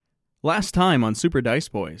Last time on Super Dice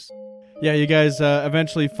Boys. Yeah, you guys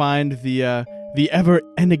eventually find the ever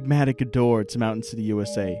enigmatic door to Mountain City,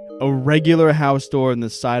 USA. A regular house door in the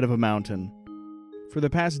side of a mountain. For the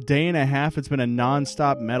past day and a half, it's been a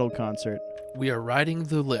non-stop metal concert. We are riding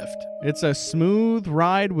the lift. It's a smooth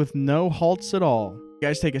ride with no halts at all. You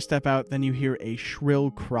guys take a step out, then you hear a shrill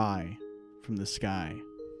cry from the sky.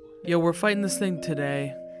 Yo, we're fighting this thing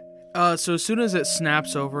today. So as soon as it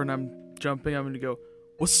snaps over and I'm jumping, I'm going to go,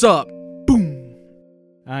 "What's up?" Boom.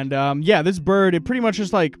 And this bird, it pretty much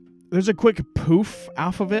just like, there's a quick poof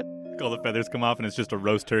off of it. All the feathers come off and it's just a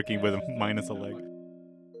roast turkey with a minus a leg.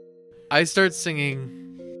 I start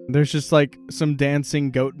singing. There's just like some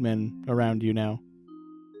dancing goatmen around you now.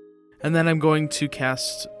 And then I'm going to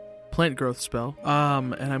cast plant growth spell.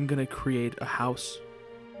 And I'm going to create a house.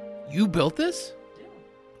 You built this?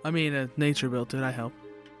 I mean, nature built it. I help.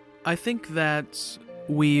 I think that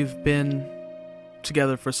we've been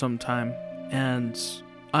together for some time, and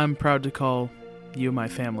I'm proud to call you my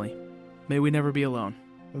family. May we never be alone.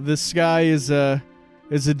 The sky is a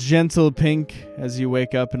gentle pink as you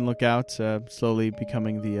wake up and look out, slowly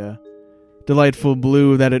becoming the delightful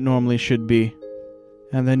blue that it normally should be.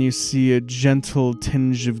 And then you see a gentle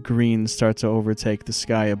tinge of green start to overtake the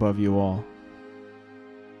sky above you all.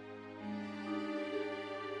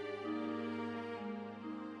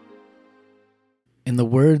 In the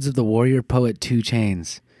words of the warrior poet 2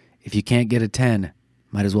 Chainz, if you can't get a 10,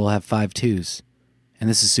 might as well have 5 2s. And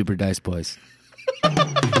this is Super Dice Boys. Hey,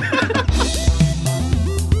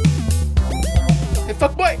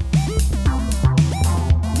 fuck boy!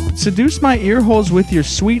 Seduce my ear holes with your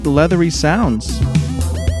sweet leathery sounds.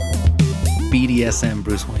 BDSM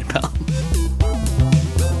Bruce Wayne Bell.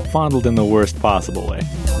 Fondled in the worst possible way.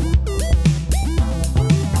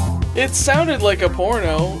 It sounded like a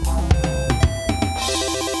porno.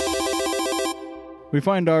 We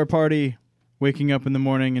find our party waking up in the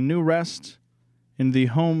morning in new rest in the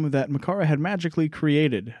home that Makara had magically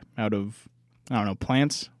created out of,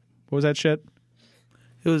 plants. What was that shit?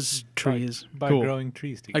 It was trees. By Cool. growing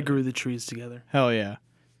trees together. I grew the trees together. Hell yeah.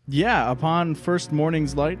 Yeah, upon first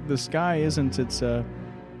morning's light, the sky isn't its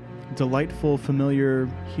delightful, familiar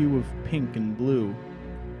hue of pink and blue.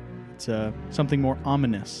 It's something more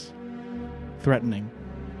ominous, threatening.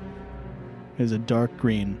 It is a dark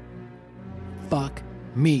green. Fuck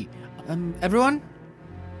me. Everyone?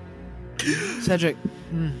 Cedric.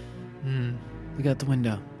 We got the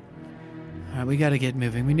window. All right, we gotta get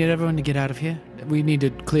moving. We need everyone to get out of here. We need to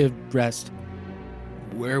clear rest.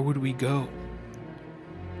 Where would we go?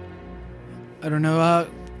 I don't know.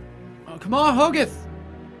 Come on, Hogarth.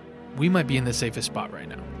 We might be in the safest spot right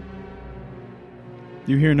now.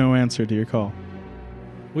 You hear no answer to your call.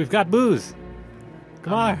 We've got booze.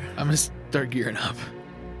 Come on. I'm going to start gearing up.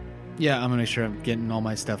 Yeah, I'm gonna make sure I'm getting all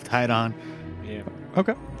my stuff tied on. Yeah.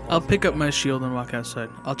 Okay. I'll pick up my shield and walk outside.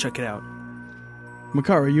 I'll check it out.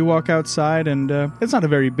 Makara, you walk outside, and it's not a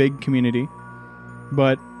very big community,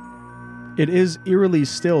 but it is eerily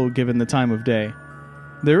still given the time of day.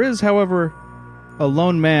 There is, however, a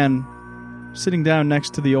lone man sitting down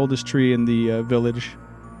next to the oldest tree in the village,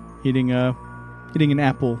 eating an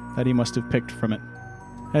apple that he must have picked from it.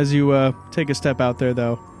 As you take a step out there,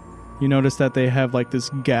 though, you notice that they have like this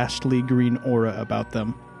ghastly green aura about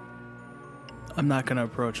them. I'm not going to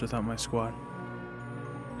approach without my squad.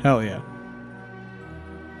 Hell yeah.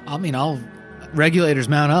 I mean, I'll regulators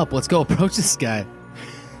mount up. Let's go approach this guy.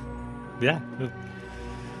 Yeah.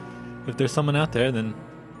 If there's someone out there, then...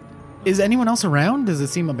 Is anyone else around? Does it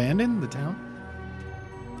seem abandoned, the town?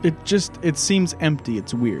 It seems empty.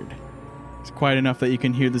 It's weird. It's quiet enough that you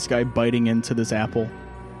can hear this guy biting into this apple.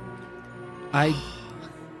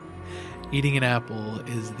 Eating an apple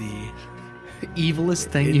is the Evilest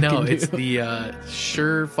thing you can do. it's the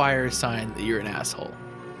surefire sign that you're an asshole.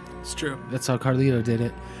 It's true. That's how Carlito did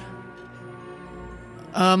it.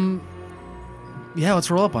 Yeah, let's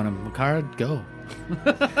roll up on him. Makara, go.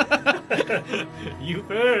 You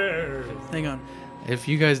first. Hang on. If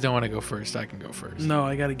you guys don't want to go first, I can go first. No,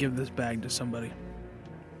 I got to give this bag to somebody.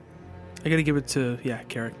 I got to give it to,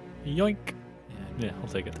 Carrick. Yoink. Yeah, I'll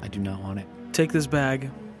take it. I do not want it. Take this bag,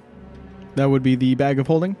 That would be the bag of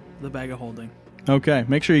holding? the bag of holding. Okay,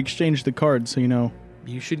 make sure you exchange the card so you know.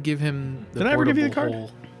 You should give him the Did I ever give you the portable card?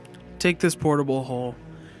 hole. Take this portable hole,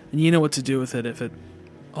 and you know what to do with it if it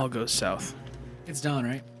all goes south. It's done,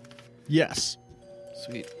 right? Yes.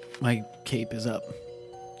 Sweet. My cape is up.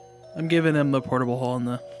 I'm giving him the portable hole in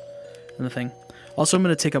the thing. Also, I'm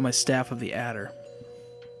going to take out my staff of the adder.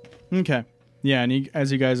 Okay. Yeah, and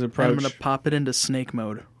as you guys And approach... I'm going to pop it into snake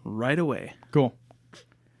mode right away. Cool.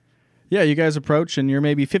 Yeah, you guys approach, and you're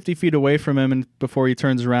maybe 50 feet away from him and before he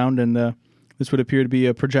turns around, and this would appear to be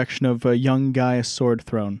a projection of a young Giaus sword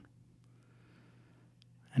throne.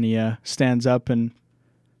 And he stands up and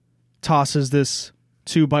tosses this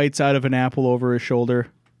 2 bites out of an apple over his shoulder.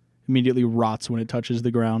 Immediately rots when it touches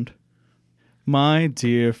the ground. My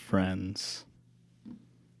dear friends.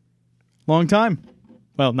 Long time.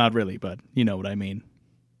 Well, not really, but you know what I mean.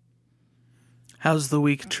 How's the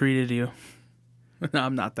week treated you? No,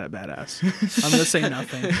 I'm not that badass. I'm going to say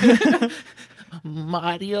nothing.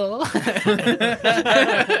 Mario.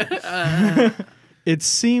 It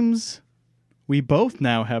seems we both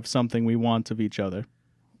now have something we want of each other.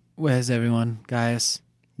 Where's everyone, Giaus?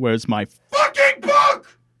 Where's my fucking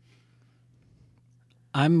book?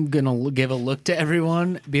 I'm gonna give a look to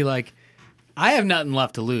everyone, be like, I have nothing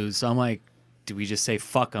left to lose. So I'm like, do we just say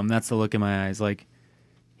fuck him? That's the look in my eyes. Like,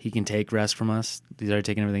 he can take rest from us. He's already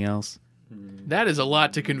taken everything else. That is a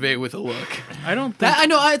lot to convey with a look. I don't think... I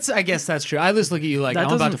know. I guess that's true. I just look at you like, That I'm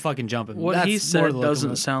about doesn't- to fucking jump him. What That's he more said the look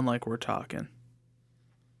doesn't of sound like we're talking.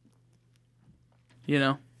 You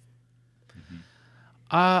know?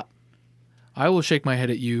 I will shake my head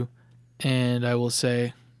at you, and I will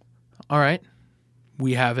say, all right,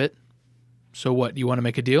 we have it. So what, you want to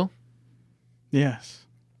make a deal? Yes.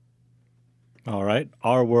 All right.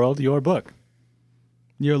 Our world, your book.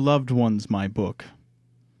 Your loved one's my book.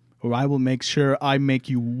 Or I will make sure I make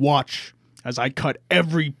you watch as I cut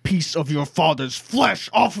every piece of your father's flesh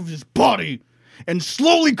off of his body and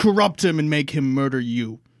slowly corrupt him and make him murder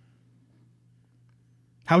you.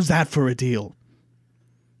 How's that for a deal?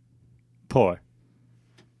 Poor.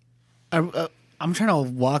 I'm trying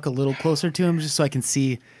to walk a little closer to him just so I can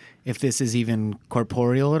see if this is even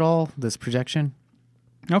corporeal at all, this projection.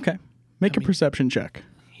 Okay. Make a perception check.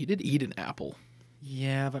 He did eat an apple.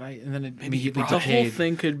 Yeah, but and then it Maybe immediately he The whole decayed.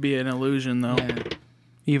 thing could be an illusion, though. Yeah.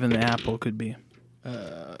 Even the apple could be.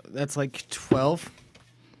 That's like 12.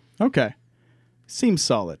 Okay. Seems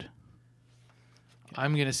solid.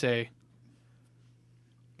 I'm going to say,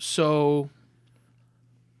 so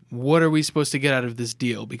what are we supposed to get out of this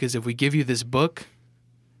deal? Because if we give you this book,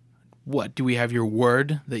 what, do we have your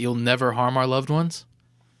word that you'll never harm our loved ones?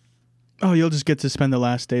 Oh, you'll just get to spend the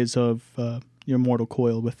last days of your mortal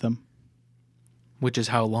coil with them. Which is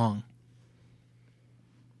how long?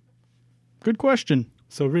 Good question.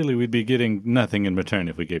 So really, we'd be getting nothing in return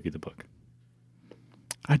if we gave you the book.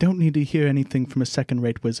 I don't need to hear anything from a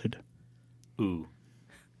second-rate wizard. Ooh.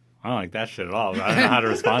 I don't like that shit at all. I don't know how to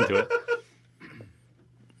respond to it.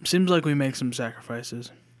 Seems like we make some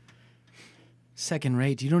sacrifices. Second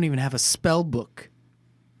rate, you don't even have a spell book.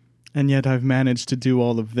 And yet I've managed to do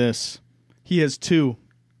all of this. He has 2.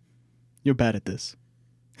 You're bad at this.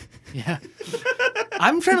 Yeah.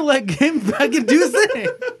 I'm trying to let him fucking do his thing.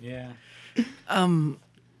 Yeah. Oh,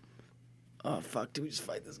 fuck. Do we just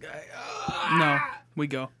fight this guy? No, we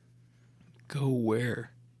go. Go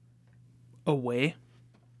where? Away?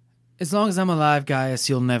 As long as I'm alive, Giaus,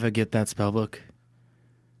 you'll never get that spell book.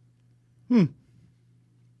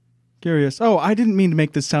 Curious. Oh, I didn't mean to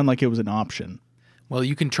make this sound like it was an option. Well,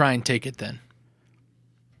 you can try and take it then.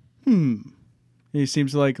 He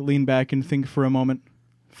seems to lean back and think for a moment.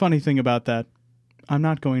 Funny thing about that, I'm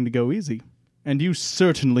not going to go easy. And you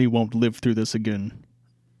certainly won't live through this again.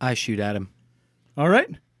 I shoot at him. All right.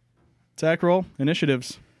 Attack roll.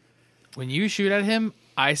 Initiatives. When you shoot at him,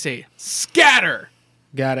 I say, scatter!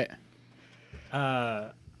 Got it.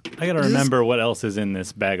 I gotta remember what else is in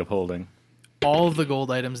this bag of holding. All of the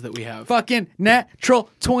gold items that we have. Fucking natural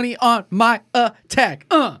 20 on my attack.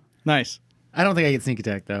 Nice. I don't think I get sneak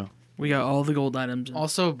attack, though. We got all the gold items.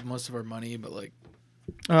 Also, most of our money, but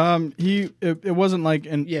It wasn't like,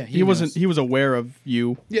 and Yeah, he wasn't. knows. He was aware of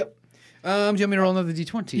you. Yep. Do you want me to roll another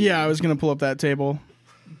d20? Yeah, I was gonna pull up that table.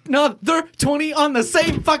 Another 20 on the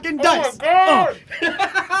same fucking dice.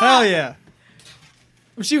 Hell yeah!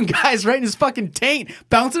 I'm shooting guys right in his fucking taint,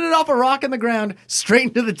 bouncing it off a rock on the ground, straight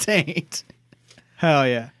into the taint. Hell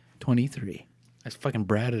yeah! 23. I just fucking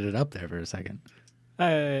bratted it up there for a second.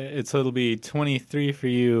 So it'll be 23 for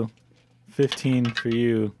you, 15 for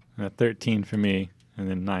you, 13 for me, and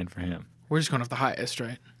then 9 for him. we're just going off the highest,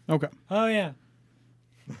 right? Okay. Oh, yeah.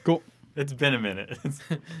 Cool. It's been a minute.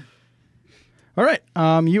 All right.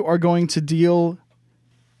 You are going to deal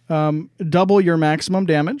double your maximum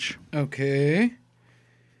damage, Okay.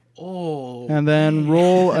 Oh. and then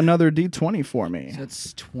roll another d20 for me.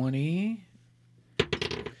 That's 20. I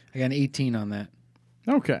got an 18 on that.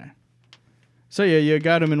 Okay. So yeah, you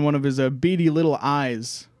got him in one of his beady little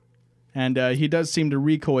eyes, and he does seem to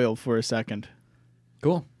recoil for a second.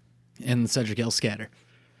 Cool. And Cedric L. Scatter.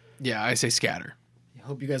 Yeah, I say scatter. I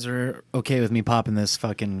hope you guys are okay with me popping this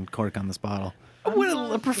fucking cork on this bottle. I would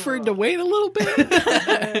have preferred to wait a little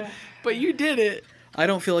bit, but you did it. I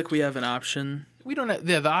don't feel like we have an option. We don't have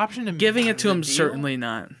the option of Giving it to the him, deal? certainly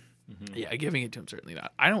not. Yeah, giving it to him certainly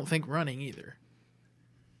not. I don't think running either,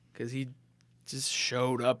 because he just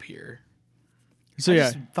showed up here. So I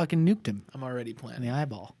yeah, just fucking nuked him I'm already in planning. the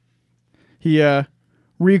eyeball. he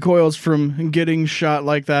recoils from getting shot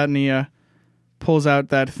like that, and he pulls out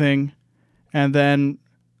that thing, and then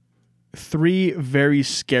 3 very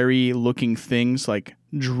scary looking things like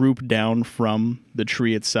droop down from the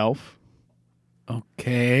tree itself.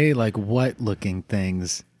 Okay, like what looking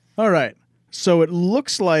things? All right. So it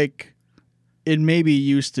looks like it maybe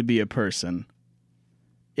used to be a person.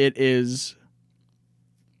 It is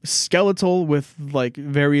skeletal with like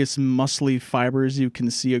various muscly fibers you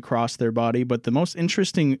can see across their body, but the most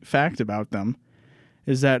interesting fact about them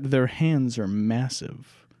is that their hands are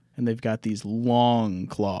massive and they've got these long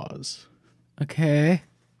claws. Okay.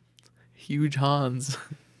 Huge Hans,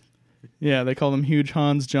 Yeah, they call them Huge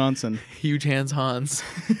Hans Johnson. huge hands Hans.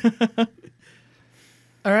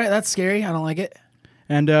 All right, that's scary. I don't like it.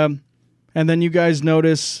 And then you guys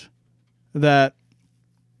notice that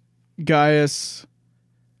Giaus,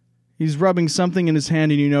 he's rubbing something in his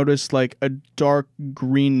hand, and you notice like a dark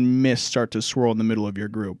green mist start to swirl in the middle of your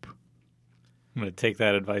group. I'm going to take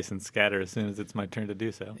that advice and scatter as soon as it's my turn to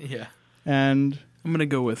do so. Yeah. And I'm gonna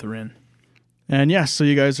go with Rin. yeah, so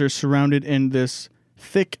you guys are surrounded in this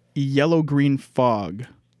thick yellow-green fog,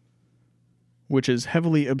 which is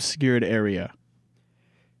heavily obscured area.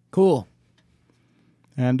 Cool.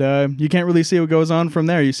 And you can't really see what goes on from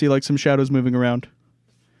there. You see like some shadows moving around.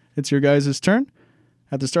 It's your guys' turn.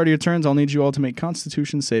 At the start of your turns, I'll need you all to make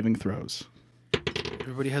Constitution saving throws.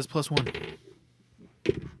 Everybody has +1.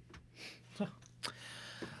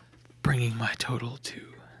 Bringing my total to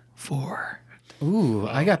 4. Ooh,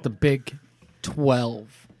 I got the big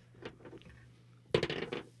 12.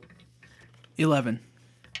 11.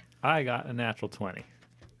 I got a natural 20.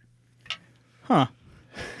 Huh.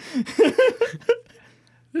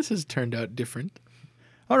 This has turned out different.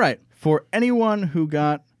 All right. For anyone who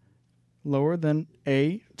got lower than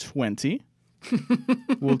a 20,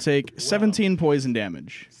 will take 17 poison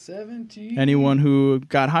damage. 17. Anyone who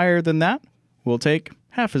got higher than that will take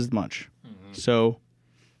half as much. So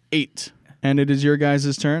 8. And it is your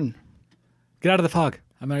guys' turn. Get out of the fog.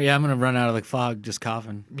 I'm gonna run out of the fog just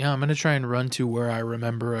coughing. Yeah, I'm going to try and run to where I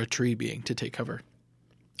remember a tree being to take cover.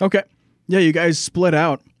 Okay. Yeah, you guys split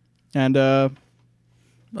out. And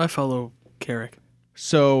I follow Carrick.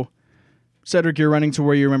 so, Cedric, you're running to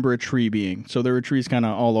where you remember a tree being. So there were trees kind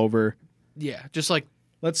of all over. Yeah, just like,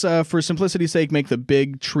 Let's, for simplicity's sake, make the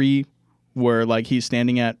big tree where like he's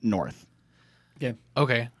standing at north.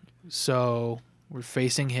 okay, so we're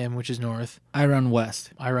facing him, which is north. I run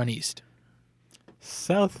west. I run east.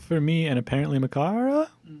 South for me and apparently Makara?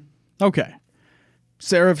 Okay.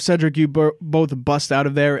 Seraph, Cedric, you both bust out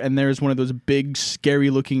of there, and there's one of those big,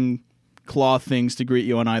 scary-looking claw things to greet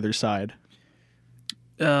you on either side.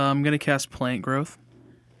 I'm going to cast Plant Growth.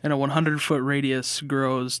 And a 100-foot radius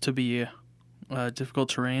grows to be difficult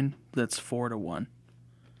terrain that's 4 to 1.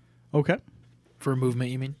 Okay. For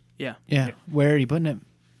movement, you mean? Yeah. Yeah. Where are you putting it?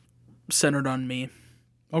 Centered on me.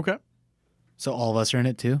 Okay. So all of us are in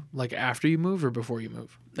it too? Like after you move or before you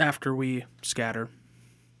move? After we scatter.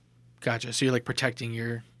 Gotcha. So you're like protecting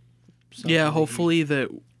your... Yeah, hopefully that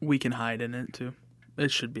we can hide in it too.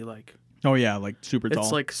 It should be like... Oh, yeah, like super tall.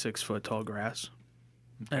 It's like 6 foot tall grass.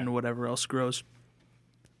 And whatever else grows.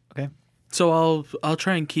 Okay. So I'll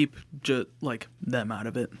try and keep like them out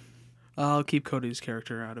of it. I'll keep Cody's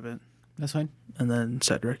character out of it. That's fine. And then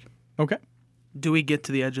Cedric. Okay. Do we get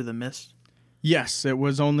to the edge of the mist? Yes, it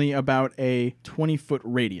was only about a 20-foot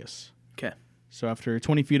radius. Okay. So after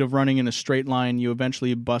 20 feet of running in a straight line, you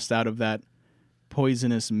eventually bust out of that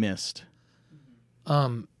poisonous mist.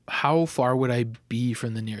 How far would I be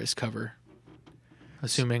from the nearest cover?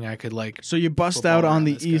 Assuming I could like... So you bust football out on around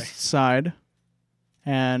the this guy. east side,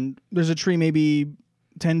 and there's a tree maybe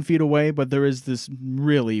 10 feet away, but there is this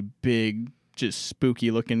really big, just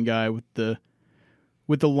spooky-looking guy with the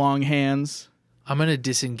long hands. I'm going to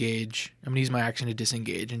disengage. I'm going to use my action to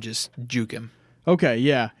disengage and just juke him. Okay,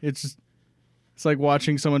 yeah. It's like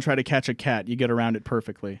watching someone try to catch a cat. You get around it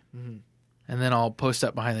perfectly. And then I'll post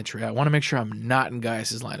up behind the tree. I want to make sure I'm not in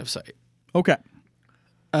Gaius' line of sight. Okay.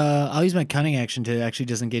 I'll use my cunning action to actually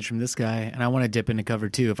disengage from this guy, and I want to dip into cover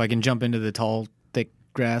too. If I can jump into the tall, thick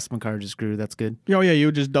grass Makar just grew, that's good. Oh, yeah, you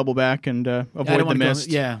would just double back and I avoid don't the wanna mist.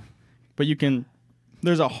 yeah. But you can...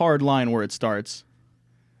 There's a hard line where it starts.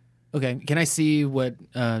 Okay. Can I see what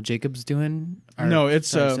Jacob's doing? No, it's...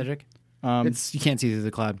 Cedric? You can't see through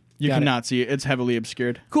the cloud. You Got it. cannot see it. It's heavily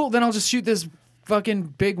obscured. Cool. Then I'll just shoot this fucking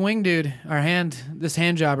big wing dude, this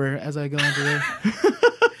hand jobber, as I go into there.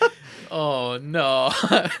 Oh no.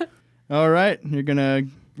 All right. You're going to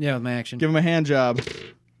Yeah, with my action. give him a hand job.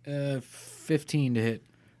 15 to hit.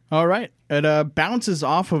 All right. It bounces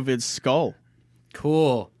off of its skull.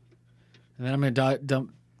 Cool. And then I'm gonna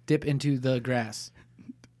dip into the grass.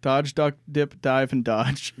 Dodge, duck, dip, dive, and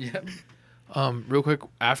dodge. Yep. Real quick,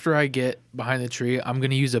 after I get behind the tree, I'm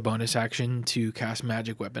gonna use a bonus action to cast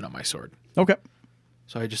magic weapon on my sword. Okay.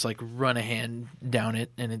 So I just like run a hand down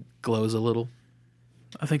it, and it glows a little.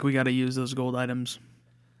 I think we got to use those gold items.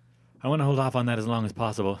 I want to hold off on that as long as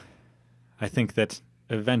possible. I think that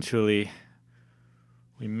eventually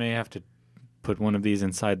we may have to put one of these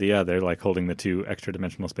inside the other, like holding the two extra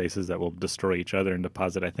dimensional spaces that will destroy each other and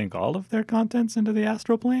deposit, I think, all of their contents into the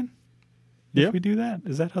astral plane. Yeah. If we do that,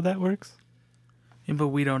 is that how that works? Yeah, but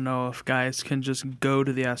we don't know if guys can just go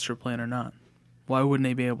to the astral plane or not. Why wouldn't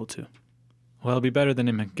they be able to? Well, it'll be better than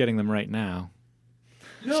him getting them right now.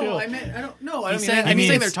 No, I meant I don't. No, I He's don't saying, mean. he's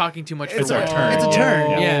saying it's- they're talking too much for it's our our turn. It's a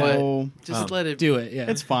turn. Yeah. Oh, Just let it Do it.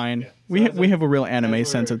 Yeah. it's fine. We have a real anime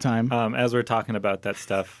sense of time. As we're talking about that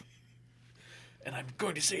stuff, And I'm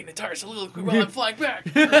going to say an entire soliloquy while I'm flying back.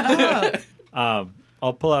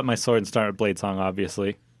 I'll pull out my sword and start a blade song,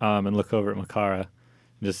 obviously, and look over at Makara.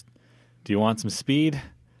 Just, do you want some speed?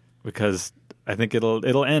 Because I think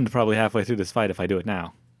it'll end probably halfway through this fight if I do it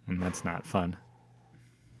now, and that's not fun.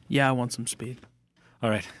 Yeah, I want some speed. All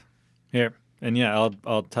right, here, and yeah,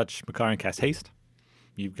 I'll touch Makara and cast haste.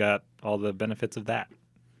 You've got all the benefits of that.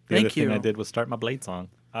 The Thank other thing you. I did was start my blade song.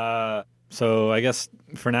 So I guess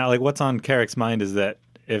for now, like, what's on Carrick's mind is that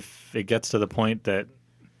if it gets to the point that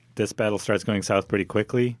this battle starts going south pretty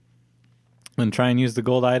quickly, and try and use the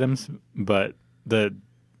gold items, but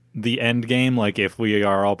the end game, like if we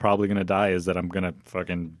are all probably gonna die, is that I'm gonna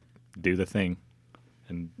fucking do the thing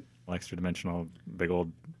and extra dimensional big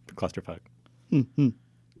old clusterfuck.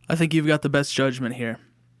 I think you've got the best judgment here.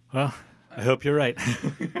 Well, I hope you're right.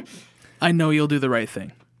 I know you'll do the right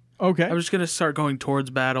thing. Okay. I'm just going to start going towards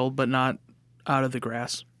battle, but not out of the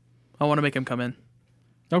grass. I want to make him come in.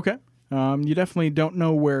 Okay. You definitely don't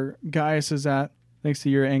know where Giaus is at. Thanks to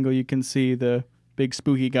your angle, you can see the big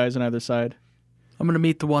spooky guys on either side. I'm going to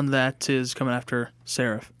meet the one that is coming after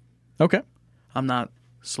Seraph. Okay. I'm not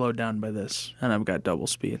slowed down by this, and I've got double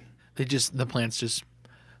speed. The plants just,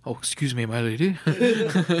 oh, excuse me, my lady.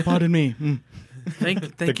 Pardon me.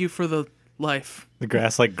 Thank you for the life. The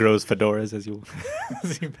grass like grows fedoras as you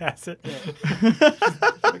pass it.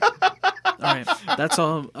 All right, that's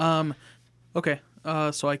all. Okay.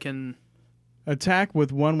 So I can. Attack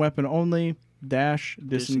with one weapon only. Dash,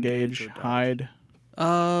 Disengage disengage, or dodge.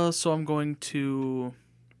 hide. So I'm going to.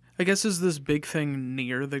 I guess is this big thing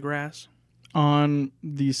near the grass? On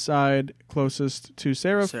the side closest to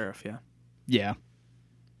Seraph. Seraph, yeah. Yeah.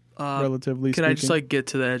 Relatively Could speaking. I just like get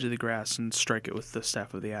to the edge of the grass and strike it with the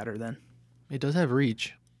staff of the adder then? It does have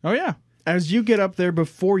reach. Oh, yeah. As you get up there,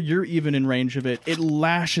 before you're even in range of it, it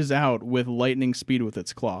lashes out with lightning speed with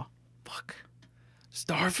its claw. Fuck.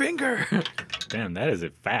 Starfinger. Damn, that is a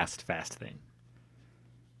fast thing.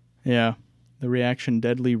 Yeah. The reaction,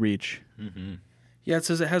 deadly reach. Yeah, it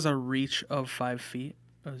says it has a reach of 5 feet.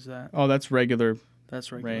 What is that? Oh, that's regular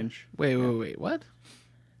That's right. range. Wait. What? It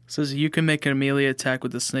says you can make an melee attack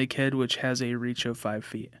with the snake head, which has a reach of 5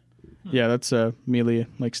 feet. Yeah, that's a melee,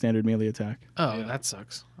 like standard melee attack. Oh, that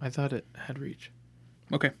sucks. I thought it had reach.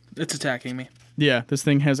 Okay, it's attacking me. Yeah, this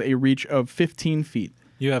thing has a reach of 15 feet.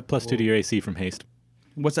 You have +2 to your AC from haste.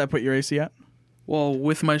 What's that put your AC at? Well,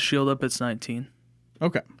 with my shield up, it's 19.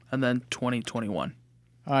 Okay. And then 20, 21.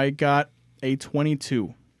 I got a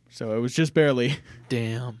 22, so it was just barely.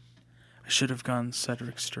 Damn. I should have gone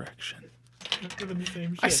Cedric's direction.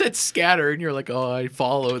 I said scatter, and you're like, oh, I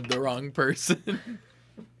followed the wrong person.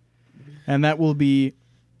 And that will be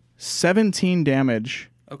 17 damage,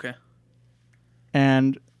 Okay.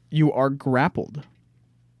 and you are grappled.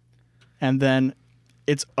 And then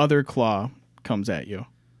its other claw comes at you.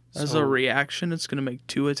 As a reaction, it's going to make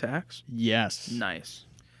 2 attacks. Yes. Nice.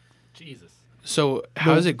 Jesus. So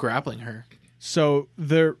how is it grappling her? So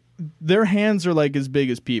their hands are like as big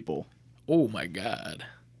as people, Oh my god.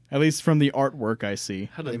 at least from the artwork I see.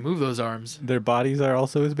 How do they move those arms? Their bodies are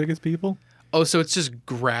also as big as people? Oh, so it's just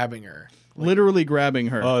grabbing her. literally grabbing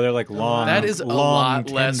her. Oh, they're like long. That is a long, lot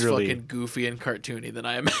less tenderly. fucking goofy and cartoony than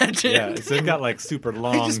I imagined. Yeah, so they've got like super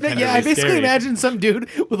long. I tenderly basically scary. imagine some dude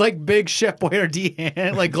with like big Chef Boyardee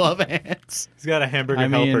hand, like glove hands. He's got a hamburger I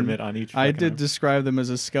mean, helper mitt on each. I fucking did arm. describe them as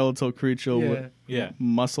a skeletal creature with Yeah.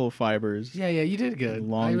 muscle fibers. Yeah, you did good.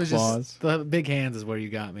 Long I was claws. Just, the big hands is where you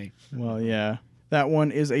got me. Well, yeah. That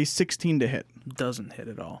one is a 16 to hit. Doesn't hit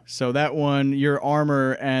at all. So that one, your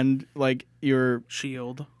armor and like your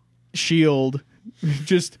Shield. shield,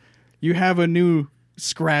 just you have a new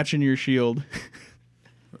scratch in your shield.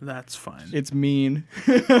 That's fine. It's mean.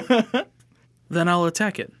 Then I'll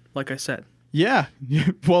attack it, like I said. Yeah.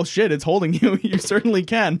 Well, shit, it's holding you. You certainly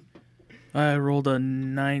can. I rolled a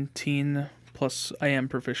 19 plus I am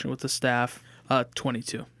proficient with the staff.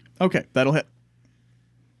 22. Okay, that'll hit.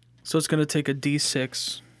 So it's going to take a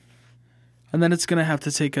d6. And then it's going to have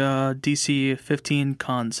to take a DC 15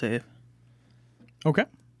 con save. Okay.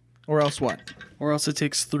 Or else what? Or else it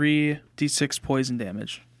takes 3 d6 poison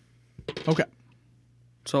damage. Okay.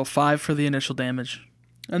 So 5 for the initial damage.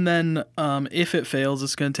 And then if it fails,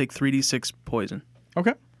 it's going to take 3d6 poison.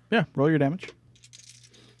 Okay. Yeah, roll your damage.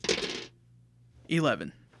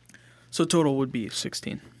 11. So total would be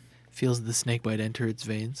 16. Feels the snake bite enter its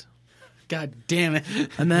veins. God damn it.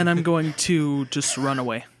 And then I'm going to just run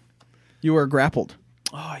away. You are grappled.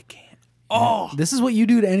 Oh, I can't. Oh! This is what you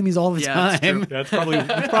do to enemies all the Yeah, it's time. true. That's probably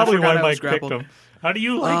forgot why I was Mike picked grappled. him. How do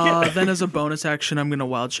you like it? Then as a bonus action, I'm going to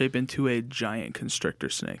wild shape into a giant constrictor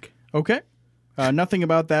snake. Okay. Nothing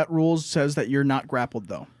about that rules says that you're not grappled,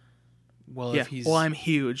 though. Well, Yeah. if he's Well, I'm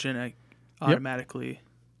huge, and I automatically...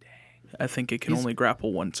 I think it can only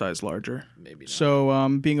grapple one size larger. maybe not. So,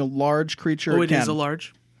 being a large creature, Oh, it can. is a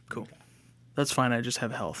large? Cool. That's fine. I just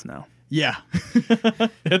have health now. Yeah.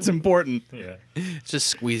 It's important. Yeah. It's just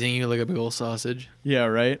squeezing you like a big old sausage. Yeah,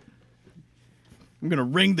 right? I'm going to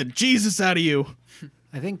wring the Jesus out of you.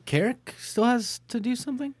 I think Carrick still has to do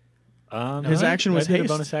something. His action was I did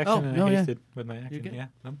haste. a bonus action Oh, and no, I yeah. hasted with my action. good. Yeah,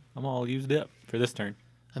 I'm all used up for this turn.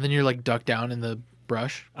 And then you're like ducked down in the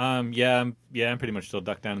brush. I'm pretty much still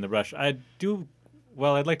ducked down in the brush. I'd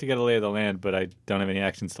like to get a lay of the land, but I don't have any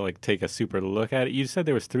actions to like take a super look at it. You said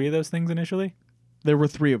there was 3 of those things initially? There were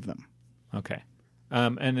 3 of them. Okay.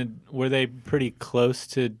 And then were they pretty close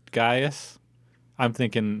to Giaus? I'm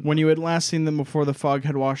thinking When you had last seen them before the fog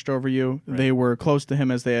had washed over you, they were close to him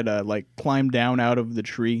as they had climbed down out of the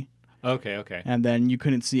tree, Okay. and then you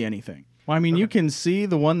couldn't see anything. Well, I mean, you can see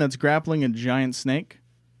the one that's grappling a giant snake,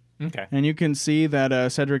 Okay. and you can see that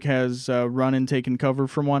Cedric has run and taken cover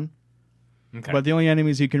from one. Okay. But the only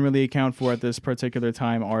enemies you can really account for at this particular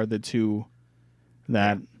time are the 2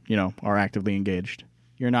 that, are actively engaged.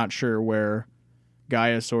 You're not sure where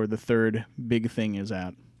Giaus or the 3rd big thing is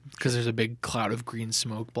at. Because there's a big cloud of green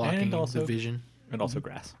smoke blocking And also- the vision. and also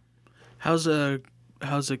grass. How's a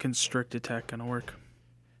constrict attack going to work?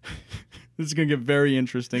 This is going to get very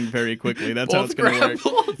interesting very quickly. That's how Both it's going to work.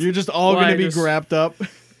 grappled. You're just all Well, going I to be just- grabbed up.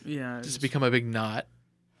 Yeah. Just become a big knot.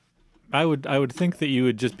 I would think that you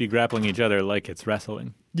would just be grappling each other like it's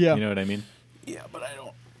wrestling. Yeah. You know what I mean? Yeah, but I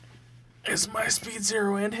don't... Is my speed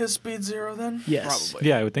 0 and his speed 0 then? Yes. Probably.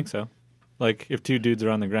 Yeah, I would think so. Like if 2 dudes are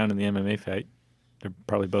on the ground in the MMA fight, they're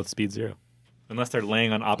probably both speed 0. Unless they're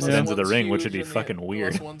laying on opposite Yeah. ends of the ring, which would be fucking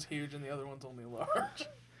weird. One's huge and the other one's only large.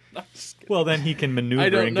 Well, then he can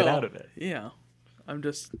maneuver and get out of it. Yeah. I'm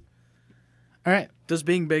just... All right. Does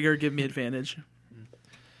being bigger give me advantage?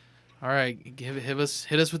 All right, hit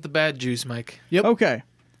us with the bad juice, Mike. Yep. Okay.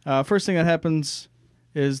 First thing that happens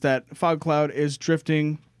is that fog cloud is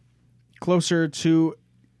drifting closer to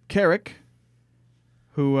Carrick,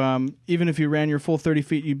 who, even if you ran your full 30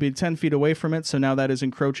 feet, you'd be 10 feet away from it, so now that is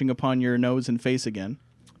encroaching upon your nose and face again.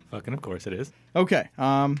 Fucking of course it is. Okay.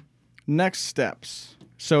 Next steps.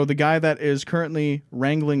 So the guy that is currently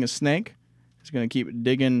wrangling a snake is going to keep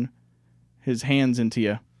digging his hands into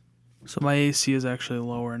you. So my AC is actually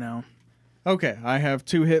lower now. Okay, I have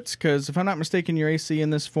 2 hits, because if I'm not mistaken, your AC in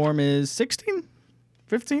this form is 16?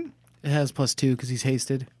 15? It has +2 because he's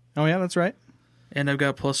hasted. Oh, yeah, that's right. And I've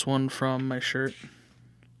got +1 from my shirt.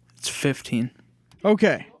 It's 15.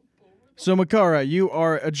 Okay. So, Makara, you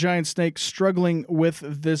are a giant snake struggling with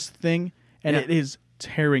this thing, and Yeah. it is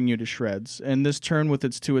tearing you to shreds. And this turn, with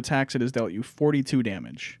its 2 attacks, it has dealt you 42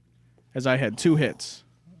 damage, as I had 2 hits.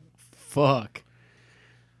 Fuck.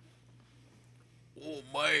 Oh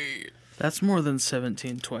my! That's more than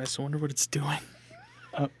 17 twice. I wonder what it's doing.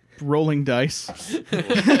 Rolling dice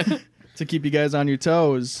to keep you guys on your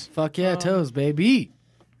toes. Fuck yeah, toes, baby.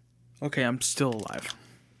 Okay, I'm still alive.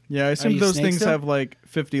 Yeah, I assume you those snake things still? have like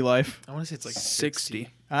 50 life. I want to say it's like 60.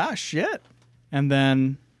 Ah, shit. And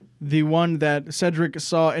then the one that Cedric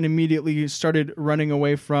saw and immediately started running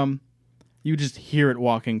away from, you just hear it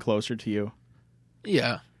walking closer to you.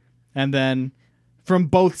 Yeah. And then from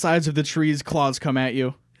both sides of the trees, claws come at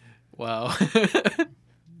you. Wow.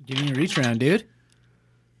 Give me a reach around, dude.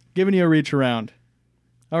 Giving you a reach around.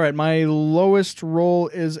 All right, my lowest roll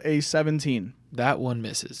is a 17. That one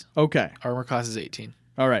misses. Okay. Armor class is 18.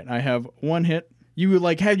 All right, I have one hit. You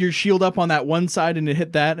like had your shield up on that one side and it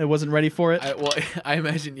hit that and it wasn't ready for it? I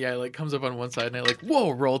imagine, yeah, it like comes up on one side and I like,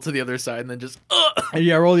 whoa, roll to the other side and then just, And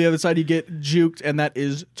yeah, roll the other side, you get juked, and that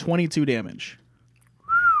is 22 damage.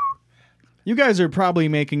 You guys are probably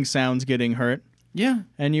making sounds getting hurt, Yeah.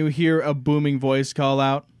 and you hear a booming voice call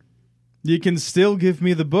out, "You can still give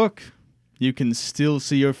me the book. You can still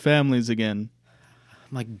see your families again."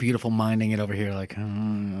 I'm like beautiful minding it over here. Like,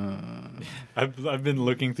 I've been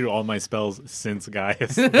looking through all my spells since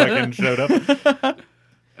Giaus fucking showed up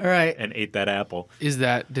all right. and ate that apple.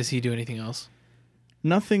 does he do anything else?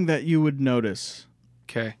 Nothing that you would notice.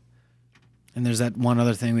 Okay. And there's that one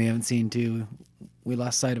other thing we haven't seen too. We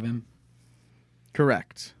lost sight of him.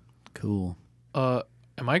 Correct. Cool.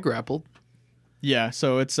 Am I grappled? Yeah,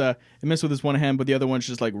 so it missed with his one hand, but the other one's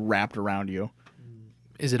just like wrapped around you.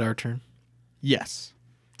 Is it our turn? Yes.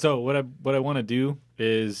 So what I want to do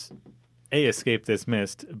is escape this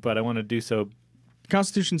mist, but I want to do so.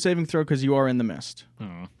 Constitution saving throw because you are in the mist.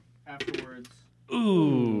 Oh. Afterwards.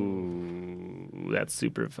 Ooh, that's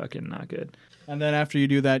super fucking not good. And then after you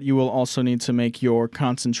do that, you will also need to make your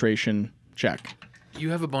concentration check. You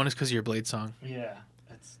have a bonus because of your blade song. Yeah.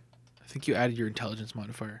 I think you added your intelligence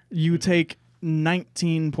modifier. You take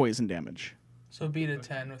 19 poison damage. So beat a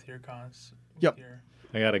 10 with your cons. Yep.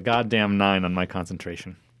 I got a goddamn 9 on my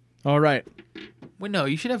concentration. All right. Wait, no,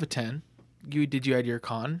 you should have a 10. Did you add your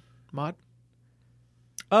con mod?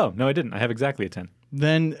 Oh, no, I didn't. I have exactly a 10.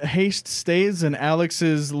 Then haste stays, and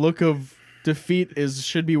Alex's look of defeat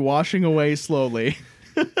should be washing away slowly.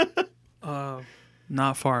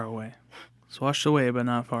 Not far away. It's washed away, but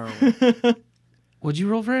not far away. What'd you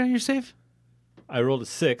roll for your save? I rolled a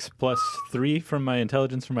 6 plus 3 from my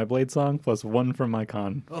intelligence from my blade song plus 1 from my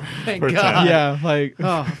con. Oh, thank For God. Yeah, like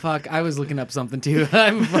Oh, fuck. I was looking up something too.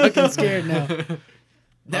 I'm fucking scared now.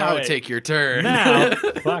 Now All right. take your turn. Now,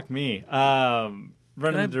 fuck me. Run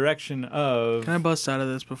in the direction of... Can I bust out of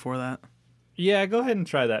this before that? Yeah, go ahead and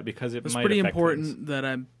try that because it It's might pretty affect important things. that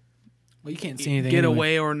I Well, you can't see anything. get anyway.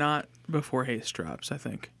 away or not before haste drops, I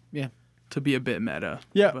think. Yeah. To be a bit meta.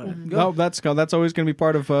 yeah. But No, that's always going to be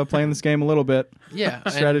part of playing this game a little bit. Yeah.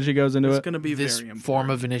 and Strategy goes into it's it. going to be This very important. form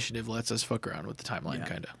of initiative lets us fuck around with the timeline, Yeah.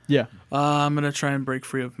 kind of. Yeah. I'm going to try and break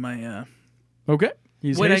free of my... Okay.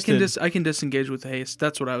 He's Wait, hasted. I can disengage with haste.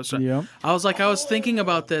 That's what I was trying. Yep. I was thinking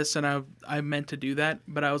about this, and I meant to do that,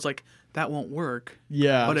 but I was like, that won't work.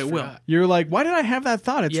 Yeah. But it will. forgot. You're like, why did I have that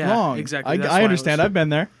thought? It's Yeah, wrong. exactly. That's I why I understand. was- I've been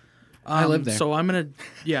there. I live there. So I'm going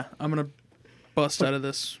to bust out of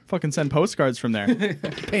this. Fucking send postcards from there.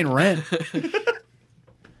 Paying rent.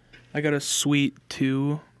 I got a sweet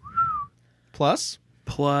 2 Plus?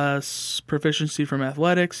 plus proficiency from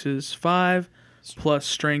athletics is 5 plus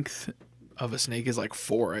strength. Of a snake is like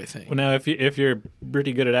 4, I think. Well, now, if you're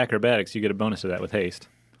pretty good at acrobatics, you get a bonus to that with haste.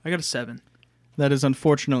 I got a 7. That is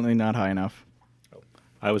unfortunately not high enough.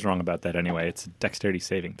 I was wrong about that anyway. It's dexterity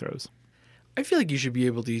saving throws. I feel like you should be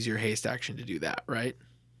able to use your haste action to do that, right?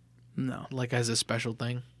 No. Like as a special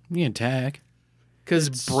thing. You can attack.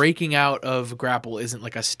 Because breaking out of grapple isn't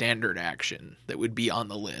like a standard action that would be on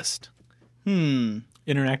the list.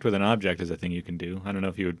 Interact with an object is a thing you can do. I don't know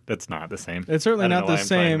if you would... That's not the same. It's certainly I don't not know the why I'm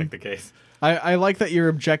trying to same. make the case. I like that you're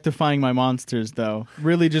objectifying my monsters, though.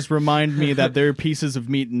 Really just remind me that they're pieces of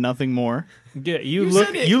meat and nothing more. Yeah, you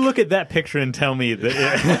look at that picture and tell me that,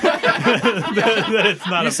 that it's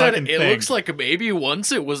not You a said fucking it thing. looks like maybe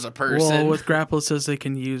once it was a person. Well, with grapple, it says they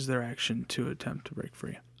can use their action to attempt to break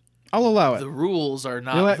free. I'll allow it. the rules are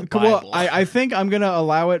not You know the what? Bible. Well, I think I'm going to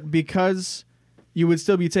allow it because you would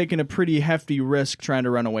still be taking a pretty hefty risk trying to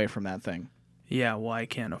run away from that thing. Yeah, well, I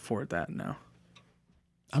can't afford that now.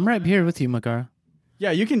 I'm right here with you, Makara.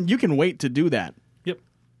 Yeah, you can wait to do that. Yep.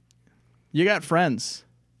 You got friends.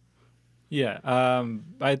 Yeah,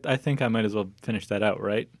 I think I might as well finish that out,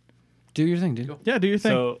 right? Do your thing, dude. Yeah, do your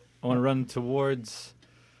thing. So I want to run towards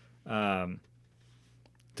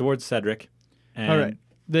Cedric. And, All right.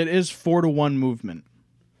 That is 4-to-1 movement.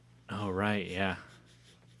 Oh, right, yeah.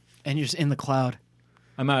 And you're just in the cloud.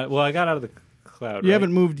 I'm out. Well, I got out of the cloud. You right?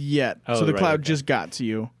 haven't moved yet, Oh, so the right, cloud okay. just got to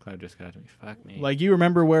you. Cloud just got to me. Fuck me. Like, you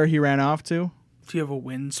remember where he ran off to? Do you have a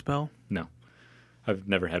wind spell? No, I've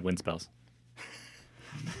never had wind spells.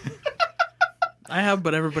 I have,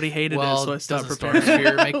 but everybody hated it, so I stopped doesn't preparing. Storm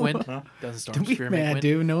Sphere make wind? Doesn't Storm Don't be Sphere make mad, wind?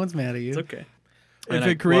 dude. No one's mad at you. It's okay. If And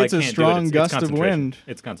it creates I a can't do it. strong It's gust of concentration. wind.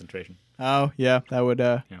 It's concentration. Oh, yeah, that would...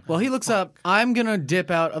 Well, he looks up. I'm going to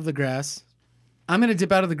dip out of the grass. I'm going to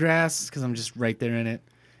dip out of the grass because I'm just right there in it.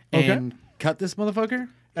 And cut this motherfucker.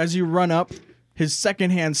 As you run up, his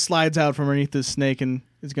second hand slides out from underneath this snake and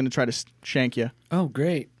is going to try to shank you. Oh,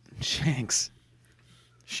 great. Shanks.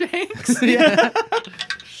 Shanks. Yeah.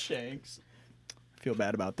 Shanks. Feel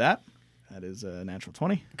bad about that. That is a natural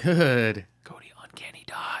 20. Good. Cody, uncanny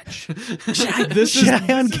dodge. This is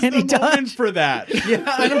uncanny the moment dodge. for that. Yeah,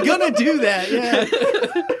 I'm going to do that. Yeah.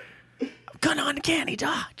 I'm going to uncanny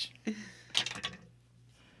dodge.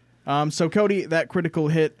 So, Cody, that critical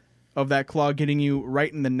hit of that claw getting you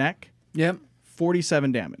right in the neck, Yep.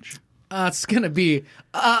 47 damage. It's going to be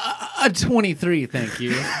a 23, thank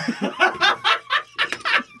you.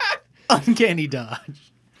 Uncanny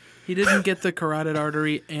dodge. He didn't get the carotid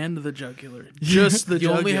artery and the jugular. Just the You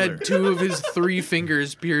jugular. only had 2 of his 3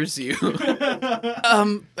 fingers pierce you.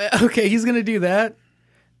 Okay, he's going to do that.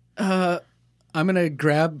 I'm going to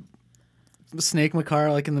grab Snake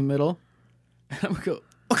Makar like in the middle. And I'm going to go,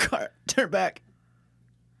 Makar, turn back.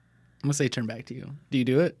 I'm going to say turn back to you. Do you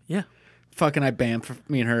do it? Yeah. Fucking I bamf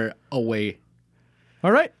me and her away.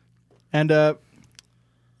 All right. And,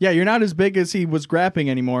 yeah, you're not as big as he was grappling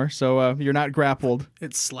anymore, so you're not grappled.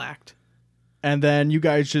 It slacked. And then you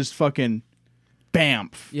guys just fucking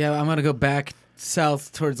bamf. Yeah, I'm going to go back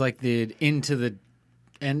south towards like the, into the,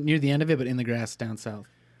 and near the end of it, but in the grass down south.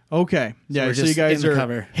 Okay. Yeah, we're so you just guys in the are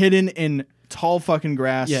cover. hidden in tall fucking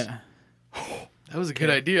grass. Yeah. That was a good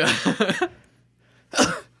idea.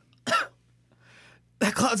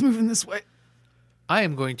 That cloud's moving this way. I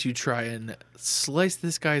am going to try and slice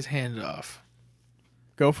this guy's hand off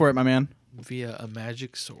Go for it, my man. via a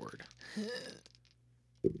magic sword.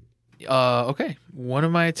 Okay. One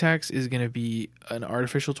of my attacks is going to be an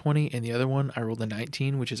artificial 20, and the other one, I rolled a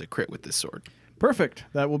 19, which is a crit with this sword. Perfect.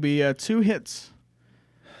 That will be 2 hits.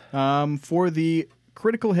 For the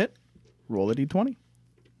critical hit, roll a d20.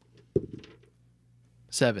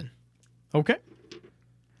 7. Okay.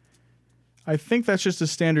 I think that's just a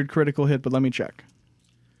standard critical hit, but let me check.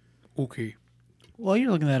 Okay. While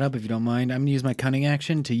you're looking that up, if you don't mind, I'm going to use my cunning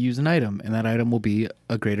action to use an item, and that item will be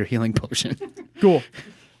a greater healing potion. Cool.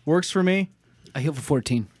 Works for me. I heal for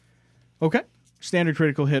 14. Okay. Standard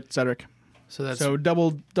critical hit, Cedric. So that's So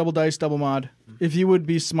double dice, double mod. If you would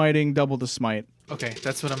be smiting, double the smite. okay.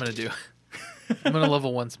 That's what I'm going to do. I'm going to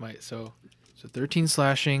level 1 smite. So 13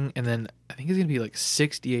 slashing, and then I think it's going to be like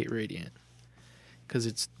 68 radiant. Because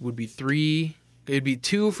it would be 3. It'd be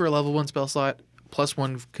 2 for a level 1 spell slot, plus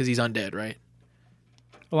 1 because he's undead, right?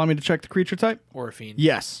 Allow me to check the creature type? Or a fiend.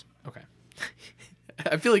 Yes. Okay.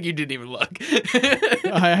 I feel like you didn't even look.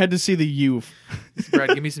 I had to see the U.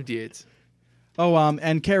 Brad, give me some D8s. Oh,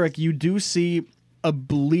 and Carrick, you do see a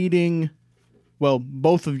bleeding, well,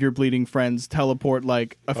 both of your bleeding friends teleport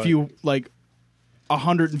like a few, like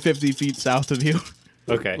 150 feet south of you.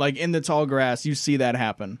 Okay. Like in the tall grass, you see that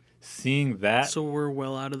happen. Seeing that, So we're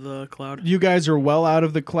well out of the cloud. You guys are well out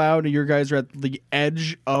of the cloud. You guys are at the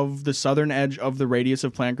edge of the southern edge of the radius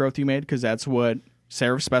of plant growth you made, because that's what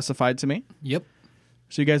Seraph specified to me. Yep.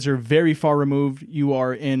 So you guys are very far removed. You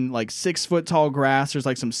are in like 6 foot tall grass. There's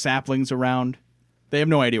like some saplings around. They have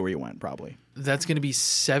no idea where you went, probably. That's going to be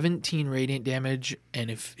 17 radiant damage,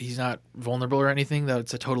 and if he's not vulnerable or anything,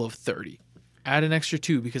 that's a total of 30. Add an extra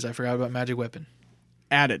 2 because I forgot about magic weapon.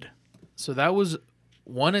 Added. So that was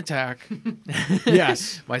 1 attack.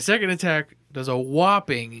 Yes. My second attack does a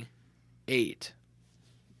whopping 8.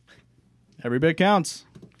 Every bit counts.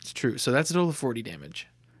 It's true. So that's a total of 40 damage.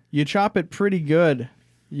 You chop it pretty good.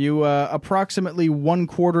 You approximately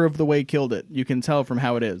 1/4 of the way killed it. You can tell from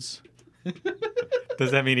how it is.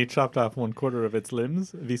 does that mean he chopped off 1/4 of its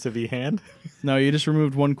limbs vis-a-vis hand? No, you just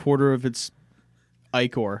removed 1/4 of its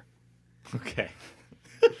ichor. Okay.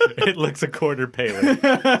 It looks a quarter paler.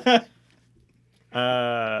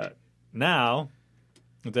 Now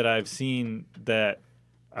that I've seen that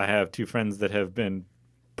I have 2 friends that have been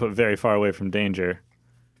put very far away from danger,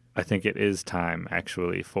 I think it is time,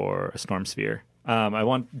 actually, for a storm sphere. I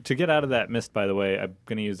want to get out of that mist, by the way. I'm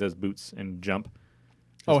going to use those boots and jump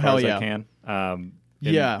as Oh, far hell as yeah. I can.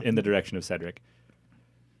 Yeah. In the direction of Cedric.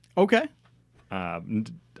 Okay.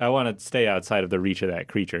 I want to stay outside of the reach of that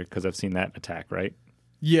creature because I've seen that attack, right?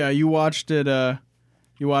 Yeah, you watched it.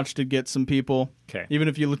 You watched it get some people. Okay. Even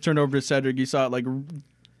if you turned over to Cedric, you saw it like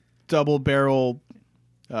double barrel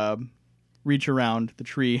reach around the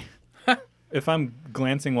tree. If I'm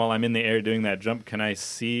glancing while I'm in the air doing that jump, can I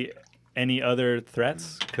see any other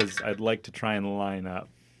threats? Because I'd like to try and line up.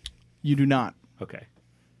 You do not. Okay.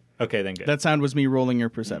 Okay, then good. That sound was me rolling your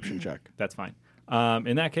perception check. That's fine.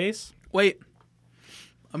 In that case, Wait.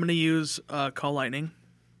 I'm going to use Call Lightning.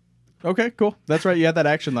 Okay, cool. That's right. You had that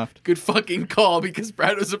action left. Good fucking call, because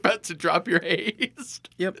Brad was about to drop your haste.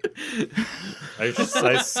 Yep. I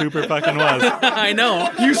super fucking was. I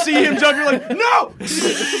know. You see him jump, you're like, no!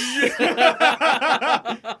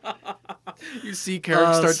 You see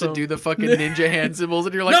Carrick start to Awesome. do the fucking ninja hand symbols,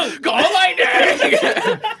 and you're like, no! Call lightning!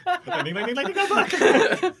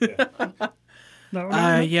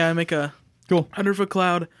 Yeah, I make a Cool. 100-foot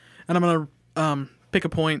cloud, and I'm going to pick a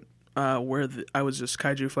point where I was just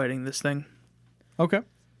kaiju fighting this thing, Okay.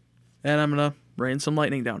 and I'm going to rain some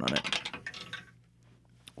lightning down on it.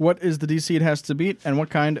 What is the DC it has to beat, and what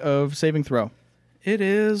kind of saving throw? It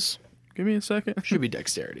is... Give me a second. Should be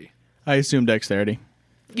dexterity. I assume dexterity.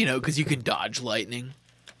 You know, because you can dodge lightning.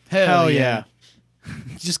 Hell yeah. You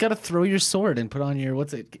just got to throw your sword and put on your,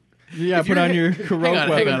 what's it? Yeah, put on your heroic hang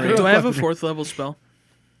weapon. on. Do I have a 4th level spell?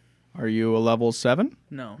 Are you a level 7?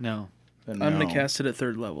 No. No. Then I'm no. going to cast it at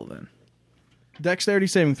 3rd level then. Dexterity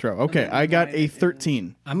saving throw. Okay, I got a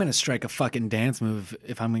 13. I'm going to strike a fucking dance move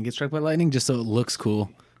if I'm going to get struck by lightning just so it looks cool.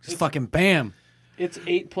 Just fucking bam. It's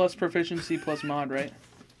 8 plus proficiency plus mod, right?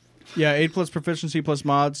 Yeah, 8 plus proficiency plus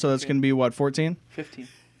mod, so that's going to be what, 14? 15.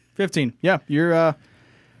 15. Yeah, you're,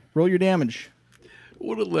 roll your damage.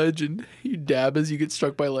 What a legend. You dab as you get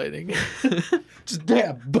struck by lightning. Just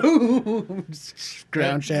dab. Boom.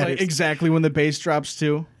 Ground shatters. Like, exactly when the bass drops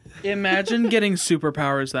too. Imagine getting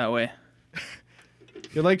superpowers that way.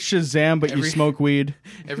 You're like Shazam, but you Every- smoke weed.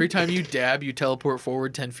 Every time you dab, you teleport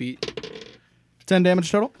forward 10 feet. 10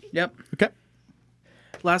 damage total? Yep. Okay.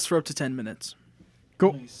 Lasts for up to 10 minutes.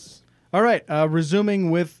 Cool. All right,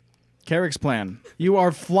 resuming with Carrick's plan. You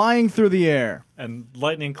are flying through the air. And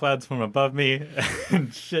lightning clouds from above me,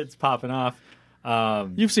 and shit's popping off.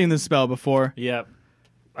 You've seen this spell before. Yep.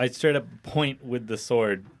 I straight up point with the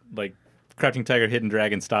sword, like Crouching Tiger, Hidden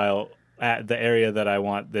Dragon style, at the area that I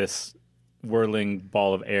want this whirling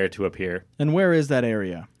ball of air to appear. And where is that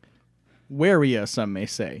area? Warea, some may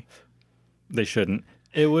say. They shouldn't.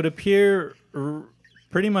 It would appear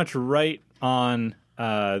pretty much right on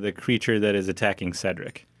the creature that is attacking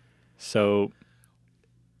Cedric. So,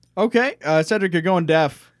 Okay, Cedric, you're going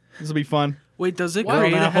deaf. This will be fun. Wait, does it Wow,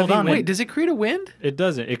 create now, a hold heavy on, wind? Wait, does it create a wind? it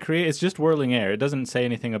doesn't. It's just whirling air. It doesn't say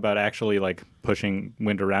anything about actually like pushing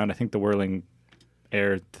wind around. I think the whirling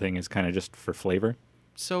air thing is kind of just for flavor.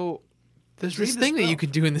 So there's Read this the thing that you spell.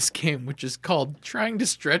 could do in this game, which is called trying to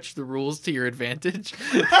stretch the rules to your advantage.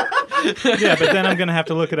 Yeah, but then I'm going to have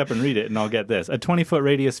to look it up and read it, and I'll get this. A 20-foot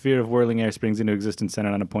radius sphere of whirling air springs into existence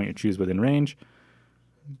centered on a point you choose within range.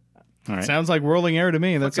 All right. Sounds like whirling air to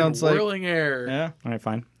me. That Fucking sounds like... whirling air. Yeah. All right,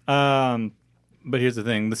 fine. But here's the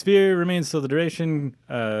thing. The sphere remains till the duration.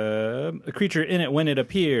 A creature in it, when it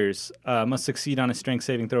appears, must succeed on a strength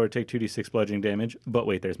saving throw or take 2d6 bludgeoning damage. But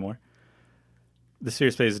wait, there's more. The sphere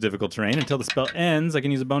space is difficult terrain. Until the spell ends, I can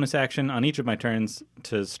use a bonus action on each of my turns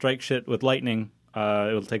to strike shit with lightning.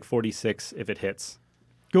 It will take 46 if it hits.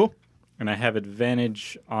 Cool. And I have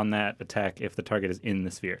advantage on that attack if the target is in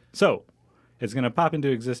the sphere. So, it's going to pop into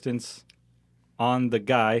existence on the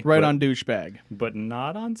guy. Right but, on douchebag. But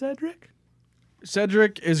not on Cedric?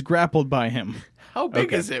 Cedric is grappled by him. How big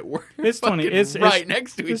Okay. is it? We're It's 20. fucking It's right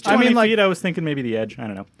next to It's each other. 20 I mean, like- feet. I was thinking maybe the edge. I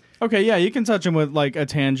don't know. Okay, yeah, you can touch him with, like, a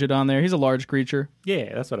tangent on there. He's a large creature.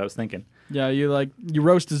 Yeah, that's what I was thinking. Yeah, you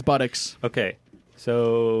roast his buttocks. Okay,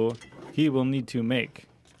 so he will need to make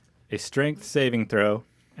a strength saving throw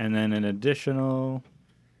and then an additional...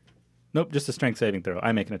 Nope, just a strength saving throw.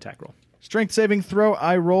 I make an attack roll. Strength saving throw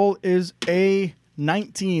I roll is a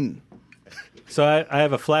 19. So I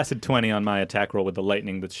have a flaccid 20 on my attack roll with the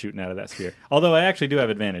lightning that's shooting out of that sphere. Although I actually do have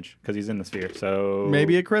advantage because he's in the sphere. So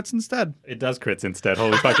Maybe it crits instead. it does crits instead.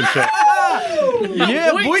 Holy fucking shit.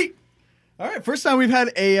 Yeah, boy! All right, first time we've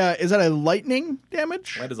had a... is that a lightning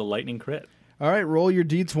damage? Why does a lightning crit? All right, roll your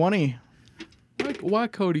d20. Why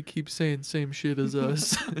Cody keeps saying same shit as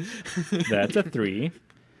us? That's a 3.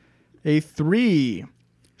 A 3.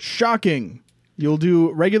 Shocking. You'll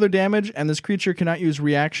do regular damage, and this creature cannot use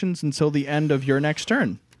reactions until the end of your next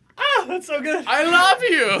turn. That's so good. I love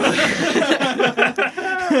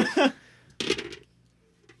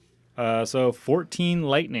you. So 14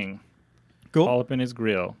 lightning. Cool. All up in his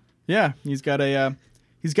grill. Yeah, he's got a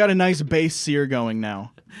nice base sear going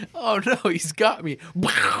now. Oh no, he's got me.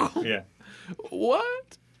 Yeah.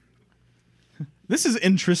 What? This is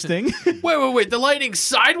interesting. Wait. The lightning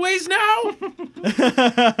sideways now?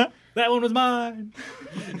 That one was mine.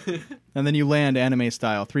 And then you land anime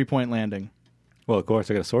style, 3-point landing. Well, of course,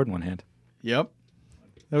 I got a sword in one hand. Yep.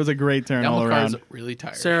 That was a great turn Now all Makar's around. really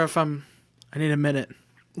tired. Seraph, I'm I need a minute.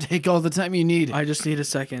 Take all the time you need. I just need a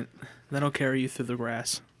second. Then I'll carry you through the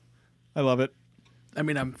grass. I love it. I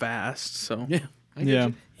mean, I'm fast, so. Yeah. Yeah.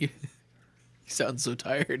 You sound so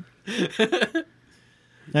tired.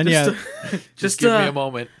 And Just give me a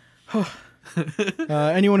moment.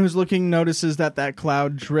 anyone who's looking notices that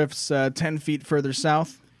cloud drifts 10 feet further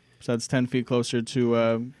south. So that's 10 feet closer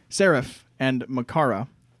to Seraph and Makara.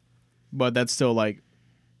 But that's still like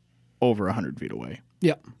over 100 feet away.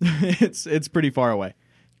 Yeah. It's pretty far away.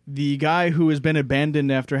 The guy who has been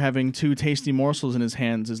abandoned after having 2 tasty morsels in his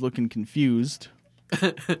hands is looking confused.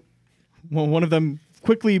 Well, one of them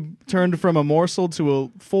quickly turned from a morsel to a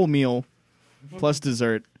full meal plus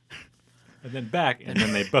dessert. And then back, and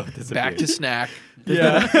then they both disappear. Back to snack.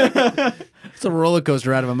 Yeah. It's a roller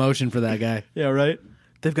coaster out of emotion for that guy. Yeah, right?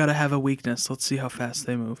 They've got to have a weakness. Let's see how fast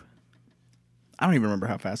they move. I don't even remember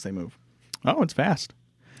how fast they move. Oh, it's fast.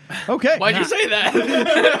 Okay. Why'd you say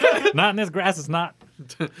that? Not in this grass, it's not.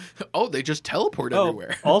 Oh, they just teleport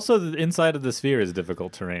everywhere. Also, the inside of the sphere is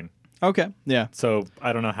difficult terrain. Okay. Yeah. So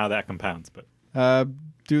I don't know how that compounds, but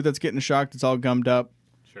Dude that's getting shocked, it's all gummed up.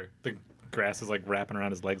 sure. The grass is like wrapping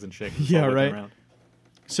around his legs and shit. Yeah, right.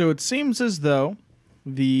 So it seems as though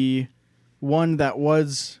the one that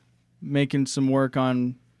was making some work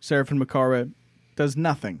on Seraph and Makara does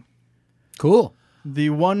nothing. Cool. The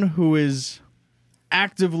one who is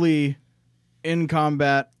actively in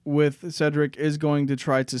combat with Cedric is going to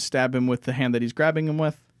try to stab him with the hand that he's grabbing him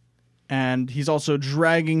with. And he's also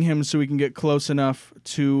dragging him so he can get close enough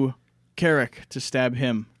to Carrick to stab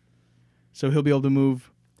him. So he'll be able to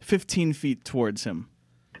move 15 feet towards him.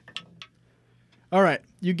 All right,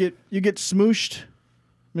 you get smooshed,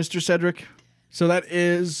 Mr. Cedric. So that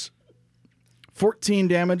is 14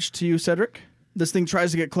 damage to you, Cedric. This thing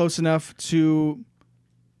tries to get close enough to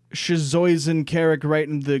Shizoizen Carrick right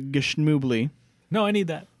in the Gishmoobly, No, I need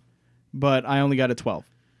that. but I only got a 12.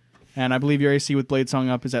 And I believe your AC with Blade Song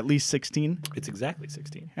up is at least 16. It's exactly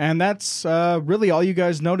 16. And that's really all you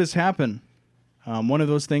guys notice happen. One of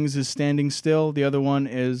those things is standing still. The other one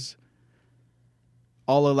is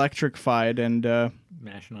all electrified and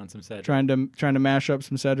Mashing on some Cedric. trying to mash up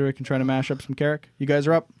some Cedric and trying to mash up some Carrick. You guys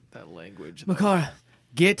are up. That language. Makara,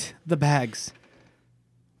 get the bags.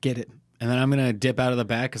 Get it. And then I'm going to dip out of the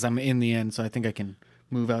back because I'm in the end, so I think I can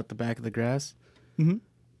move out the back of the grass. Mm-hmm.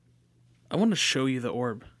 I want to show you the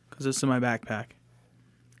orb because it's in my backpack.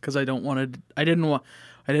 Because I didn't want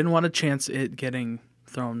to chance it getting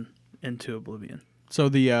thrown into oblivion. So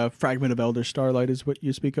the fragment of Elder Starlight is what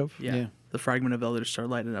you speak of? Yeah. The fragment of Elder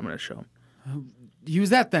Starlight, and I'm going to show him. Use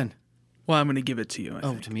that then. Well, I'm going to give it to you. I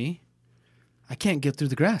think. To me? I can't get through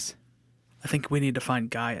the grass. I think we need to find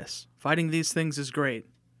Giaus. Fighting these things is great.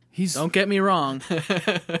 He's. Don't get me wrong. I'm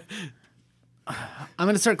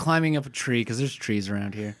going to start climbing up a tree because there's trees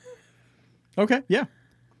around here. Okay, yeah.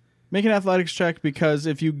 Make an athletics check because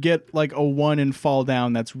if you get like a 1 and fall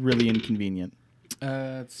down, that's really inconvenient.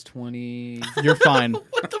 It's 20. You're fine.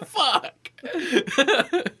 What the fuck?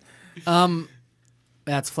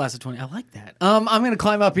 That's flaccid 20. I like that. I'm going to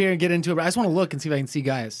climb up here and get into it, but I just want to look and see if I can see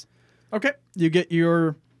Giaus. Okay. You get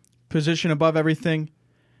your position above everything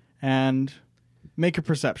and make a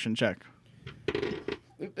perception check.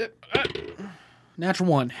 Natural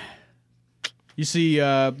 1. You see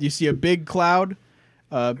a big cloud,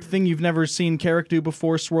 thing you've never seen Carrick do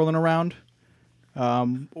before swirling around.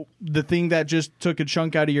 The thing that just took a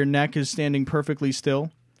chunk out of your neck is standing perfectly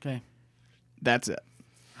still. Okay. That's it.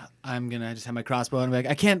 I'm going to just have my crossbow and be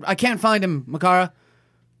like, I can't find him, Makara.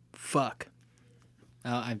 Fuck.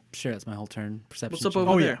 I'm sure that's my whole turn. Perception. What's up check.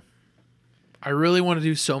 over there? I really want to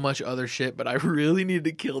do so much other shit, but I really need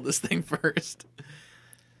to kill this thing first.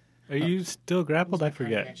 Are you still grappled? I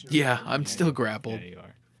forget. Yeah, I'm still grappled. Yeah, you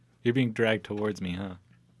are. You're being dragged towards me, huh?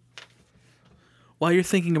 While you're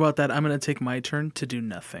thinking about that, I'm going to take my turn to do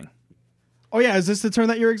nothing. Oh yeah, is this the turn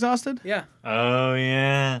that you're exhausted? Yeah. Oh,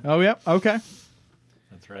 yeah. Oh yeah. Okay.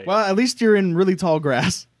 That's right. Well, at least you're in really tall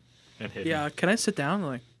grass. And hidden. Yeah, can I sit down?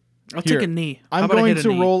 I'll Here, take a knee. How I'm about I going hit a to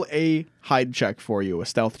knee? roll a hide check for you, a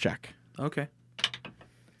stealth check. Okay.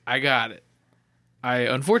 I got it. I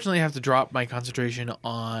unfortunately have to drop my concentration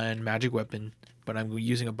on magic weapon, but I'm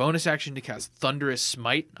using a bonus action to cast Thunderous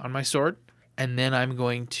Smite on my sword, and then I'm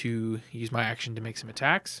going to use my action to make some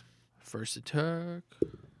attacks. First attack,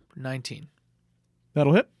 19.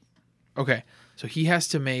 That'll hit. Okay, so he has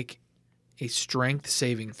to make a strength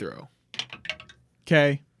saving throw.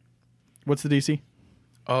 Okay. What's the DC?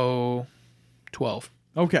 Oh, 12.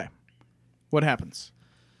 Okay. What happens?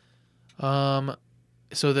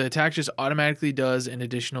 So the attack just automatically does an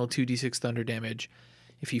additional 2d6 thunder damage.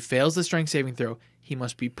 If he fails the strength saving throw, he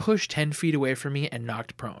must be pushed 10 feet away from me and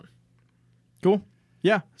knocked prone. Cool.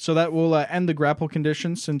 Yeah, so that will end the grapple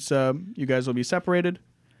condition since you guys will be separated.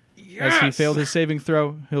 Yes! As he failed his saving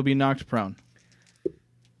throw, he'll be knocked prone.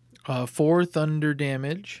 4 thunder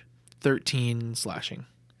damage, 13 slashing.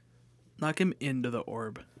 Knock him into the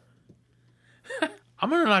orb. I'm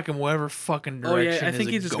going to knock him whatever fucking direction I think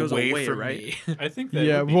he just goes away, from right? me. I think that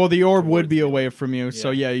Yeah, well, the orb would be away from you, so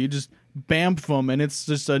yeah, you just bamf him, and it's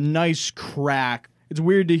just a nice crack. It's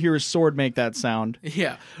weird to hear a sword make that sound.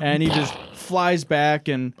 Yeah. And he just flies back,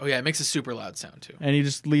 and Oh, yeah, it makes a super loud sound, too. he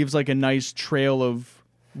just leaves like a nice trail of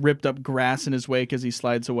ripped up grass in his wake as he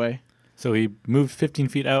slides away. So he moved 15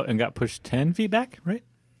 feet out and got pushed 10 feet back, right?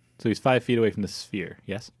 So he's 5 feet away from the sphere,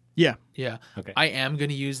 yes? Yeah. Yeah. Okay. I am going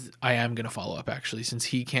to follow up, actually. Since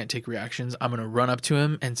he can't take reactions, I'm going to run up to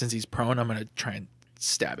him, and since he's prone, I'm going to try and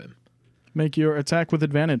stab him. Make your attack with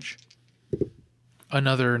advantage.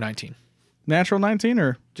 Another 19. Natural 19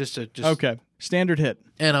 or? Just Okay. Standard hit.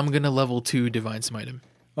 And I'm going to level 2 Divine Smite him.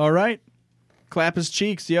 All right. Clap his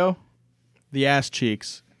cheeks, yo. The ass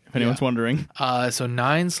cheeks, if anyone's wondering. So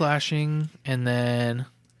 9 slashing and then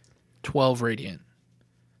 12 radiant.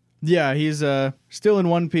 Yeah, he's still in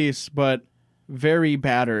one piece, but very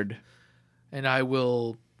battered. And I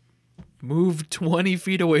will move 20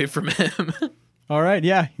 feet away from him. All right,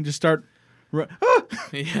 yeah. You just start...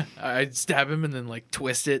 Yeah, I stab him and then like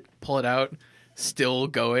twist it, pull it out, still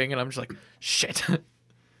going, and I'm just like, shit.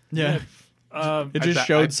 Yeah. It just I-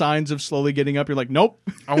 showed signs of slowly getting up. You're like, nope.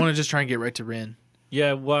 I want to just try and get right to Rin.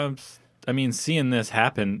 Yeah, well, I mean, seeing this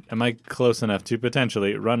happen, am I close enough to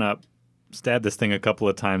potentially run up, stab this thing a couple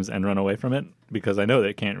of times, and run away from it? Because I know that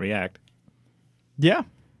it can't react. Yeah,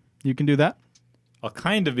 you can do that. I'll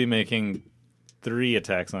kind of be making 3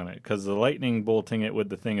 attacks on it, because the lightning bolting it with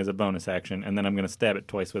the thing is a bonus action, and then I'm going to stab it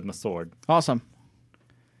twice with my sword. Awesome.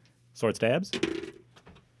 Sword stabs?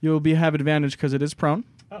 You'll have advantage because it is prone.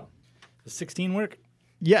 Oh. Does 16 work?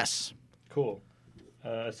 Yes. Cool.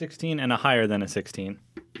 16 and a higher than a 16.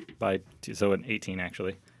 So an 18,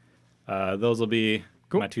 actually. Those will be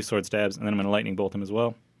my 2 sword stabs, and then I'm going to lightning bolt him as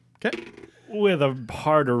well. Okay. With a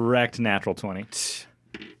hard erect natural 20.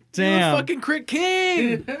 Damn. You're a fucking crit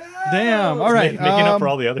king! Damn. All right. Making up for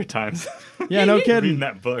all the other times. Yeah, no Reading kidding.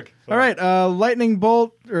 that book. All right. Lightning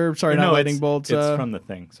bolt, or sorry, not lightning it's, bolt. It's from the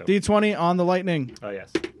thing. So. D20 on the lightning. Oh,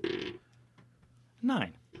 yes.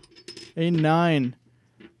 9. A 9.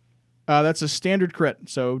 That's a standard crit,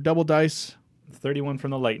 so double dice. 31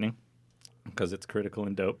 from the lightning, because it's critical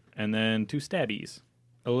and dope. And then 2 stabbies.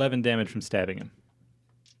 11 damage from stabbing him.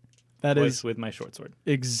 That Twice is with my short sword.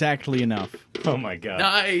 exactly enough. Oh, my God.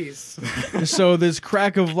 Nice! So this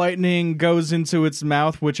crack of lightning goes into its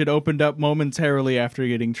mouth, which it opened up momentarily after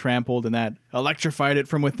getting trampled, and that electrified it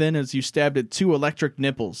from within as you stabbed it 2 electric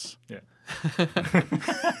nipples. Yeah.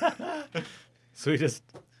 So he just...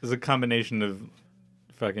 There's a combination of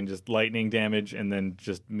fucking just lightning damage and then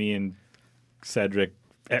just me and Cedric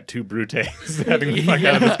at 2 brutes stabbing the fuck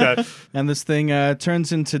out of this guy. And this thing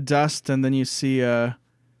turns into dust, and then you see a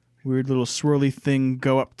weird little swirly thing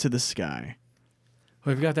go up to the sky.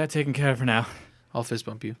 We've got that taken care of for now. I'll fist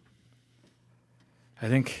bump you. I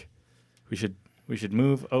think we should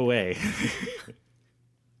move away.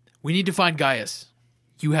 We need to find Giaus.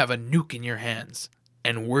 You have a nuke in your hands,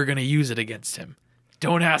 and we're going to use it against him.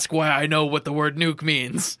 Don't ask why I know what the word nuke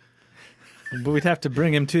means. But we'd have to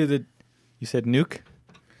bring him to the... You said nuke?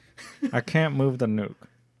 I can't move the nuke.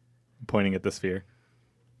 I'm pointing at the sphere.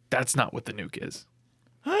 That's not what the nuke is.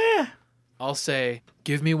 Oh, yeah. I'll say,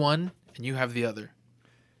 give me one, and you have the other.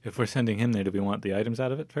 If we're sending him there, do we want the items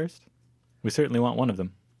out of it first? We certainly want one of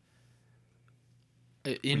them.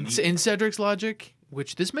 In Cedric's logic,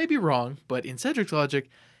 which this may be wrong, but in Cedric's logic,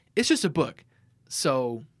 it's just a book.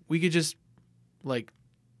 So we could just, like,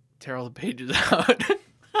 tear all the pages out.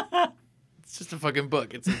 It's just a fucking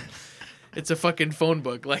book. It's a fucking phone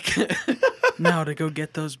book. Like, Now to go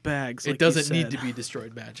get those bags. it doesn't need to be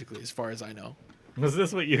destroyed magically, as far as I know. Was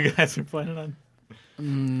this what you guys were planning on?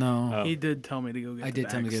 No. Oh. He did tell me to go get I the did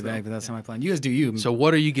tell him to bags, get it back, though. but that's not my plan. You guys do you. So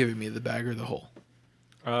what are you giving me, the bag or the hole?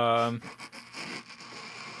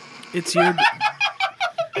 It's your...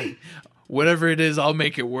 Whatever it is, I'll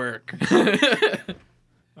make it work. All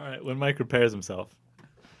right, when Mike repairs himself.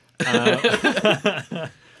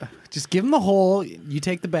 Just give him the hole. You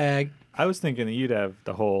take the bag. I was thinking that you'd have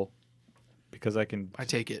the hole because I can... I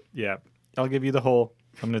take it. Yeah, I'll give you the hole.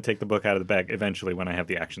 I'm going to take the book out of the bag eventually when I have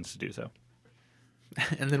the actions to do so.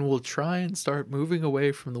 And then we'll try and start moving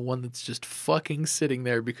away from the one that's just fucking sitting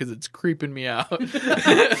there because it's creeping me out.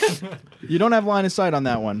 You don't have line of sight on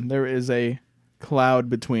that one. There is a cloud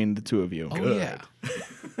between the two of you. Oh, yeah.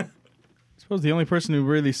 I suppose the only person who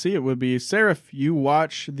really see it would be Seraph. You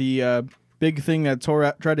watch the big thing that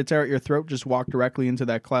tried to tear at your throat just walked directly into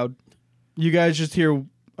that cloud. You guys just hear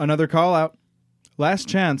another call out. Last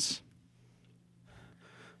chance.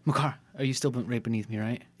 Makar, are you still right beneath me,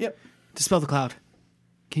 right? Yep. Dispel the cloud.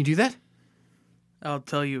 Can you do that? I'll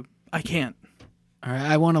tell you, I can't. All right,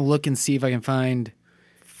 I want to look and see if I can find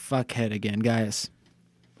fuckhead again, Giaus.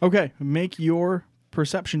 Okay, make your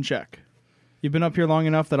perception check. You've been up here long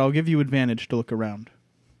enough that I'll give you advantage to look around.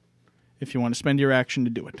 If you want to spend your action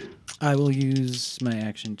to do it. I will use my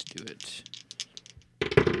action to do it.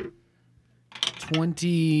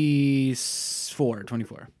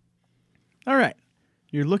 24. All right.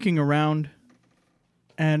 You're looking around,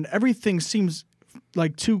 and everything seems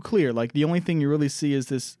like too clear. Like the only thing you really see is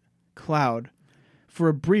this cloud. For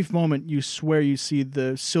a brief moment, you swear you see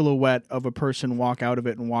the silhouette of a person walk out of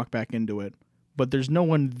it and walk back into it. But there's no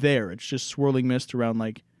one there. It's just swirling mist around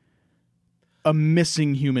like a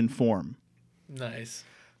missing human form. Nice.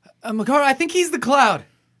 Makar, I think he's the cloud.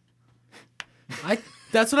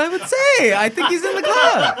 That's what I would say. I think he's in the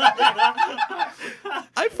cloud.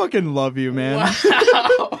 I fucking love you, man.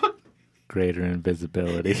 Wow. Greater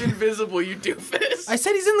invisibility. He's invisible, you doofus. I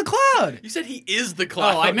said he's in the cloud. You said he is the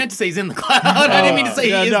cloud. Oh, I meant to say he's in the cloud. I didn't mean to say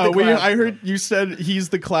he is the cloud. I heard you said he's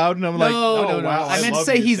the cloud, and I'm like, No. wow. I meant to love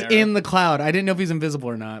say you, he's Sarah. in the cloud. I didn't know if he's invisible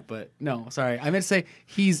or not, but no, sorry. I meant to say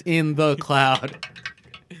he's in the cloud.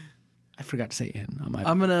 I forgot to say in. On my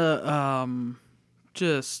I'm gonna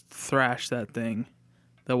just thrash that thing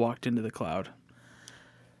that walked into the cloud.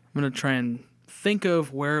 I'm gonna try and think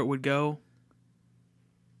of where it would go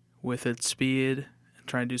with its speed, and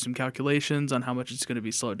try and do some calculations on how much it's going to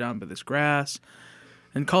be slowed down by this grass,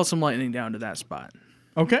 and call some lightning down to that spot.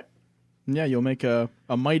 Okay. Yeah, you'll make a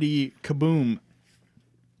mighty kaboom.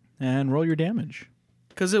 And roll your damage.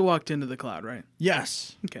 Because it walked into the cloud, right?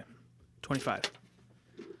 Yes. Okay. 25.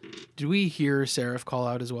 Did we hear Seraph call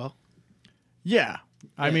out as well? Yeah.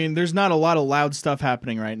 I mean, there's not a lot of loud stuff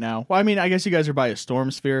happening right now. Well, I mean, I guess you guys are by a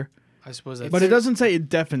storm sphere. I suppose that's... But it doesn't say it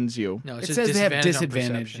deafens you. No, It it's just says they have disadvantage on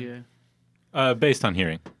disadvantage. perception. Yeah. Based on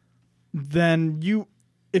hearing. Then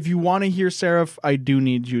if you want to hear Seraph, I do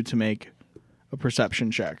need you to make a perception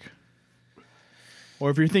check. Or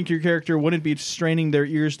if you think your character wouldn't be straining their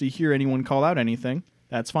ears to hear anyone call out anything,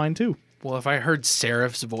 that's fine too. Well, if I heard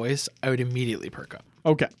Seraph's voice, I would immediately perk up.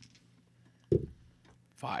 Okay.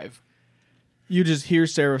 5. You just hear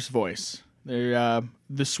Seraph's voice. The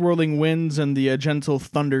swirling winds and the gentle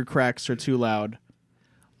thunder cracks are too loud.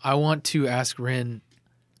 I want to ask Rin,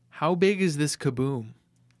 how big is this kaboom?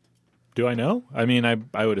 Do I know? I mean,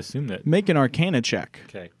 I would assume that. Make an Arcana check.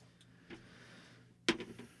 Okay.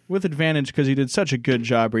 With advantage, because you did such a good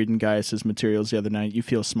job reading Giaus' materials the other night, you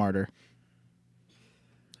feel smarter.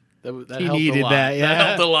 That He helped needed a lot. that, yeah.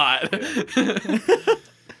 That helped a lot.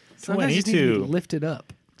 Sometimes you just need to 22. be lifted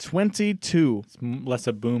up. 22. It's less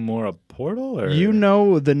a boom, more a portal? Or? You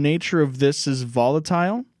know the nature of this is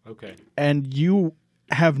volatile, Okay. and you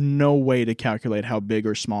have no way to calculate how big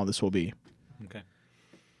or small this will be. Okay.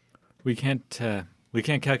 We can't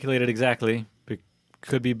calculate it exactly. It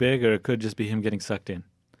could be big, or it could just be him getting sucked in.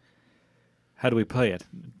 How do we play it?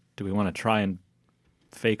 Do we want to try and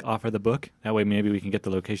fake offer the book? That way maybe we can get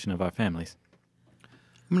the location of our families.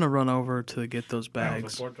 I'm going to run over to get those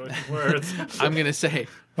bags. Words. I'm going to say,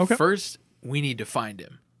 Okay. first, we need to find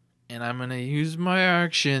him. And I'm going to use my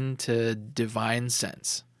action to divine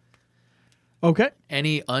sense. Okay.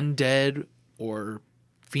 Any undead or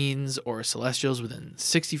fiends or celestials within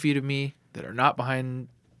 60 feet of me that are not behind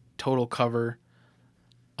total cover,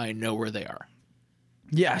 I know where they are.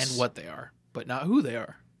 Yes. And what they are, but not who they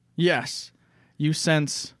are. Yes. You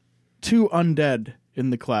sense 2 undead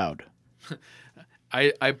in the cloud.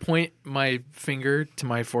 I point my finger to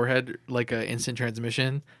my forehead like an instant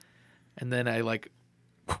transmission, and then I like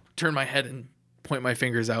turn my head and point my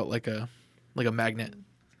fingers out like a magnet.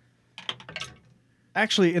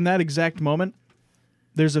 Actually, in that exact moment,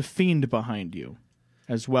 there's a fiend behind you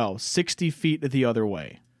as well, 60 feet the other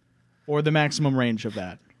way, or the maximum range of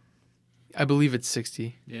that. I believe it's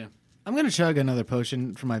 60. Yeah. I'm going to chug another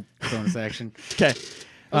potion for my bonus action. Okay.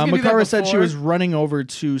 gonna do that Makara said she before. was running over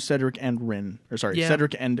to Cedric and Rin. Or sorry, Yeah.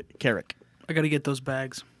 Cedric and Carrick. I got to get those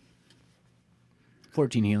bags.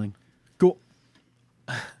 14 healing. Cool.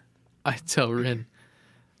 I tell Rin,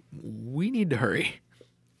 we need to hurry.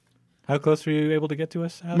 How close were you able to get to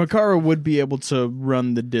us, Alex? Makara would be able to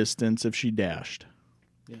run the distance if she dashed.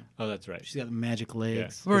 Oh, that's right. She's got magic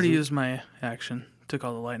legs. I've already used my action to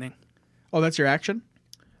call the lightning. Oh, that's your action?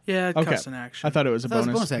 Yeah, it Okay. costs an action. I thought it was a I thought it was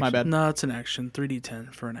a bonus. bonus My action. bad. No, it's an action.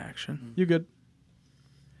 3d10 for an action. You good?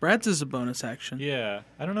 Brad's is a bonus action. Yeah.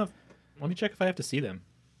 I don't know if... Let me check if I have to see them.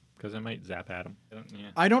 Because I might zap at him.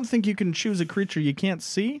 Yeah. I don't think you can choose a creature you can't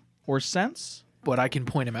see or sense. But I can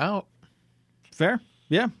point him out. Fair.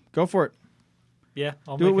 Yeah, go for it. Yeah,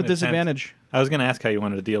 I'll Do make it with an attempt. disadvantage. I was going to ask how you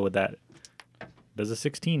wanted to deal with that. Does a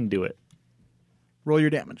 16 do it? Roll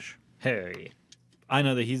your damage. Hey. I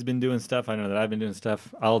know that he's been doing stuff. I know that I've been doing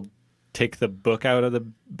stuff. I'll take the book out of the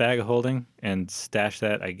bag of holding and stash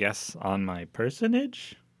that, I guess, on my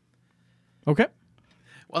personage. Okay.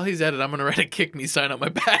 While he's at it, I'm going to write a kick me sign on my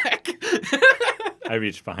back. I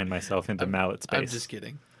reached behind myself into mallet space. I'm just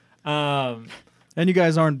kidding. And you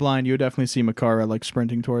guys aren't blind. You would definitely see Makara like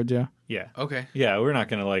sprinting towards you. Yeah. Okay. Yeah, we're not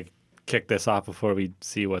going to like kick this off before we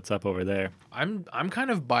see what's up over there. I'm kind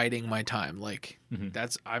of biding my time. Like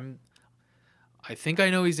Mm-hmm. I think I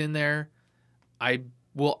know he's in there. I'm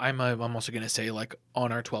also going to say like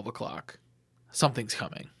on our 12 o'clock, something's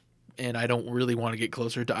coming. And I don't really want to get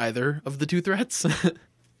closer to either of the two threats.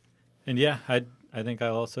 And yeah, I think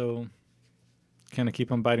I'll also kind of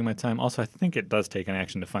keep on biding my time. Also, I think it does take an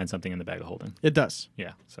action to find something in the bag of holding. It does.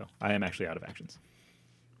 Yeah, so I am actually out of actions.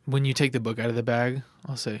 When you take the book out of the bag,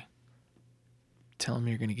 I'll say, tell him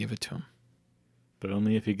you're going to give it to him. But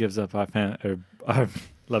only if he gives up our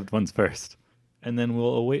loved ones first. And then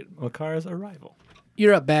we'll await Makara's arrival.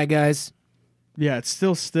 You're up, bad guys. Yeah, it's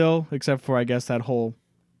still, except for, I guess, that whole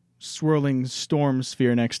swirling storm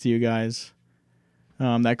sphere next to you guys.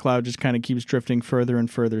 That cloud just kind of keeps drifting further and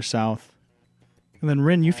further south. And then,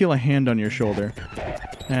 Rin, you feel a hand on your shoulder.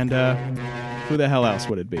 And who the hell else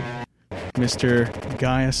would it be? Mr.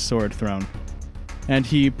 Giaus Swordthrone. And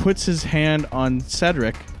he puts his hand on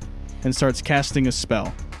Cedric and starts casting a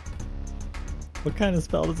spell. What kind of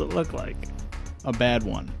spell does it look like? A bad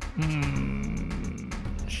one.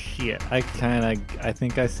 Shit. I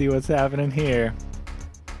think I see what's happening here.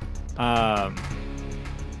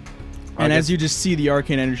 And as you just see the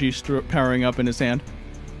arcane energy powering up in his hand,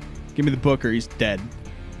 give me the book or he's dead.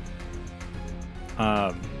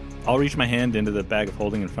 I'll reach my hand into the bag of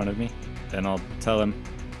holding in front of me, and I'll tell him,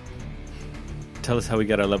 tell us how we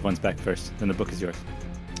got our loved ones back first, then the book is yours.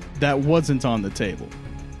 That wasn't on the table.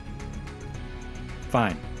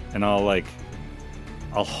 Fine. And I'll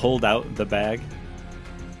hold out the bag,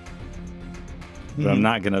 but I'm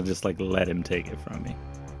not going to just let him take it from me.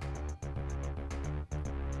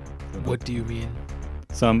 What do you mean?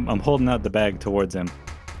 So I'm holding out the bag towards him,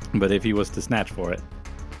 but if he was to snatch for it,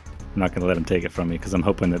 I'm not going to let him take it from me because I'm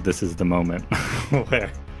hoping that this is the moment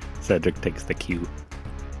where Cedric takes the cue,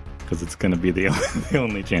 because it's going to be the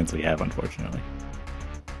only chance we have, unfortunately.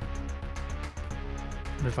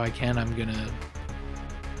 If I can,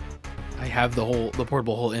 I have the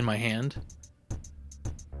portable hole in my hand.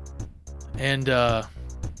 And I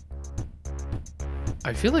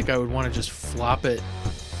feel like I would want to just flop it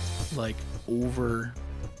over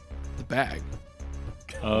the bag.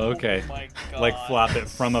 Oh, okay. Oh my God. Flop it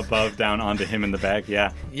from above down onto him in the bag,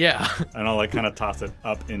 yeah. Yeah. And I'll kind of toss it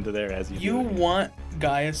up into there as you do You it. want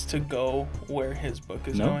Gaius to go where his book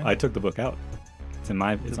is No, going? I took the book out. It's on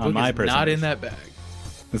my Is person. not in that bag.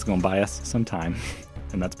 It's going to buy us some time,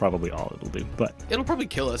 and that's probably all it'll do. But It'll probably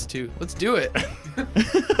kill us too. Let's do it.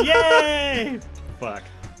 yay! Fuck.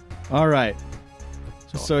 All right.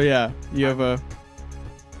 So yeah, you have a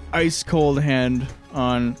ice cold hand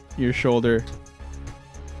on your shoulder,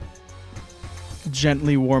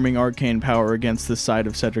 gently warming arcane power against the side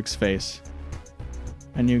of Cedric's face.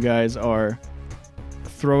 And you guys are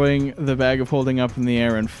throwing the bag of holding up in the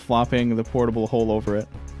air and flopping the portable hole over it.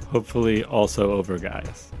 Hopefully also over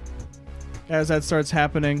Giaus. As that starts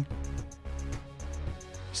happening,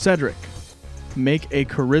 Cedric, make a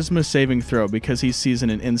charisma saving throw because he sees in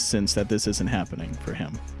an instance that this isn't happening for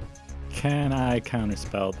him. Can I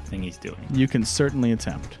counterspell the thing he's doing? You can certainly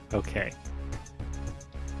attempt. Okay.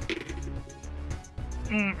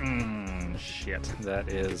 Shit. That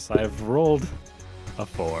is... I've rolled a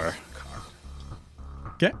 4.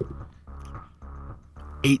 Okay.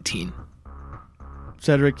 18.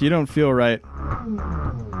 Cedric, you don't feel right.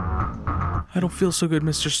 I don't feel so good,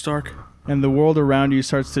 Mr. Stark. And the world around you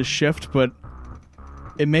starts to shift, but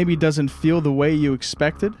it maybe doesn't feel the way you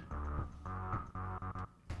expected.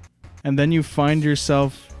 And then you find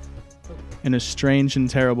yourself in a strange and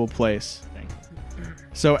terrible place. Thank you.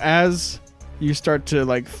 So as you start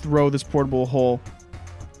to throw this portable hole,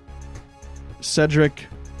 Cedric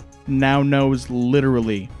now knows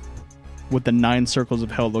literally what the 9 circles of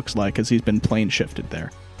hell looks like, as he's been plane shifted there.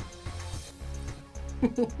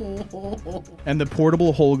 And the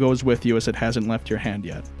portable hole goes with you, as it hasn't left your hand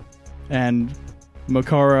yet. And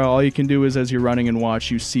Makara, all you can do is, as you're running and watch,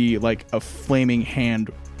 you see a flaming hand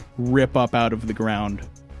rip up out of the ground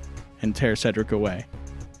and tear Cedric away.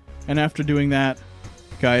 And after doing that,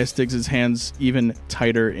 Giaus digs his hands even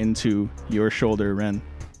tighter into your shoulder, Ren.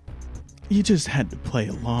 You just had to play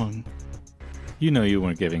along. You know you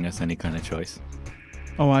weren't giving us any kind of choice.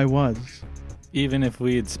 Oh, I was. Even if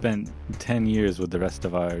we had spent 10 years with the rest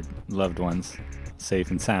of our loved ones,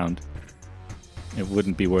 safe and sound, it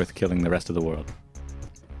wouldn't be worth killing the rest of the world.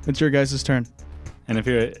 It's your guys' turn. And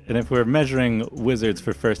if we're measuring wizards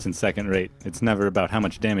for first and second rate, it's never about how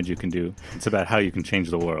much damage you can do. It's about how you can change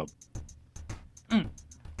the world.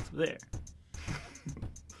 There.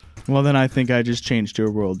 Well, then I think I just changed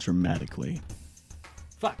your world dramatically.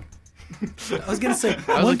 Fuck. I was gonna say I was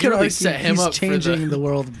one like, could you really argue set him he's up for changing the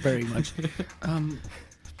world very much.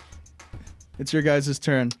 It's your guys'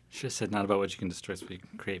 turn. Should have said not about what you can destroy, so what you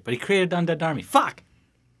can create. But he created an undead army. Fuck!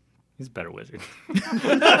 He's a better wizard.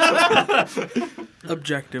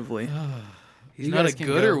 Objectively. He's not a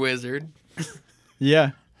gooder wizard.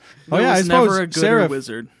 Yeah. Oh, There yeah, I was suppose, never a gooder Seraph,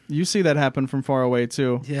 wizard. you see that happen from far away,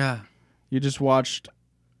 too. Yeah. You just watched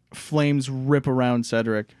flames rip around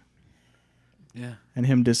Cedric Yeah. and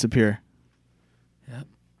him disappear. Yep.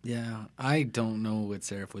 Yeah. I don't know what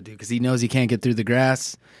Seraph would do because he knows he can't get through the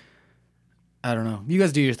grass. I don't know. You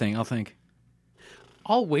guys do your thing. I'll think.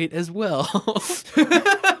 I'll wait as well.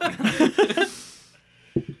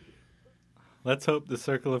 Let's hope the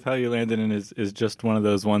circle of hell you landed in is just one of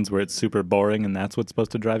those ones where it's super boring and that's what's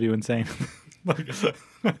supposed to drive you insane.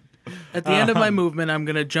 At the end of my movement, I'm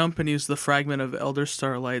going to jump and use the fragment of Elder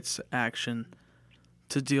Starlight's action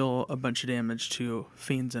to deal a bunch of damage to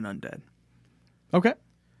fiends and undead. Okay.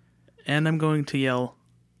 And I'm going to yell,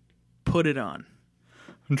 "Put it on."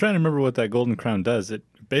 I'm trying to remember what that golden crown does. It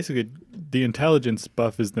basically, the intelligence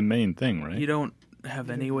buff is the main thing, right? You don't have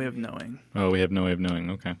any way of knowing. Oh, we have no way of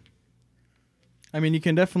knowing. Okay. I mean, you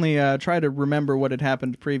can definitely try to remember what had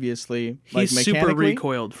happened previously, He's like super mechanically,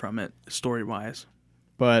 recoiled from it, story-wise.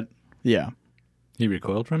 but yeah. He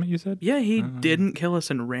recoiled from it, you said? Yeah, he didn't kill us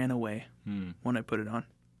and ran away when I put it on.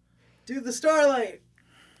 Do the starlight.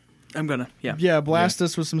 I'm gonna, yeah. Yeah, blast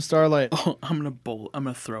us with some starlight. Oh, I'm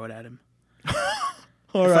gonna throw it at him.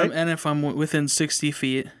 All right. If I'm within 60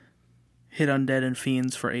 feet, hit undead and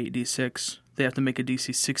fiends for 8d6. They have to make a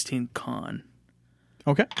DC 16 con.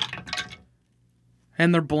 Okay.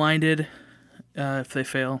 And they're blinded if they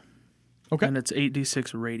fail. Okay. And it's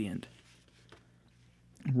 8d6 radiant.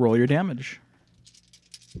 Roll your damage.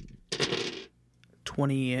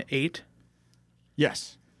 28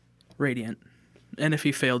 Yes. radiant. And if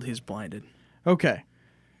he failed, he's blinded. Okay.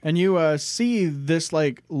 And you see this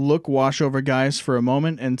look wash over Giaus for a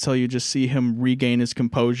moment until you just see him regain his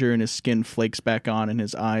composure and his skin flakes back on and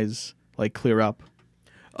his eyes clear up.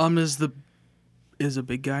 Is a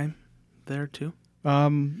big guy there too?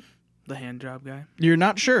 The hand job guy? You're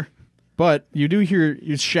not sure, but you do hear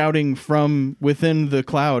you shouting from within the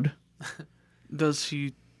cloud. Does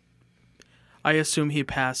he? I assume he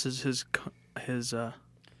passes his.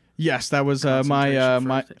 Yes, that was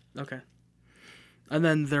my. Okay. And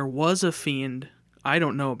then there was a fiend. I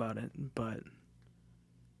don't know about it, but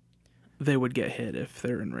they would get hit if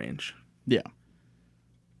they're in range. Yeah.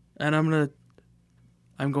 And I'm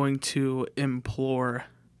going to implore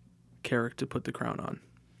Carrick to put the crown on.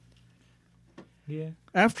 Yeah.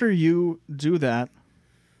 After you do that,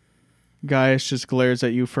 Giaus just glares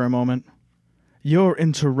at you for a moment. You're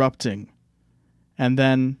interrupting. And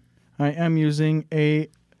then I am using a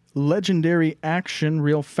legendary action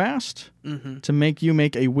real fast to make you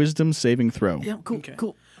make a wisdom saving throw. Yeah, cool, Okay.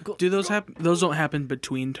 cool. Do those happen? Those don't happen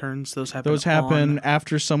between turns. Those happen. Those happen on-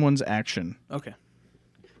 after someone's action. Okay.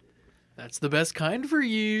 That's the best kind for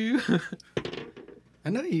you. I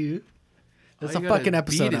know you. That's All a you gotta fucking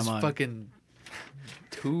episode beat I'm is on. fucking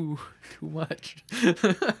too Oh, much.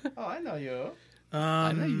 I know you.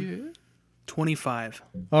 I know you. 25.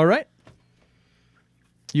 All right.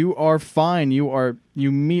 You are fine. You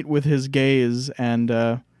meet with his gaze, and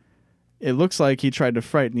it looks like he tried to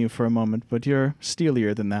frighten you for a moment, but you're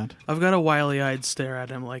steelier than that. I've got a wily-eyed stare at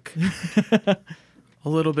him, like a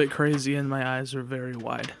little bit crazy, and my eyes are very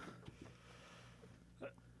wide.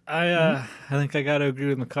 I think I got to agree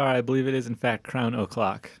with Makar. I believe it is, in fact, crown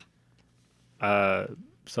o'clock.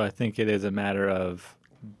 So I think it is a matter of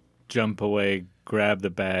jump away, grab the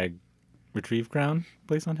bag, retrieve crown,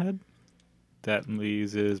 place on head. That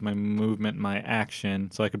uses my movement, my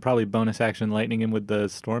action. So I could probably bonus action lightning him with the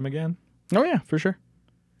storm again. Oh, yeah, for sure.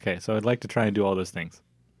 Okay, so I'd like to try and do all those things.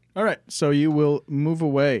 All right, so you will move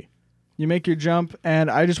away. You make your jump,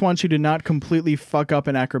 and I just want you to not completely fuck up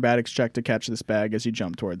an acrobatics check to catch this bag as you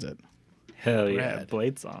jump towards it. Hell yeah, Rad.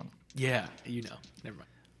 blade song. Yeah, you know. Never mind.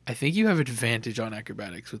 I think you have advantage on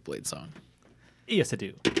acrobatics with Blade Song. Yes, I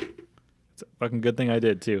do. It's a fucking good thing I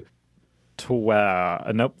did, too.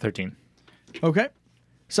 Nope, 13. Okay.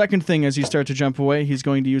 Second thing, as you start to jump away, he's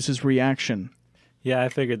going to use his reaction Yeah, I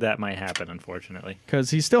figured that might happen, unfortunately. because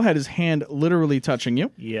he still had his hand literally touching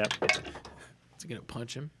you. Yep. Is he gonna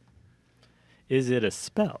punch him? Is it a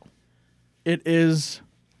spell? It is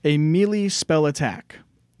a melee spell attack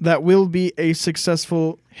that will be a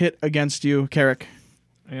successful hit against you, Carrick.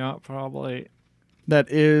 Yeah, probably. That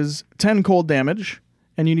is 10 cold damage,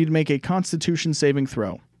 and you need to make a Constitution saving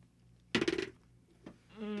throw.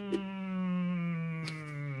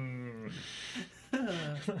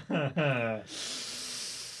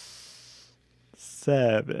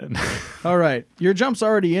 Seven. All right. Your jump's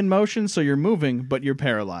already in motion, so you're moving, but you're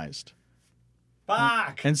paralyzed.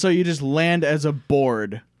 Fuck! And so you just land as a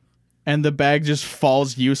board, and the bag just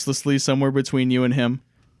falls uselessly somewhere between you and him.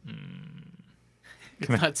 It's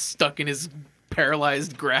not stuck in his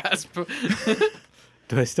paralyzed grasp.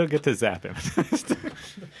 Do I still get to zap him?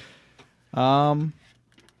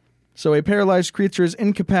 So a paralyzed creature is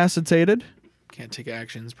incapacitated, Can't take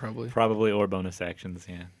actions, probably. Probably, or bonus actions,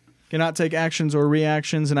 yeah. cannot take actions or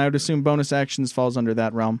reactions, and I would assume bonus actions falls under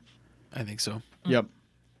that realm. I think so. Yep.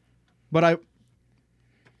 But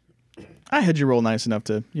I had you roll nice enough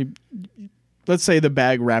to let's say the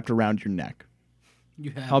bag wrapped around your neck. You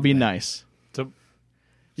have I'll be that. nice. So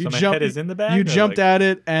You my jump- head is in the bag? You or jumped like- at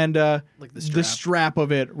it, and Like the strap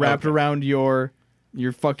of it wrapped Okay. around your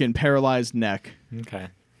fucking paralyzed neck, Okay.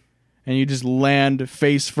 and you just land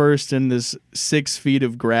face first in this 6 feet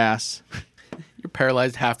of grass. You're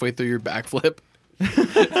paralyzed halfway through your backflip.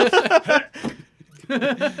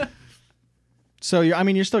 So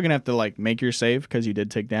you're still gonna have to make your save because you did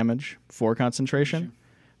take damage for concentration,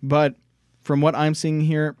 but from what I'm seeing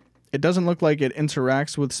here, it doesn't look like it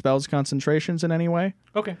interacts with spells concentrations in any way.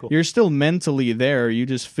 Okay, cool. You're still mentally there. You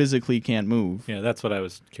just physically can't move. Yeah, that's what I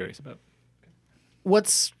was curious about.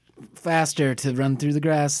 What's faster, to run through the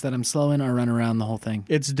grass that I'm slowing or run around the whole thing?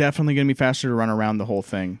 It's definitely gonna be faster to run around the whole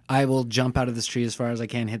thing. I will jump out of this tree as far as I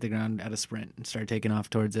can, hit the ground at a sprint, and start taking off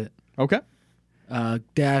towards it. Okay.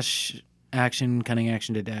 Dash action, cunning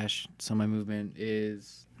action to dash. So my movement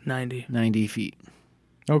is 90. 90 feet.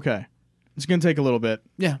 Okay. It's gonna take a little bit,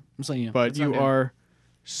 Yeah, I'm saying you. but It's not you doing it. are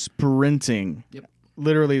sprinting. Yep.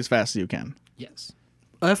 Literally as fast as you can. Yes.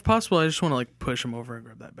 If possible, I just want to push him over and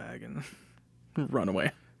grab that bag and run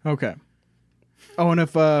away. Okay. Oh, and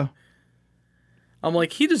if I'm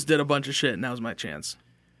like, he just did a bunch of shit. Now's my chance.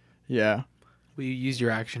 yeah. Well, you used your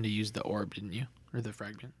action to use the orb, didn't you? Or the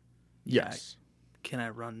fragment? Yes. Can I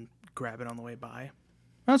grab it on the way by?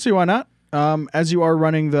 I don't see why not. As you are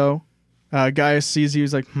running, though, Giaus sees you.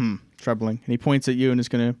 He's like, troubling. And he points at you and is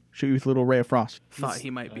going to shoot you with a little ray of frost. Thought he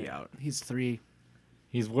might be out. He's 3.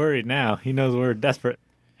 He's worried now. He knows we're desperate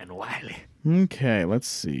and wily. Okay, let's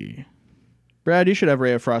see. Brad, you should have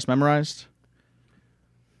ray of frost memorized.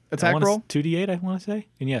 Attack roll? 2d8, I want to say.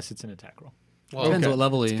 And yes, it's an attack roll. Well, Depends okay. what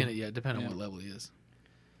level it's he gonna, depend on what level he is.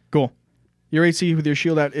 Cool. Your AC with your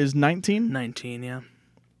shield out is 19? 19, yeah.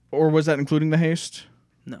 Or was that including the haste?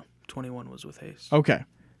 No, 21 was with haste. Okay.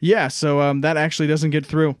 Yeah, so that actually doesn't get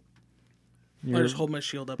through. I just hold my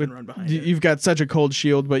shield up and run behind it. You've got such a cold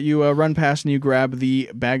shield, but you run past and you grab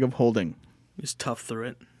the bag of holding. Just tough through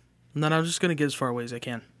it. And then I'm just going to get as far away as I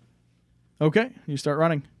can. Okay, you start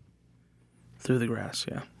running. Through the grass,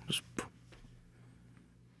 yeah. Just,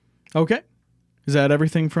 Okay. Is that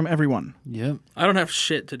everything from everyone? Yep. I don't have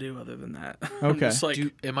shit to do other than that. I'm Okay. just like,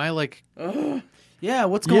 Am I like... Yeah,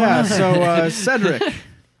 what's going Yeah, on? so Cedric,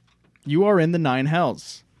 you are in the Nine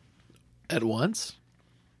Hells. At once?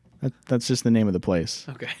 That's just the name of the place.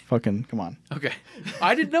 Okay. Fucking, come on. Okay.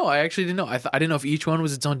 I didn't know. I actually didn't know. I didn't know if each one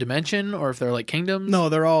was its own dimension or if they're like kingdoms. No,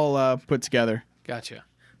 they're all put together. Gotcha.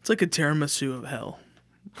 it's like a tiramisu of hell.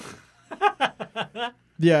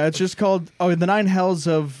 Yeah, it's just called the Nine Hells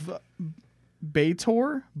of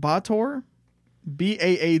Bator? Bator?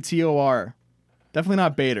 Baator. Definitely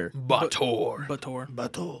not Bator. Bator.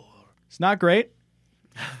 Bator. It's not great.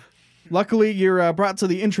 Luckily, you're brought to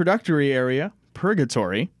the introductory area,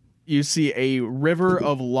 Purgatory. You see a river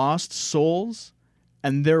of lost souls,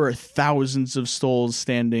 and there are thousands of souls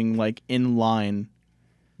standing in line,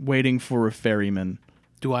 waiting for a ferryman.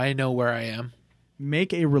 Do I know where I am?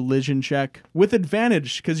 Make a religion check with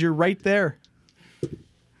advantage, because you're right there.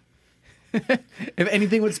 If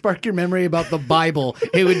anything would spark your memory about the Bible,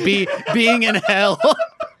 it would be being in hell.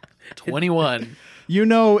 21. You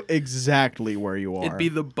know exactly where you are. It'd be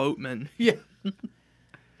the boatman. Yeah.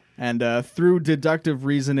 And through deductive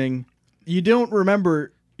reasoning, you don't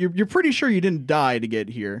remember. You're pretty sure you didn't die to get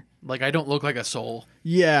here. Like, I don't look like a soul.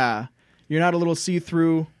 Yeah, you're not a little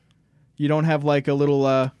see-through. You don't have a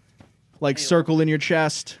little circle in your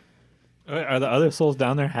chest. Are the other souls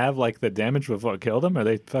down there have like the damage of what killed them? Are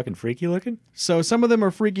they fucking freaky looking? So some of them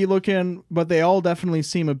are freaky looking, but they all definitely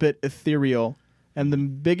seem a bit ethereal. And the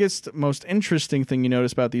biggest, most interesting thing you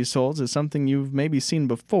notice about these souls is something you've maybe seen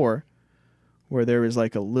before, where there is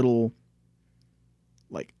like a little,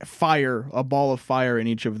 like fire, a ball of fire in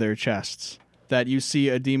each of their chests that you see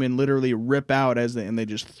a demon literally rip out and they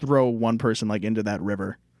just throw one person like into that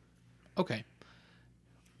river. Okay.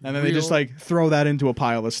 And then they just like throw that into a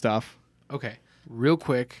pile of stuff. Okay. Real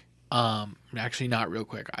quick. Actually not real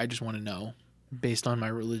quick. I just want to know, based on my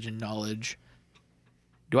religion knowledge,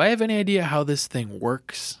 do I have any idea how this thing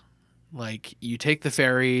works? Like, you take the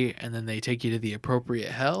ferry and then they take you to the appropriate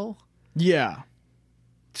hell? Yeah.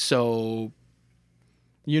 So,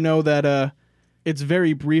 you know that it's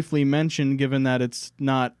very briefly mentioned, given that it's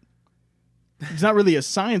not really a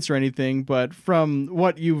science or anything, but from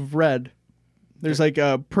what you've read, there's like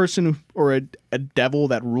a person or a devil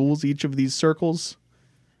that rules each of these circles.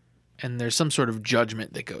 and there's some sort of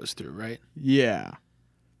judgment that goes through, right? Yeah.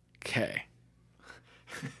 Okay.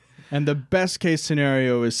 And the best case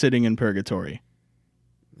scenario is sitting in purgatory.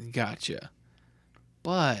 Gotcha.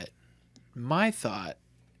 But my thought,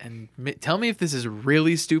 and tell me if this is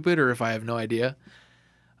really stupid or if I have no idea.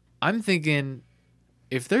 I'm thinking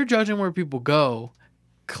if they're judging where people go,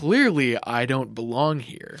 clearly I don't belong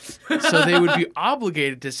here. So they would be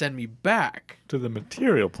obligated to send me back to the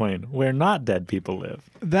material plane where not dead people live.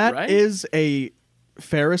 That is a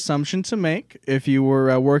fair assumption to make if you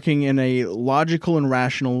were working in a logical and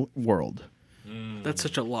rational world. That's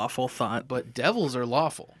such a lawful thought. But devils are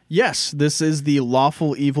lawful. Yes, this is the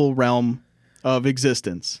lawful evil realm of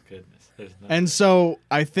existence. Goodness. And so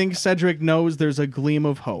I think Cedric knows there's a gleam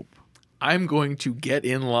of hope. I'm going to get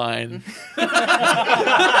in line.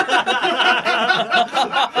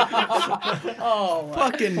 Oh,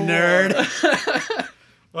 fucking nerd.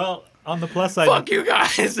 Well, on the plus side, Fuck you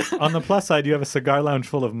guys. on the plus side, you have a cigar lounge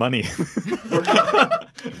full of money.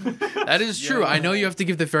 That is true. I know you have to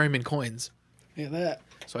give the ferryman coins. Yeah, that.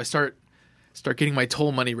 So I start getting my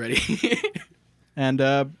toll money ready. And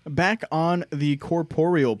back on the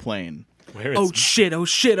corporeal plane. Where Oh it's shit, oh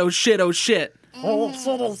shit, oh shit, oh shit. Oh.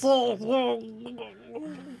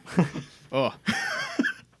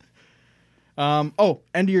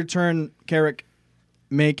 End of your turn, Carrick.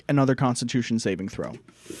 Make another Constitution saving throw.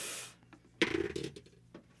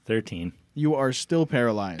 13. You are still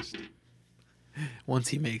paralyzed. Once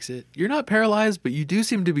he makes it. You're not paralyzed, but you do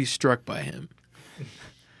seem to be struck by him.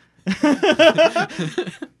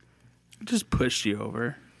 Just pushed you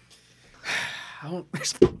over. I don't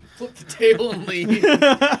just flip the table and leave.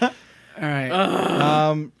 All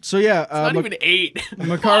right. So yeah, Not even 8.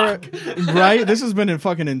 Makara, right? This has been a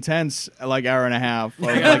fucking intense like hour and a half of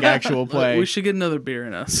like actual play. We should get another beer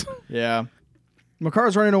in us. Yeah.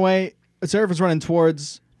 Makara's running away. Seraph is running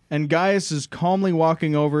towards, and Giaus is calmly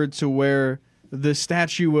walking over to where the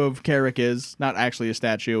statue of Carrick is. Not actually a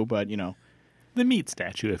statue, but you know. The meat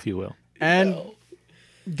statue, if you will. And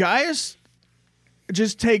Giaus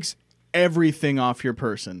just takes everything off your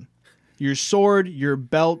person. Your sword, your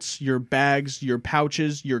belts, your bags, your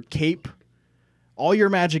pouches, your cape, all your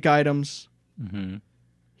magic items. Mm-hmm.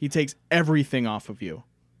 He takes everything off of you.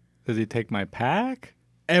 Does he take my pack?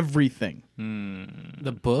 Everything.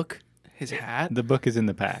 The book. His hat? The book is in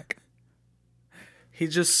the pack.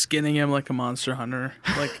 He's just skinning him like a monster hunter,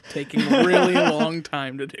 like taking a really long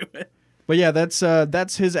time to do it. But yeah, that's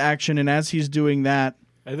his action, and as he's doing that,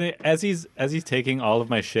 I think as he's taking all of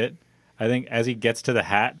my shit, I think as he gets to the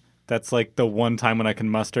hat, that's like the one time when I can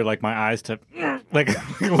muster like my eyes to like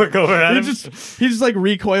look over at him. he just like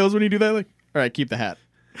recoils when you do that. Like, all right, keep the hat.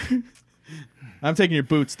 I'm taking your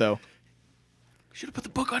boots though. You should have put the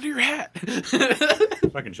book under your hat.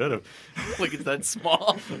 Fucking should have. Like it's that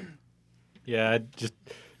small. Yeah, just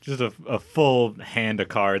a full hand of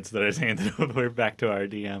cards that I just handed over back to our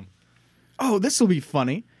DM. Oh, this will be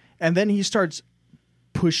funny. And then he starts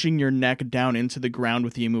pushing your neck down into the ground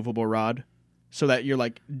with the immovable rod so that you're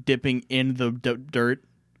like dipping in the dirt.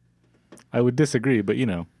 I would disagree, but you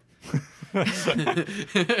know. All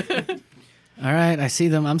right, I see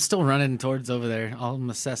them. I'm still running towards over there. I'm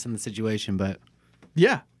assessing the situation, but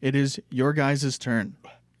Yeah, it is your guys' turn.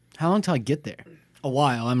 how long till I get there? A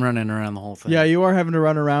while. I'm running around the whole thing. Yeah, you are having to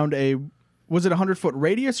run around was it a 100-foot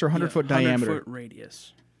radius or 100-foot diameter? 100-foot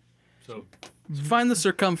radius. So Find the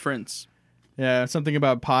circumference. Yeah, something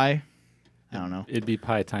about pi. I don't know. it'd be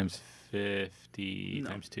pi times 50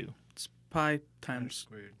 times 2. It's pi times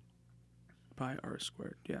pi r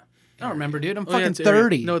squared. Yeah. I don't remember, dude. I'm Oh, yeah, fucking it's area.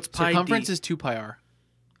 30. No, it's pi Circumference d. is 2 pi r.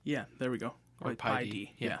 Yeah, there we go. Or Wait, pi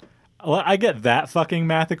d. Yeah. Well, I get that fucking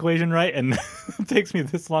math equation right, and it takes me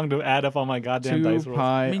this long to add up all my goddamn 2 dice rolls.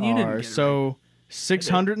 pi I mean, you didn't r. get it So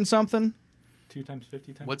 600 and something. 2 times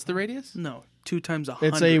 50 times. What's the radius? No, 2 times 100.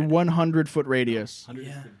 It's a 100-foot radius. 100?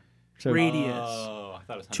 Yeah. So, Radius. Oh, I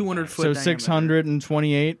thought it was 200 foot. foot. so diameter.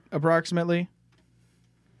 628 approximately.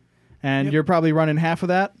 And Yep. you're probably running half of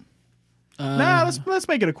that. Uh, Nah, let's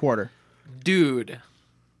make it a quarter. Dude.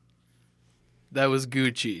 That was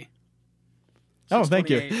Gucci. Oh, thank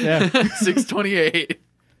you. 628. Yeah. 628.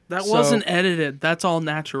 That So- wasn't edited. That's all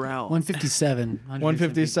natural. 157.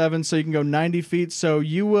 157, so you can go 90 feet. So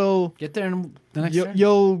you will Get there in the next turn.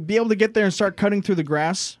 you'll be able to get there and start cutting through the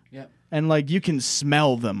grass, Yep. and like you can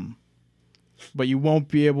smell them, but you won't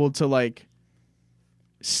be able to like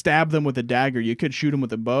stab them with a dagger. You could shoot them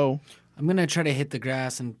with a bow. I'm going to try to hit the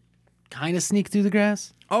grass and kind of sneak through the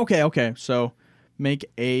grass. Okay. So make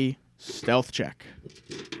a stealth check.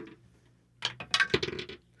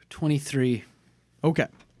 23. Okay.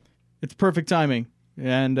 It's perfect timing.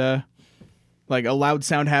 And like a loud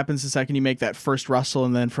sound happens the second you make that first rustle,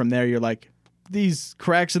 and then from there you're like, these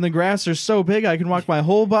cracks in the grass are so big I can walk my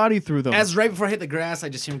whole body through them. As right before I hit the grass, I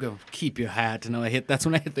just hear him go, "Keep your hat." And that's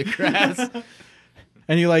when I hit the grass.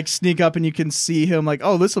 And you like sneak up and you can see him like,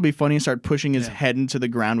 oh, this will be funny, and start pushing his head into the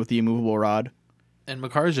ground with the immovable rod. And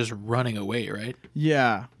Makar's just running away, right?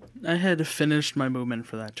 Yeah. I had finished my movement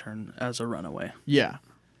for that turn as a runaway. Yeah.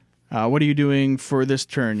 What are you doing for this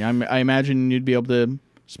turn? I imagine you'd be able to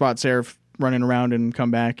spot Seraph running around and come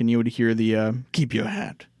back, and you would hear the keep your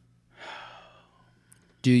hat.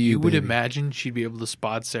 Do you, You would baby? imagine she'd be able to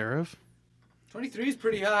spot Seraph. 23 is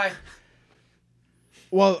pretty high.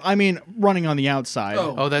 Well, I mean, running on the outside.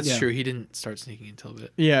 Oh, that's Yeah. true. He didn't start sneaking until a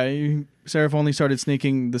bit. Yeah, Seraph only started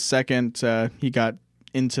sneaking the second he got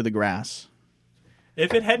into the grass.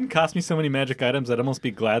 If it hadn't cost me so many magic items, I'd almost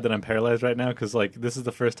be glad that I'm paralyzed right now, because like this is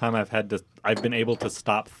the first time I've been able to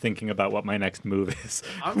stop thinking about what my next move is.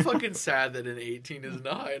 I'm fucking sad that an 18 isn't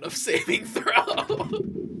a high enough saving throw.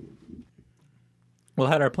 Well,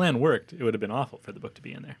 had our plan worked, it would have been awful for the book to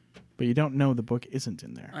be in there. But you don't know the book isn't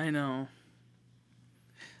in there. I know.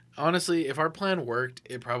 Honestly, if our plan worked,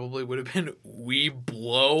 it probably would have been we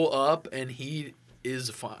blow up and he is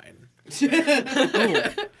fine.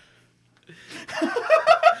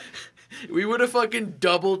 We would have fucking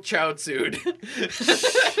double Chaozu'd.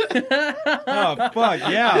 Oh, fuck,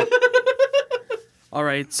 yeah. All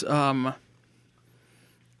right.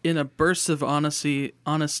 In a burst of honesty,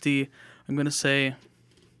 I'm going to say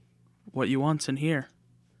what you want's in here.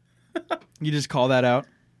 You just call that out?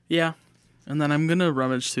 Yeah. And then I'm going to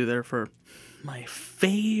rummage through there for my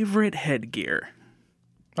favorite headgear.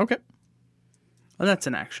 Okay. Oh, that's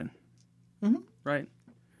an action. Mhm. Right?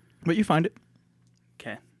 But you find it.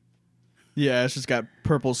 Okay. Yeah, it's just got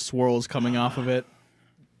purple swirls coming off of it.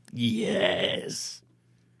 Yes.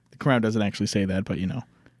 The crowd doesn't actually say that, but you know.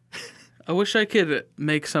 I wish I could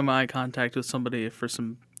make some eye contact with somebody for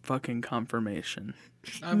some fucking confirmation.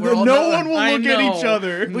 No one will I look at know. each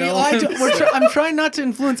other. I'm trying not to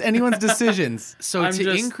influence anyone's decisions. So I'm to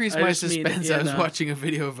just- increase I my just need- suspense, yeah, I was no. watching a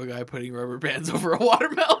video of a guy putting rubber bands over a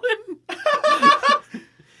watermelon.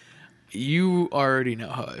 You already know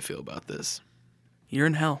how I feel about this. You're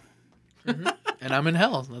in hell. And I'm in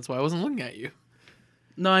hell. That's why I wasn't looking at you.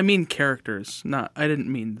 No, I mean characters. I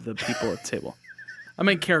didn't mean the people at the table. I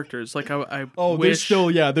meant characters. Like I Oh, wish...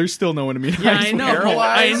 there's still no enemy. Yeah, I know.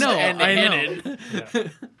 Paralyzed I and know.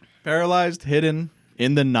 hidden. Paralyzed, hidden,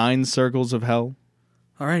 in the 9 circles of hell.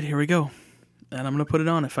 All right, here we go. And I'm going to put it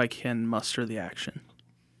on if I can muster the action.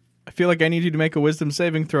 I feel like I need you to make a wisdom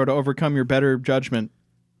saving throw to overcome your better judgment.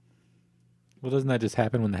 Well, doesn't that just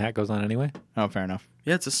happen when the hat goes on anyway? Oh, fair enough.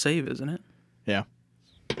 Yeah, it's a save, isn't it? Yeah.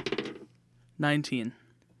 19.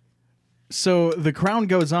 So the crown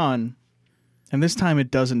goes on, and this time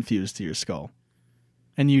it doesn't fuse to your skull.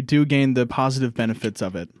 And you do gain the positive benefits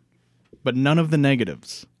of it, but none of the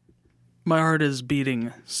negatives. My heart is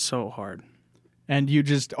beating so hard. And you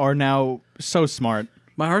just are now so smart.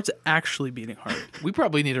 My heart's actually beating hard. We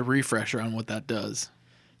probably need a refresher on what that does.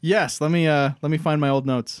 Yes, let me find my old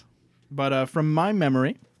notes. But from my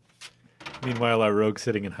memory, Meanwhile, our rogue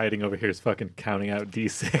sitting and hiding over here is fucking counting out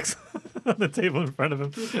D6 on the table in front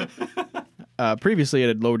of him. previously it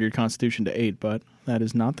had lowered your constitution to 8, but that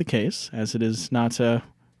is not the case, as it is not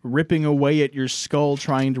ripping away at your skull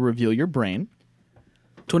trying to reveal your brain.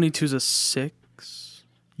 22's a 6.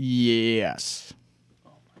 Yes.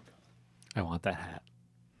 I want that hat.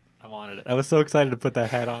 I wanted it. I was so excited to put that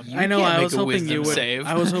hat on. I know. can't I make was a hoping you wisdom would. save.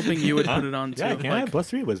 I was hoping you would put it on too. Yeah, I can. I have Like,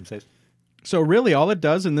 +3 wisdom saves. So really all it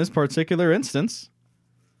does in this particular instance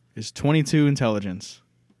is 22 intelligence.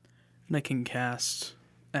 and I can cast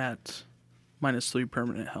at -3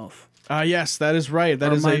 permanent health. Yes, that is right.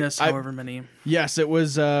 That or is minus however many. Yes, it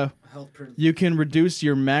was. You can reduce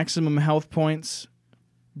your maximum health points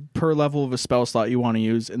per level of a spell slot you want to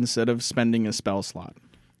use instead of spending a spell slot.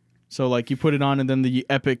 So, like, you put it on, and then the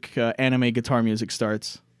epic anime guitar music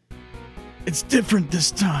starts. It's different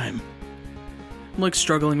this time. I'm like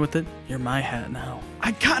struggling with it. You're my hat now.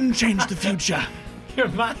 I can't change the future. You're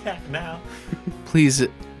my hat now. Please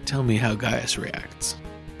tell me how Giaus reacts.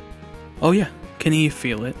 Oh yeah, can you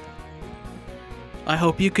feel it? I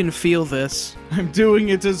hope you can feel this. I'm doing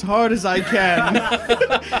it as hard as I can.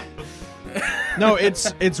 No,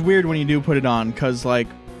 it's weird when you do put it on, because, like,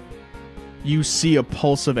 you see a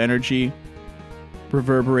pulse of energy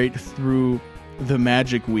reverberate through the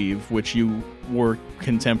magic weave, which you were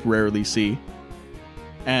contemporarily see.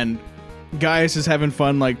 And Giaus is having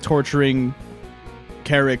fun, like, torturing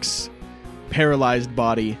Carrick's paralyzed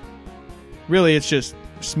body. Really, it's just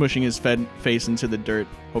smushing his face into the dirt,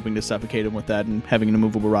 hoping to suffocate him with that and having an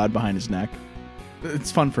immovable rod behind his neck.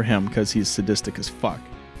 It's fun for him because he's sadistic as fuck.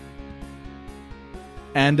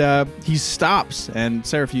 And he stops, and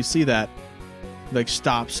Seraph, you see that. Like,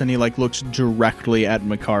 stops, and he, like, looks directly at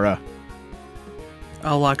Makara.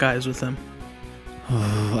 I'll lock eyes with him.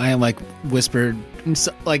 I like whispered,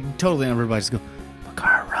 like totally on everybody. Just go,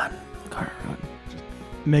 Makara, run. Makara, run.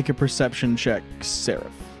 Make a perception check, Seraph.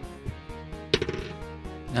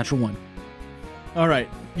 Natural 1. All right.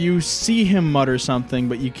 You see him mutter something,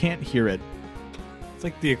 but you can't hear it. It's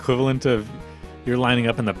like the equivalent of you're lining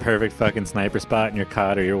up in the perfect fucking sniper spot in your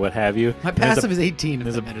cot or your what have you. My and there's passive is 18.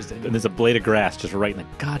 there's If a, that matters. and there's a blade of grass just right in the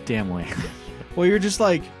goddamn way. Well, you're just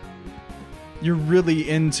like, you're really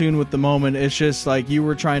in tune with the moment. It's just like you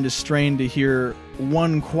were trying to strain to hear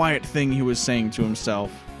one quiet thing he was saying to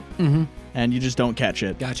himself, and you just don't catch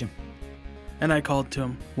it. Gotcha. And I called to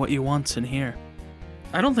him, what you want's in here.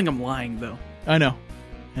 I don't think I'm lying, though. I know.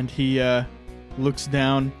 And he looks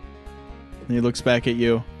down, and he looks back at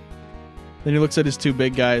you. Then he looks at his two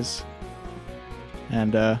big guys,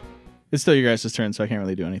 and it's still your guys' turn, so I can't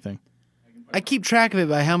really do anything. I keep track of it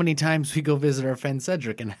by how many times we go visit our friend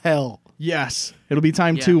Cedric, and hell, Yes, it'll be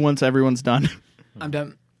time 2 once everyone's done. I'm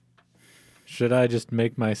done. Should I just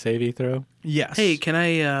make my savey throw? Yes. Hey, can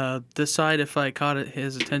I decide if I caught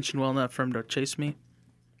his attention well enough for him to chase me?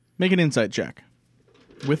 Make an insight check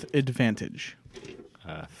with advantage.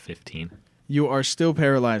 15. You are still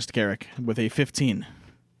paralyzed, Carrick, with a 15.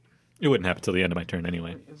 It wouldn't happen till the end of my turn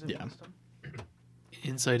anyway. Yeah.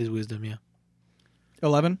 Insight is wisdom, yeah.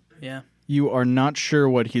 11? Yeah. You are not sure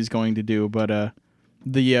what he's going to do, but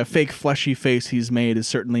the fake fleshy face he's made is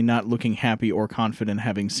certainly not looking happy or confident,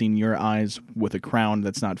 having seen your eyes with a crown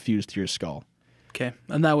that's not fused to your skull. Okay,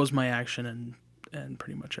 and that was my action and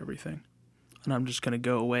pretty much everything. And I'm just going to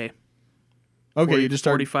go away. Okay, you just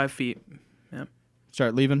start 45 feet. Yep.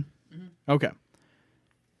 Start leaving? Okay.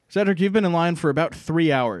 Cedric, you've been in line for about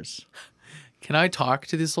 3 hours. Can I talk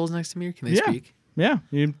to the souls next to me, or can they speak? Yeah.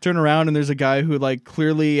 You turn around, and there's a guy who, like,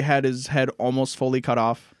 clearly had his head almost fully cut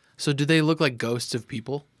off. So do they look like ghosts of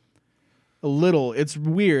people? A little. It's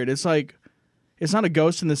weird. It's like, it's not a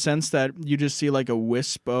ghost in the sense that you just see, like, a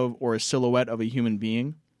wisp of, or a silhouette of a human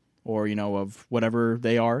being, or, you know, of whatever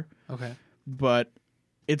they are. Okay. But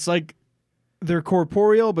it's like they're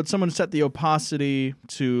corporeal, but someone set the opacity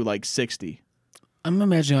to, like, 60. I'm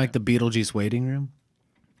imagining like the Beetlejuice waiting room.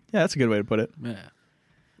 Yeah, that's a good way to put it. Yeah.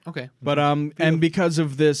 Okay. But and because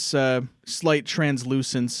of this slight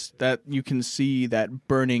translucence, that you can see that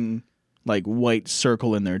burning, like, white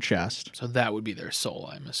circle in their chest. So that would be their soul,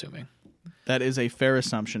 I'm assuming. That is a fair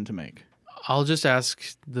assumption to make. I'll just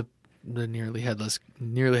ask the nearly headless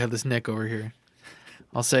Nick over here.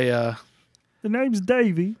 I'll say, The name's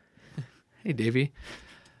Davy. hey, Davey,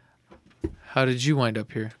 how did you wind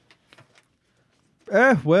up here?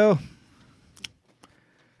 Well,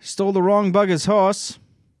 stole the wrong bugger's horse.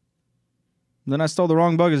 Then I stole the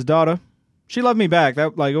wrong bugger's daughter. She loved me back.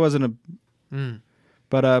 That, like, it wasn't a...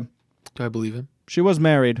 But, Do I believe him? she was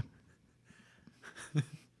married.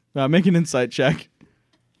 Make an insight check.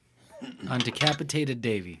 On decapitated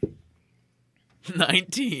Davy.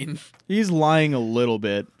 19. He's lying a little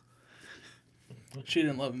bit. She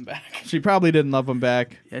didn't love him back. She probably didn't love him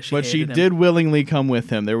back. Yeah, she but she hated him. did willingly come with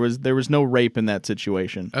him. There was no rape in that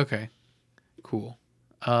situation. Okay. Cool.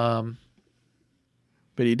 But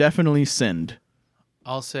he definitely sinned.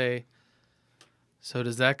 I'll say, so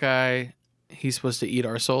does that guy, he's supposed to eat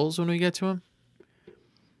our souls when we get to him?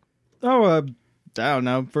 Oh, I don't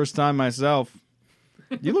know. First time myself.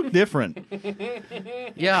 You look different.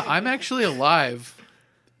 Yeah, I'm actually alive.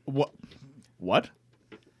 What?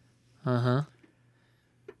 Uh-huh.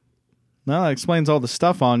 Well, that explains all the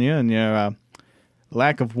stuff on you and your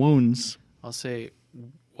lack of wounds. I'll say,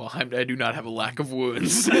 well, I do not have a lack of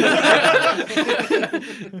wounds. And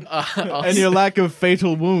your lack of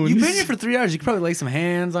fatal wounds. You've been here for 3 hours. You could probably lay some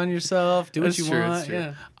hands on yourself, do what That's you true, want. that's true.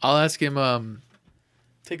 Yeah. I'll ask him,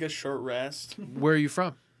 Take a short rest. where are you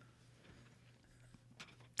from?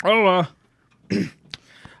 Oh,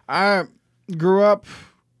 I grew up.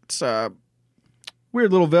 It's a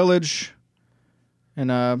weird little village in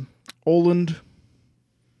Oland.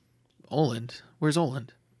 Oland. Where's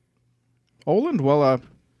Oland? Oland? Well,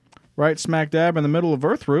 right smack dab in the middle of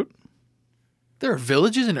Earthroot. There are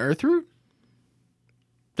villages in Earthroot?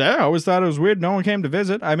 Yeah, I always thought it was weird no one came to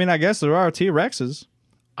visit. I mean, I guess there are T-Rexes.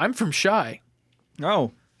 I'm from Shy.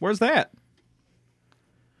 Oh, where's that?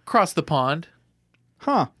 Across the pond.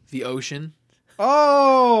 Huh. The ocean.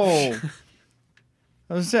 Oh!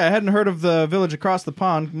 I was gonna say, I hadn't heard of the village across the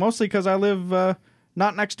pond, mostly because I live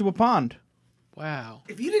not next to a pond. Wow.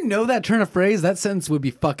 If you didn't know that turn of phrase, that sentence would be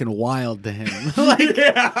fucking wild to him. Like,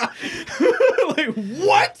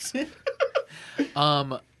 what?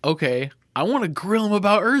 Okay. I want to grill him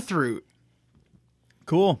about Earthroot.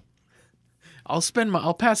 Cool. I'll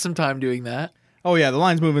pass some time doing that. Oh, yeah, the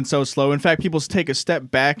line's moving so slow. In fact, people take a step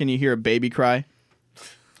back and you hear a baby cry.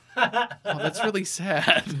 Oh, that's really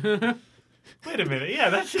sad. Wait a minute. Yeah,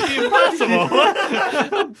 that should be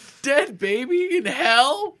impossible. Dead baby in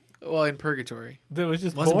hell? Well, in purgatory. That was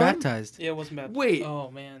just Wasn't born? baptized. Yeah, it wasn't bad. Wait.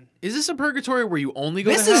 Oh, man. Is this a purgatory where you only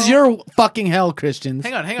go This to hell? is your fucking hell, Christians.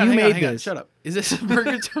 Hang on. You Hang made on. this. Shut up. Is this a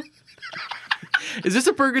purgatory? Is this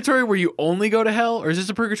a purgatory where you only go to hell? Or is this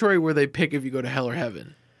a purgatory where they pick if you go to hell or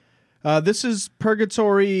heaven? This is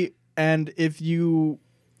purgatory, and if you...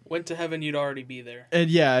 Went to heaven, you'd already be there. And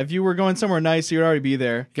yeah, if you were going somewhere nice, you'd already be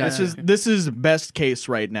there. Gotcha. This is best case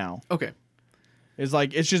right now. Okay. It's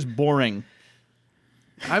like, it's just boring.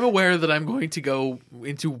 I'm aware that I'm going to go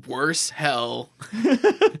into worse hell.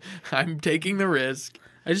 I'm taking the risk.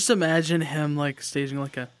 I just imagine him like staging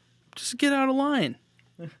like a, just get out of line.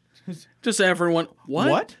 Just everyone.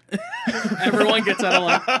 What? Everyone gets out of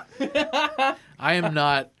line. I am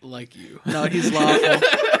not like you. No, he's lawful.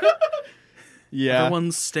 Yeah.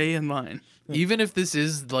 Everyone stay in line. Even if this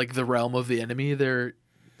is like the realm of the enemy, there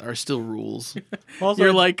are still rules. Also,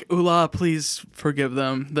 You're like, Ula, please forgive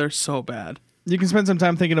them. They're so bad. You can spend some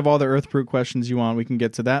time thinking of all the Earthroot questions you want. We can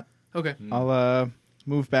get to that. Okay. I'll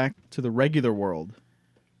move back to the regular world.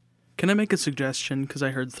 Can I make a suggestion? Because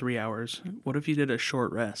I heard 3 hours. What if you did a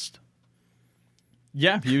short rest?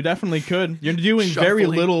 Yeah, you definitely could. You're doing very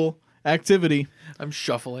Shuffling. little activity. I'm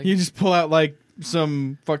shuffling. You just pull out like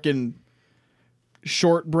some fucking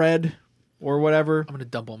shortbread or whatever. I'm going to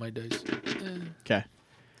dump all my dice. Okay.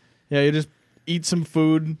 Yeah, you just eat some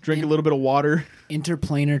food, drink a little bit of water.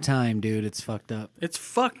 Interplanar time, dude. It's fucked up. It's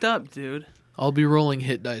fucked up, dude. I'll be rolling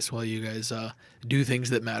hit dice while you guys do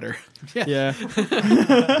things that matter. Yeah.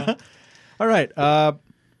 All right.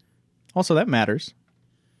 Also, that matters.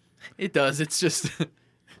 It does. It's just,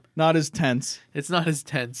 Not as tense. it's not as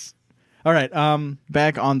tense. All right.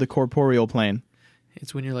 Back on the corporeal plane.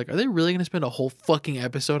 It's when you're like, are they really going to spend a whole fucking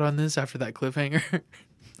episode on this after that cliffhanger?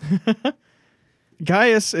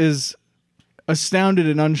 Giaus is astounded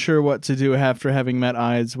and unsure what to do after having met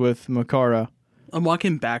eyes with Makara. I'm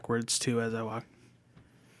walking backwards, too, as I walk.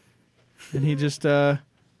 And he just,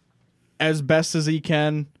 as best as he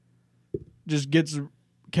can, just gets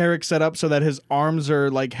Carrick set up so that his arms are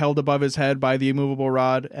like held above his head by the immovable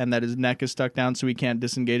rod and that his neck is stuck down so he can't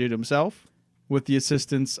disengage it himself with the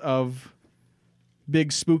assistance of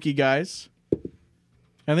big spooky guys.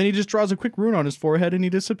 And then he just draws a quick rune on his forehead and he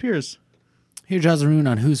disappears. Here draws a rune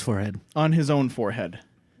on whose forehead? On his own forehead.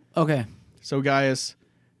 Okay. So Giaus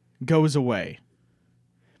goes away.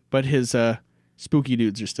 But his spooky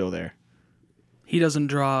dudes are still there. He doesn't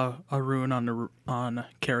draw a rune on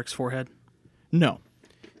Carrick's forehead. No.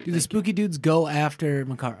 Do the spooky dudes go after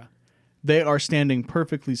Makara? They are standing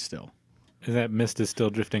perfectly still. that mist is still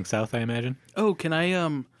drifting south, I imagine. Oh, can I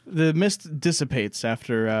The mist dissipates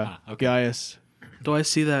after okay. Giaus. do I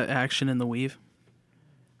see that action in the weave?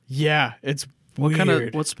 Yeah, it's What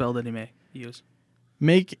weird. what spell did he use?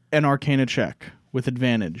 Make an Arcana check with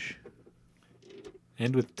advantage.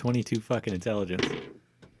 And with 22 fucking intelligence.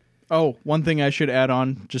 Oh, one thing I should add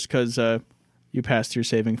on, just because you passed your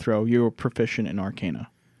saving throw, you're proficient in Arcana.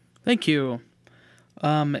 Thank you.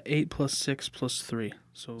 8 plus 6 plus 3.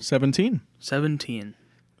 So 17. 17.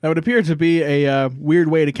 That would appear to be a weird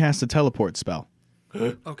way to cast a teleport spell.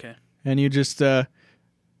 Okay. And you just,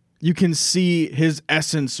 you can see his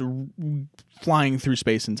essence flying through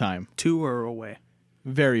space and time. To or away?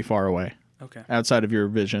 Very far away, Okay. outside of your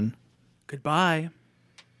vision. Goodbye.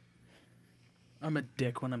 I'm a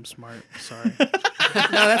dick when I'm smart. Sorry. No,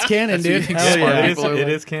 that's canon, dude. Hell yeah. It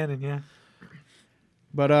is canon, yeah.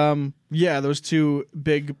 But yeah, those two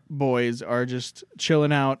big boys are just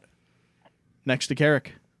chilling out next to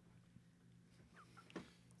Carrick.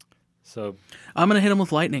 So I'm gonna hit him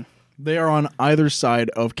with lightning. They are on either side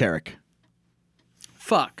of Carrick.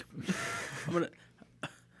 Fuck. I'm gonna.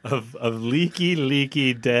 of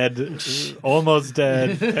leaky, dead, almost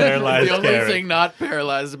dead, paralyzed The only Carrick. thing not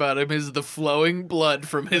paralyzed about him is the flowing blood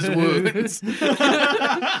from his wounds.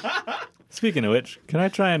 Speaking of which, can I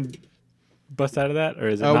try and bust out of that, or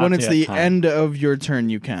is it not When it's yet the time? end of your turn,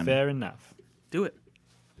 you can. Fair enough. Do it.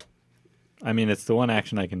 I mean, it's the one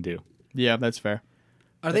action I can do. Yeah, that's fair.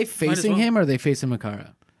 Are they facing well. him or are they facing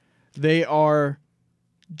Makara? They are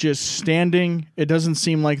just standing. It doesn't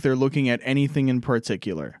seem like they're looking at anything in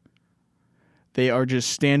particular. They are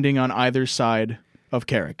just standing on either side of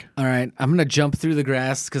Carrick. All right, I'm gonna jump through the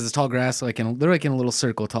grass because it's tall grass. So they're like in a little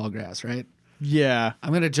circle, tall grass, right? Yeah.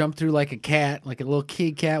 I'm gonna jump through like a cat, like a little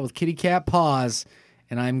kitty cat with kitty cat paws,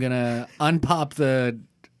 and I'm gonna unpop the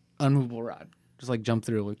unmovable rod. Just like jump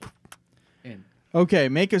through, like in. Okay,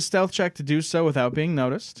 make a stealth check to do so without being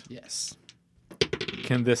noticed. Yes.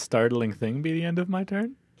 Can this startling thing be the end of my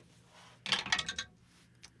turn?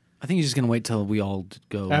 I think he's just gonna wait till we all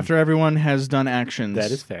go. After everyone has done actions.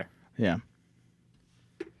 That is fair. Yeah.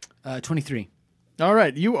 23. All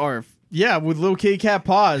right, you are. Yeah, with little kitty cat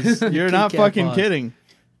paws. You're not Kitty cat fucking paws. kidding.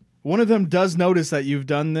 One of them does notice that you've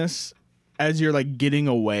done this as you're like getting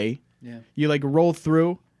away. Yeah. You like roll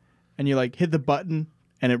through and you like hit the button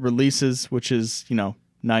and it releases, which is,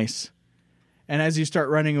 nice. And as you start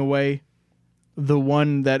running away, the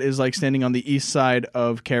one that is like standing on the east side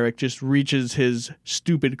of Carrick just reaches his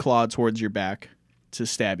stupid claw towards your back to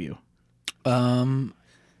stab you.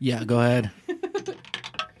 Yeah. Go ahead.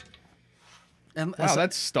 And Wow,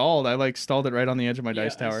 that's stalled. I like stalled it right on the edge of my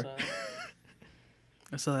dice tower.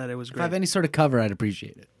 I saw that. It was if I have great. any sort of cover, I'd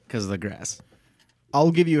appreciate it because of the grass.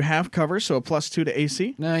 I'll give you half cover, so a +2 to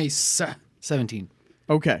AC. Nice. 17.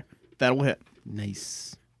 Okay, that'll hit.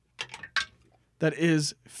 Nice. That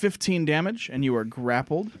is 15 damage, and you are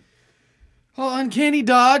grappled. Oh, uncanny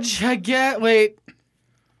dodge. Wait.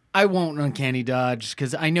 I won't uncanny dodge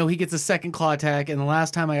because I know he gets a second claw attack, and the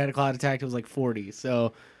last time I got a claw attack, it was like 40.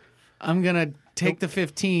 So I'm going to take the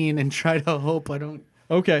 15 and try to hope I don't.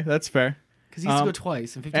 Okay, that's fair. Because he has to go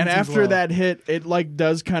twice. And, 15 And seems after low. that hit, it like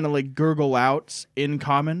does kind of like gurgle out in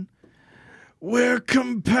common. We're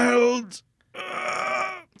compelled.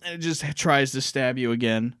 And it just tries to stab you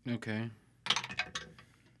again. Okay.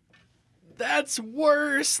 That's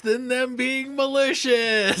worse than them being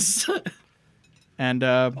malicious. And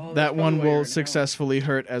that one will successfully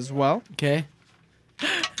hurt as well. Okay.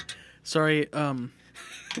 Sorry.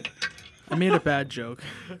 I made a bad joke.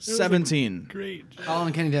 17. Great. I'll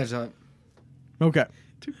uncanny dodge that. Okay.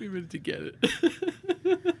 Took me a minute to get it.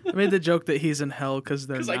 I made the joke that he's in hell because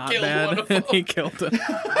they're 'Cause I not killed one bad, of and them. he killed him.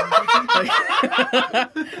 I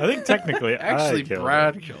think technically Actually, I killed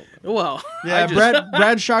Brad it. killed him. Well, Yeah,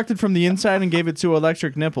 Brad shocked it from the inside and gave it 2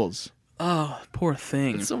 electric nipples. oh, poor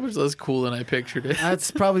thing. It's so much less cool than I pictured it.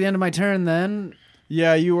 That's probably the end of my turn then.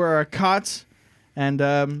 Yeah, you are caught,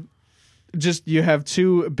 and just you have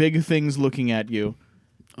 2 big things looking at you.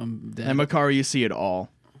 I'm dead. And Makari, you see it all.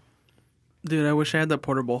 Dude, I wish I had that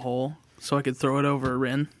portable hole so I could throw it over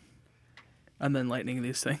Rin and then lightning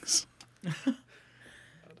these things.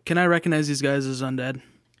 Can I recognize these guys as undead?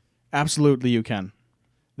 Absolutely, you can.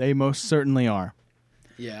 They most certainly are.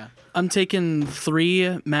 Yeah. I'm taking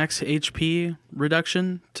 3 max HP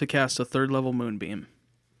reduction to cast a 3rd level moonbeam.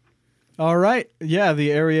 All right. Yeah,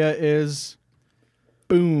 the area is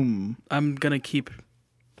boom. I'm going to keep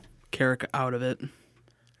Carrick out of it.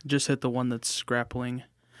 Just hit the one that's grappling.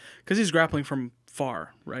 Because he's grappling from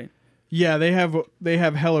far, right? Yeah, they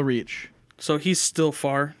have hella reach. So he's still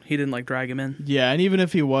far. He didn't like drag him in. Yeah, and even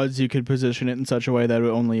if he was, you could position it in such a way that it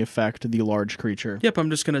would only affect the large creature. Yep, I'm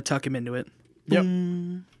just going to tuck him into it. Yep.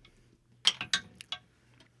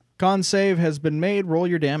 Con save has been made. Roll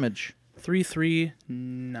your damage. 3, 3,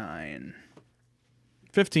 9.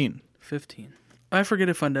 15. 15. I forget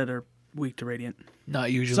if undead are weak to radiant.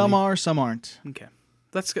 Not usually. Some are, some aren't. Okay.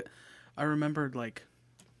 That's good. I remembered, like,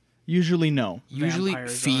 Usually no. Usually,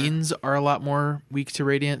 Vampires fiends are a lot more weak to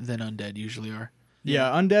radiant than undead usually are. Yeah,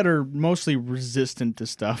 undead are mostly resistant to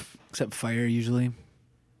stuff. Except fire usually.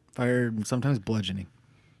 Fire and sometimes bludgeoning.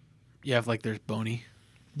 Yeah, if like there's bony.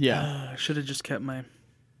 Yeah. I should have just kept my...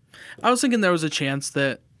 I was thinking there was a chance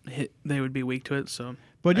that they would be weak to it, so...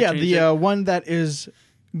 But I yeah, changed the it. one that is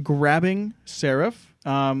grabbing Seraph,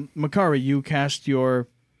 Makari, you cast your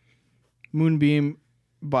moonbeam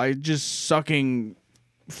by just sucking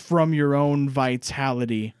from your own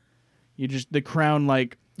vitality. The crown,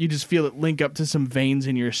 like, you just feel it link up to some veins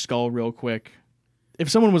in your skull real quick. If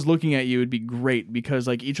someone was looking at you, it'd be great because,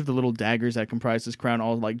 like, each of the little daggers that comprise this crown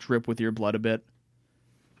all, like, drip with your blood a bit.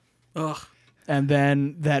 Ugh. And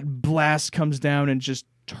then that blast comes down and just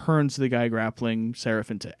turns the guy grappling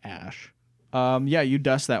Seraph into ash. Yeah, you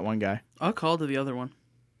dust that one guy. I'll call to the other one.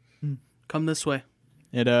 Come this way.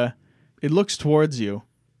 It looks towards you,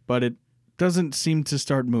 but it doesn't seem to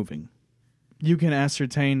start moving. You can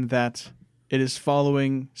ascertain that it is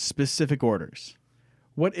following specific orders.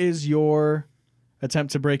 What is your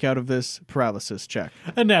attempt to break out of this paralysis check?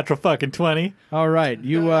 A natural fucking 20. All right,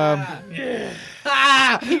 you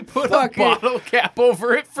He put a bottle cap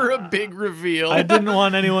over it for a big reveal. I didn't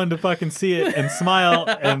want anyone to fucking see it and smile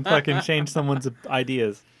and fucking change someone's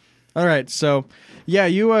ideas. All right, so yeah,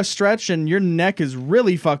 you stretch and your neck is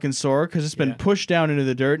really fucking sore because it's been pushed down into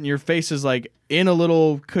the dirt, and your face is like in a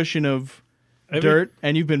little cushion of dirt,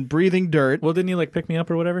 and you've been breathing dirt. Well, didn't he like pick me up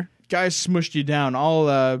or whatever? Guys smushed you down.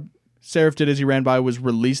 All Seraph did as he ran by was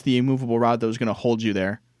release the immovable rod that was going to hold you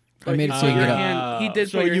there I made it You so put you your get up. hand- He did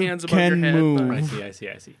So put your you hands above your can head. move. but- I see.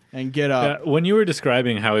 and get up. When you were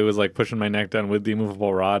describing how he was like pushing my neck down with the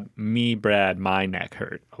immovable rod, Brad, my neck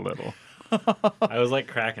hurt a little. I was like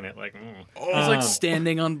cracking it, like. I was like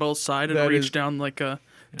standing on both sides and That reach is- down like a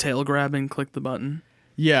tail grab and click the button.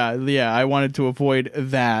 Yeah, I wanted to avoid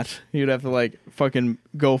that. You'd have to like fucking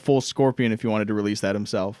go full scorpion if you wanted to release that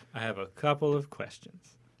himself. I have a couple of questions.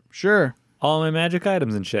 Sure. All my magic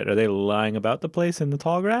items and shit, are they lying about the place in the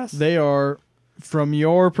tall grass? They are, from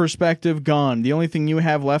your perspective, gone. The only thing you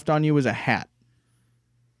have left on you is a hat.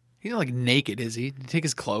 He's not like naked, is he? Did he take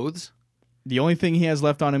his clothes? The only thing he has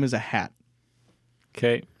left on him is a hat.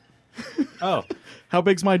 Okay. Oh, How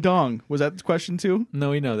big's my dong? Was that the question too? no,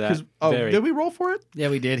 we know that. Very. Did we roll for it? Yeah,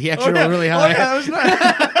 we did. He actually rolled really high. that was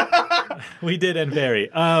nice. We did and very.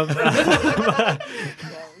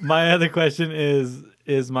 My other question is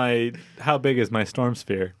how big is my storm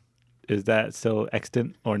sphere? Is that still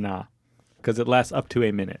extant or not? Because it lasts up to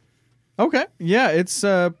a minute. Okay. Yeah, it's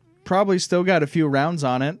probably still got a few rounds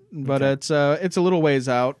on it, but it's a little ways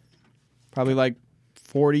out. Probably like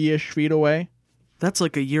 40-ish feet away. That's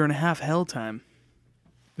like a year and a half hell time.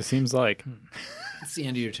 It seems like It's the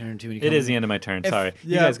end of your turn, too. When you it come is the end of my turn. Sorry,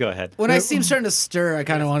 you yeah. guys go ahead. When I see him starting to stir, I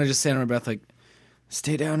kind of want to just stand on my breath, like,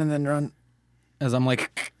 stay down and then run. As I'm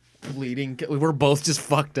like bleeding. We're both just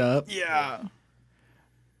fucked up. Yeah.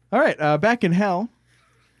 All right, back in hell.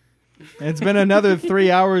 It's been another 3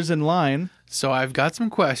 hours in line. So I've got some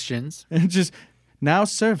questions. And just now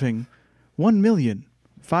serving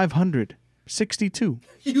 1,562,000.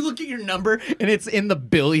 You look at your number and it's in the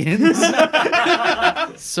billions.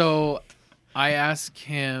 So I ask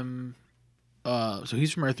him. So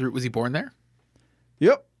he's from Earthroot. Was he born there?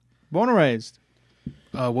 Yep. Born and raised.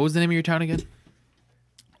 What was the name of your town again?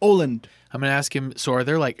 Oland. I'm gonna ask him. So are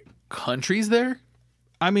there like countries there?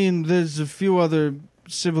 I mean, there's a few other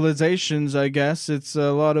civilizations, I guess. It's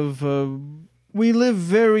a lot of... we live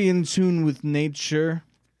very in tune with nature.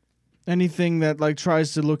 Anything that like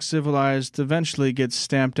tries to look civilized eventually gets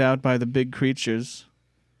stamped out by the big creatures.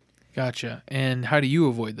 Gotcha. And how do you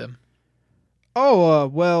avoid them? Oh,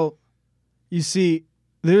 well, you see,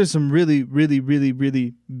 there's some really, really, really,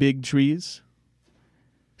 really big trees.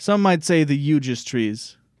 Some might say the hugest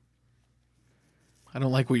trees. I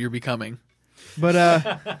don't like what you're becoming. But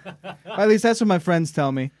at least that's what my friends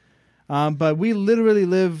tell me. But we literally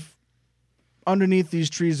live underneath these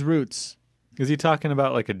trees' roots. Is he talking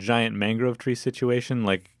about like a giant mangrove tree situation,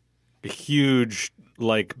 like a huge,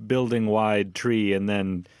 like building-wide tree, and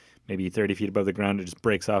then maybe 30 feet above the ground it just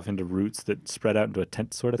breaks off into roots that spread out into a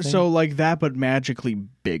tent sort of thing? So like that, but magically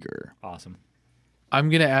bigger. Awesome. I'm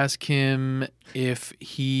gonna ask him if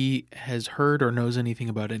he has heard or knows anything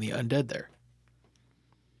about any undead there.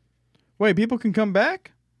 Wait, people can come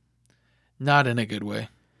back? Not in a good way.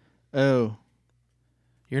 Oh.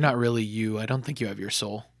 You're not really you. I don't think you have your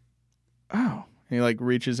soul. Oh. And he like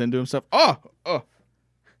reaches into himself. Oh.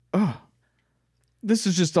 This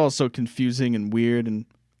is just all so confusing and weird, and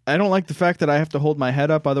I don't like the fact that I have to hold my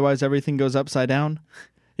head up, otherwise everything goes upside down.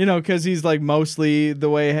 You know, because he's like mostly the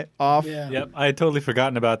way off. Yeah. Yep, I had totally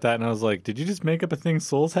forgotten about that, and I was like, did you just make up a thing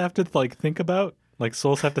souls have to like think about? Like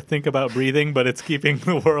souls have to think about breathing, but it's keeping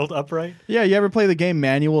the world upright? Yeah, you ever play the game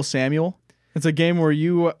Manual Samuel? It's a game where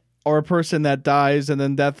you are a person that dies, and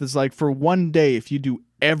then death is like, for one day, if you do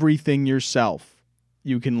everything yourself,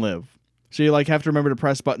 you can live. So you like have to remember to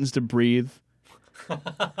press buttons to breathe.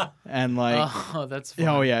 And like, Oh, that's fun.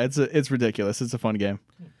 oh yeah, it's ridiculous. It's a fun game.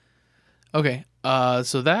 Okay.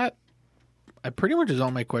 So that I pretty much is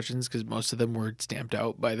all my questions because most of them were stamped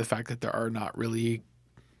out by the fact that there are not really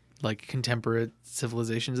like contemporary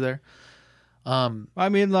civilizations there. I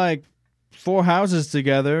mean, like 4 houses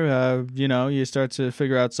together, you start to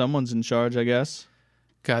figure out someone's in charge, I guess.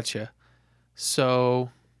 Gotcha.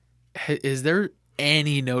 So, is there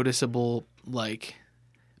any noticeable like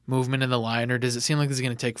movement in the line, or does it seem like this is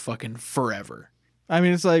gonna take fucking forever? I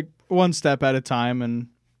mean, it's like one step at a time, and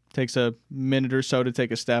takes a minute or so to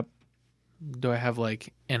take a step. Do I have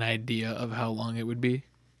like an idea of how long it would be?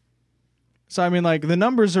 So I mean, like the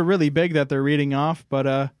numbers are really big that they're reading off,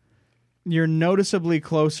 but you're noticeably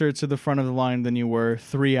closer to the front of the line than you were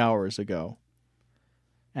 3 hours ago.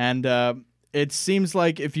 And it seems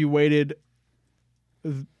like if you waited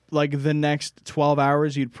like the next 12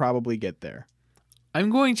 hours, you'd probably get there. I'm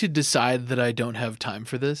going to decide that I don't have time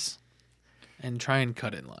for this and try and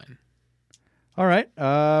cut in line. All right.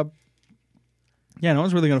 Yeah, no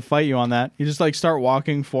one's really going to fight you on that. You just like start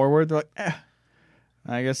walking forward. They're like,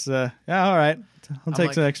 I guess, yeah, all right. I'll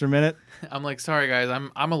take an extra minute. I'm like, sorry guys,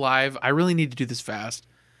 I'm alive. I really need to do this fast.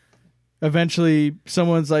 Eventually,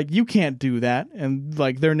 someone's like, you can't do that. And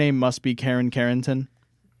like their name must be Karen Carrington.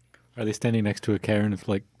 Are they standing next to a cairn with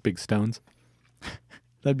like big stones?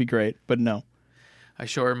 That'd be great, but no. I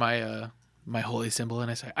show her my my holy symbol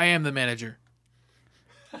and I say, I am the manager.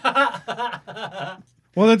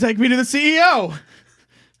 Well, then take me to the CEO.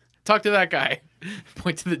 Talk to that guy.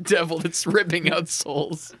 Point to the devil that's ripping out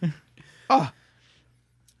souls. Ah.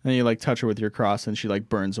 And you like touch her with your cross and she like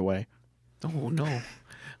burns away. Oh, no.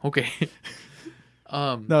 Okay.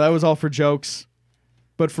 No, that was all for jokes.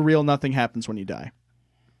 But for real, nothing happens when you die.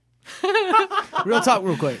 Real talk,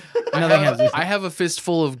 real quick. Nothing happens. I have a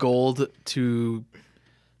fistful of gold to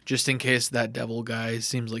just in case that devil guy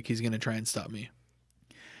seems like he's going to try and stop me.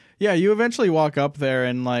 Yeah, you eventually walk up there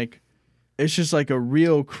and like it's just like a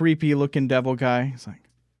real creepy looking devil guy. He's like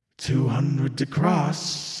 200 to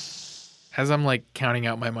cross. As I'm like counting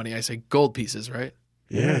out my money, I say gold pieces, right?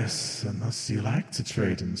 Yes, unless you like to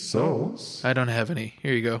trade in souls. I don't have any.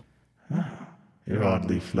 Here you go. You're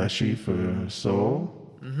oddly fleshy for a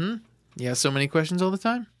soul. Mm-hmm. Yeah, so many questions all the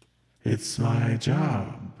time? It's my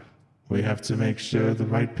job. We have to make sure the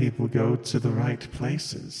right people go to the right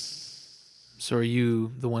places. So are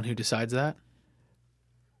you the one who decides that?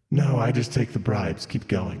 No, I just take the bribes. Keep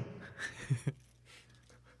going.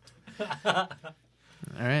 All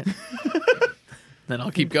right. Then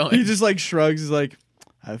I'll keep going. He just like shrugs. He's like,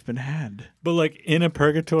 I've been had. But like in a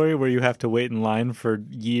purgatory where you have to wait in line for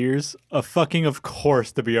years, of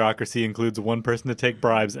course the bureaucracy includes one person to take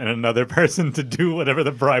bribes and another person to do whatever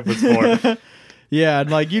the bribe was for. Yeah,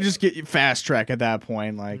 and like you just get fast track at that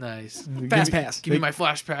point. Like Nice. Fast pass. Give me my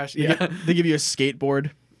flash pass. they, Yeah. they give you a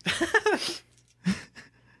skateboard.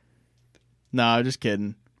 No, just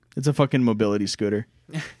kidding. It's a fucking mobility scooter.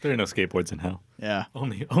 There are no skateboards in hell. Yeah,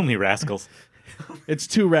 Only rascals. it's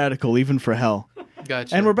too radical even for hell.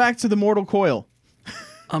 Gotcha. And we're back to the mortal coil.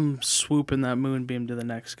 I'm swooping that moonbeam to the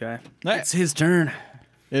next guy. It's his turn.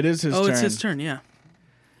 It is his turn. Oh, it's his turn, yeah.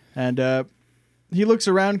 And he looks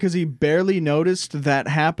around because he barely noticed that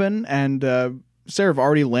happen. And Seraph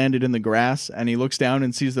already landed in the grass. And he looks down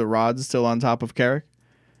and sees the rods still on top of Carrick.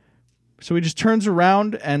 So he just turns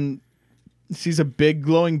around and sees a big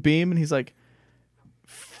glowing beam. And he's like,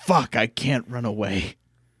 fuck, I can't run away.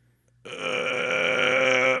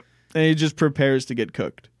 And he just prepares to get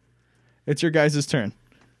cooked. It's your guys' turn.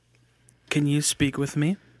 Can you speak with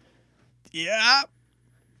me? Yeah.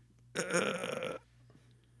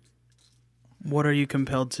 What are you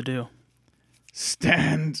compelled to do?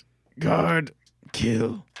 Stand, guard,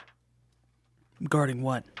 kill. Guarding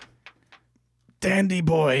what? Dandy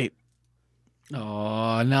boy.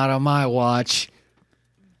 Oh, not on my watch.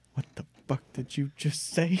 What the fuck did you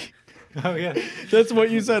just say? Oh yeah, That's what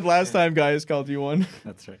you said last time Gaius called you one.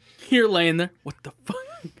 that's right. You're laying there. What the fuck?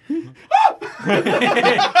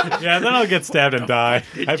 Yeah, then I'll get stabbed and die.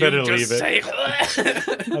 I better leave it.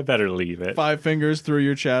 I better leave it. 5 fingers through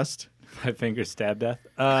your chest. 5 finger stab death.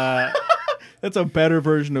 That's a better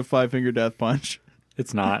version of 5-finger death punch.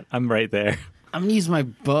 It's not. I'm right there. I'm gonna use my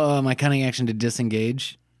my cunning action to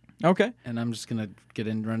disengage, Okay. and I'm just gonna get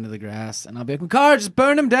in, run to the grass, and I'll be like, "Makar, just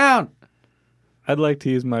burn him down." I'd like to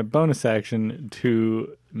use my bonus action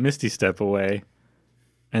to Misty Step away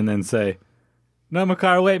and then say, no,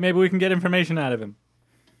 Makar, wait, maybe we can get information out of him.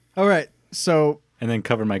 All right. So And then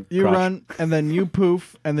cover my you crotch. run, and then you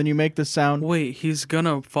poof, and then you make the sound. Wait, he's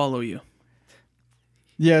gonna follow you.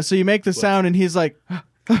 Yeah, so you make the sound, and he's like,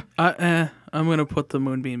 I'm gonna put the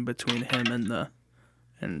moonbeam between him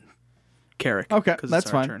and Carrick. Okay, because that's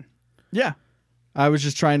it's our fine. Turn. yeah. I was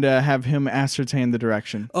just trying to have him ascertain the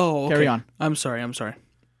direction. Oh, okay. Carry on. I'm sorry.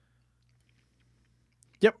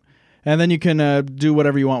 Yep. And then you can do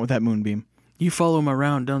whatever you want with that moonbeam. You follow him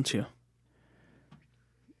around, don't you?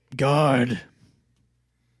 Guard.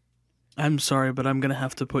 I'm sorry, but I'm going to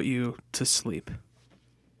have to put you to sleep.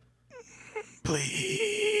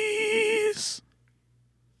 Please.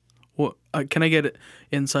 What, can I get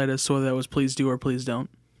inside as so that was please do or please don't?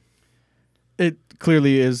 It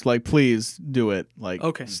clearly is like, please do it. Like,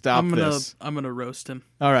 Okay. stop this. I'm going to roast him.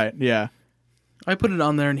 All right. Yeah. I put it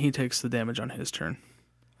on there and he takes the damage on his turn.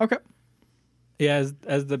 Okay. Yeah,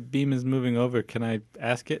 as the beam is moving over, can I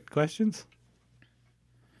ask it questions?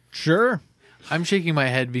 Sure. I'm shaking my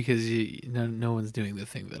head because no one's doing the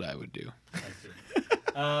thing that I would do.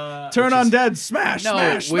 Turn on dead. Smash. No,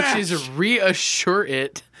 smash, which smash. is reassure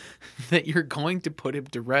it that you're going to put him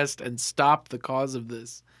to rest and stop the cause of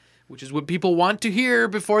this, which is what people want to hear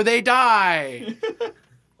before they die.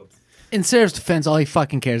 In Sarah's defense, all he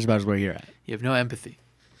fucking cares about is where you're at. You have no empathy.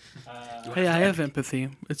 Hey, I have empathy.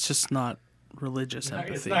 It's just not religious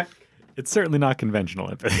empathy. It's certainly not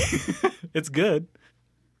conventional empathy. It's good.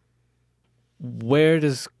 Where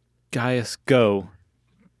does Giaus go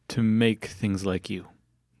to make things like you?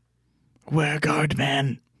 Where guard,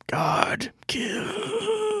 man? Guard. Kill.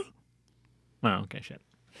 Oh, okay, shit.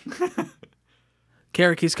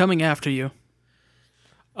 Carrick, he's coming after you.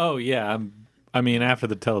 Oh, yeah. After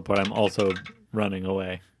the teleport, I'm also running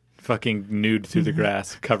away. Fucking nude through the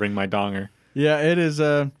grass, covering my donger. Yeah, it is.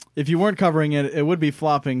 If you weren't covering it, it would be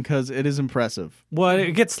flopping because it is impressive. Well,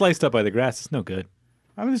 it gets sliced up by the grass. It's no good.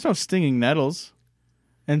 I mean, there's no stinging nettles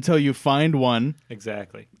until you find one.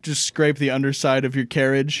 Exactly. Just scrape the underside of your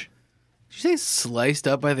carriage. Did you say sliced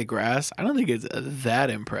up by the grass? I don't think it's that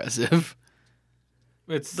impressive.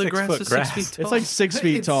 It's The 6 grass foot is grass. 6 feet tall. It's like 6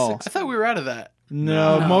 feet tall. I thought we were out of that.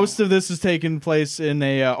 No, No. most of this is taking place in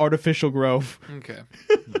a artificial grove. Okay.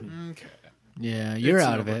 Okay. Yeah, you're It's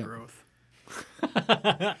out of it. overgrowth.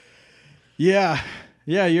 Yeah,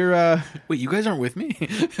 you're. Wait, you guys aren't with me?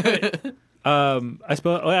 I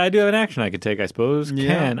suppose I do have an action I could take. I suppose.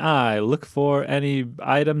 Yeah. Can I look for any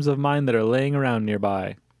items of mine that are laying around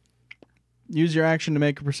nearby? Use your action to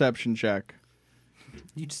make a perception check.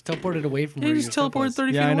 You just teleported away from Yeah, where you your just stuff teleported was.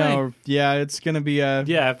 30 Yeah, I feet away. know. Yeah, it's gonna be. Yeah,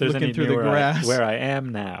 if there's looking any through near the where grass. where I am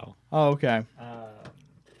now. Oh, okay.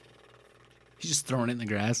 He's just throwing it in the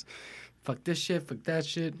grass. Fuck this shit. Fuck that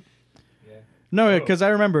shit. No, because I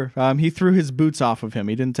remember he threw his boots off of him.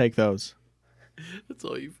 He didn't take those. That's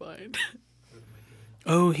all you find.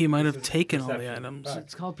 Oh, he might have taken all the items.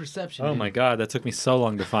 It's called perception. Oh dude. my god, that took me so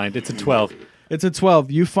long to find. It's a 12. It's a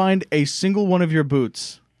 12. You find a single one of your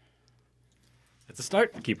boots. It's a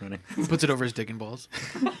start. Keep running. Puts it over his dick and balls.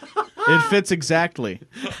 It fits exactly.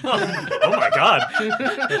 Oh my god.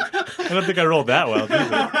 I don't think I rolled that well.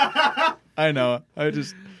 Jesus. I know. I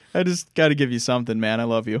just got to give you something, man. I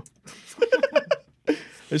love you.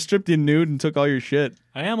 I stripped you nude and took all your shit.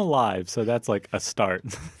 I am alive, so that's like a start.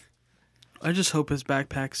 I just hope his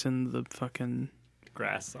backpack's in the fucking...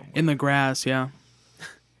 Grass somewhere. in the grass, yeah.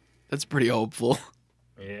 That's pretty hopeful.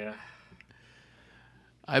 Yeah.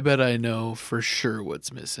 I bet I know for sure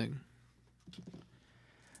what's missing.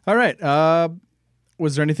 All right.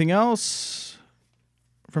 Was there anything else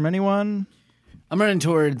from anyone? I'm running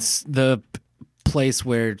towards the place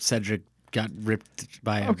where Cedric got ripped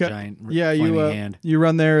by a giant Yeah, flaming you hand. you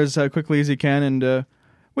run there as quickly as you can, and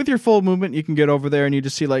with your full movement, you can get over there, and you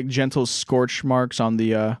just see like gentle scorch marks on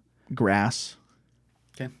the grass.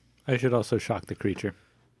 I should also shock the creature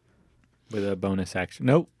with a bonus action.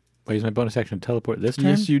 Nope. I use my bonus action to teleport this turn?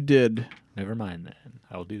 Yes, you did. Never mind then.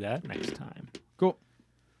 I will do that next time. Cool.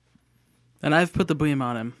 And I've put the beam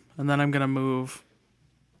on him, and then I'm going to move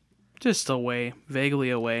just away, vaguely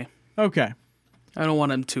away. Okay. I don't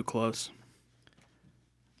want him too close.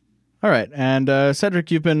 All right. And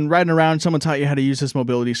Cedric, you've been riding around. Someone taught you how to use this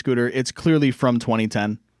mobility scooter. It's clearly from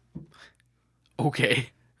 2010. Okay.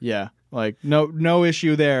 Yeah. Like, no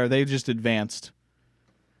issue there. They just advanced.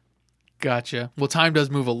 Gotcha. Well, time does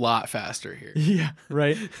move a lot faster here. Yeah,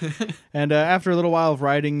 right. And after a little while of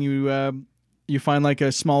riding, you find like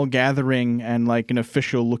a small gathering and like an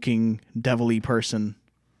official-looking devilly person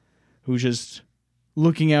who's just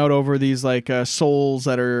looking out over these like souls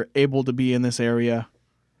that are able to be in this area.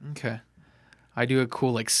 Okay. I do a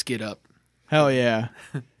cool like skid up, Hell yeah.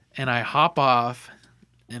 and I hop off,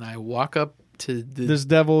 and I walk up to the. This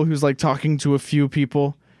devil who's like talking to a few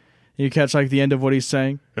people. You catch like the end of what he's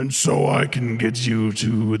saying. And so I can get you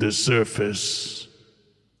to the surface.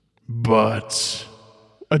 But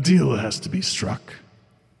a deal has to be struck.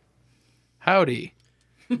 Howdy.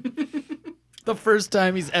 The first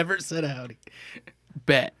time he's ever said howdy.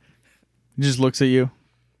 Bet. He just looks at you.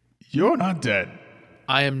 You're not dead.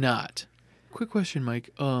 I am not. Quick question, Mike.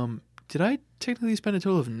 Did I technically spend a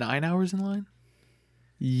total of 9 hours in line?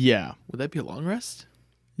 Yeah. Would that be a long rest?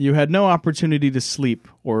 You had no opportunity to sleep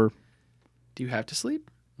or... Do you have to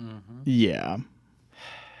sleep? Yeah.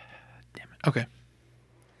 Damn it. Okay.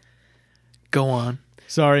 Go on.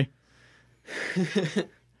 Sorry.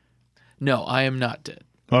 No, I am not dead.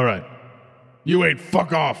 All right. You ain't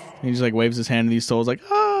fuck off. He just like waves his hand at these souls like,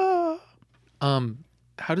 ah.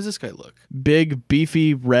 How does this guy look? Big,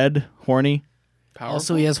 beefy, red, horny. Powerful?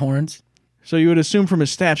 Also, he has horns. So you would assume from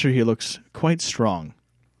his stature he looks quite strong.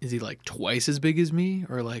 Is he like twice as big as me?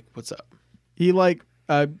 Or like, what's up? He like,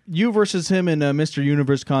 you versus him in a Mr.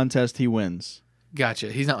 Universe contest, he wins.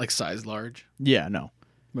 Gotcha. He's not like size large. Yeah, no.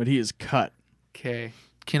 But he is cut. Okay.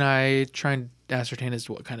 Can I try and ascertain as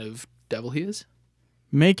to what kind of devil he is?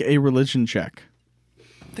 Make a religion check.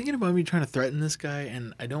 I'm thinking about me trying to threaten this guy,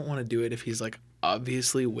 and I don't want to do it if he's like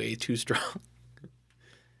obviously way too strong.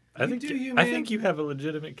 I think you have a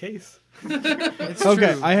legitimate case. It's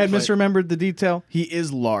Okay, true, I had but- misremembered the detail. He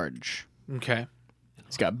is large. Okay.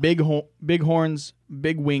 He's got big horns,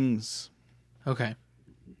 big wings. Okay.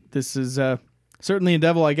 This is certainly a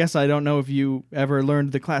devil. I guess I don't know if you ever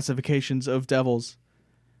learned the classifications of devils,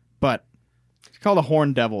 but it's called a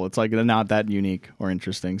horned devil. It's like not that unique or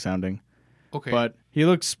interesting sounding, Okay. but he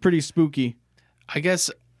looks pretty spooky. I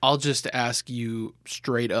guess I'll just ask you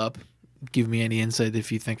straight up. Give me any insight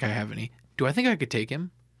if you think I have any. Do I think I could take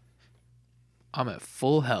him? I'm at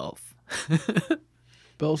full health.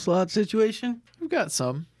 Bell slot situation? We've got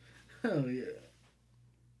some. Hell yeah.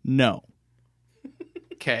 No.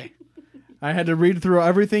 Okay. I had to read through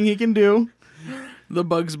everything he can do. The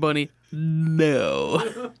Bugs Bunny.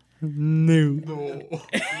 No. No.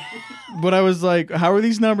 But I was like, how are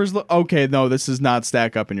these numbers? Okay, no, this does not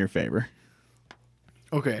stack up in your favor.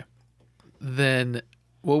 Okay. Then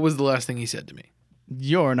what was the last thing he said to me?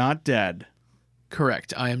 You're not dead.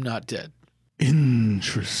 Correct. I am not dead.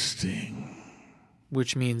 Interesting.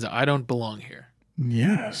 Which means I don't belong here.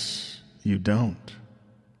 Yes, you don't.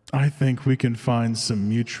 I think we can find some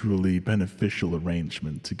mutually beneficial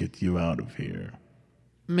arrangement to get you out of here.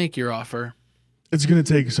 Make your offer. It's going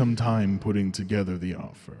to take some time putting together the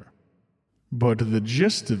offer. But the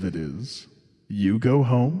gist of it is, you go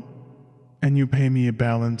home, and you pay me a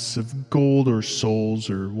balance of gold or souls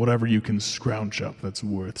or whatever you can scrounge up that's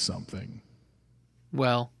worth something.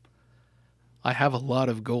 Well, I have a lot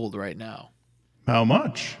of gold right now. How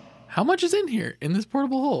much? How much is in here in this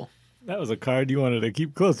portable hole? That was a card you wanted to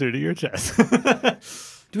keep closer to your chest.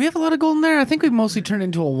 Do we have a lot of gold in there? I think we've mostly turned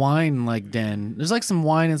into a wine den. There's like some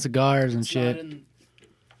wine and cigars and shit.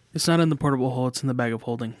 It's not in the portable hole. It's in the bag of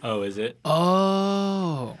holding. Oh, is it?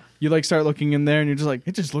 Oh. You like start looking in there and you're just like,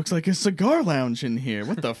 it just looks like a cigar lounge in here.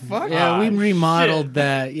 What the fuck? Yeah, we Ah, remodeled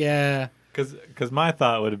that. Yeah. Because my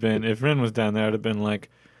thought would have been, if Rin was down there, I'd have been like,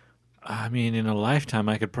 I mean, in a lifetime,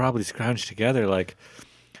 I could probably scrounge together like,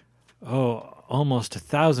 almost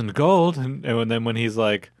 1,000 gold. And then when he's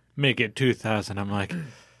like, make it 2,000, I'm like,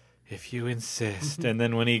 if you insist. And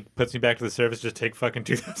then when he puts me back to the surface, just take fucking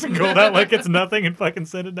 2,000 gold out like it's nothing and fucking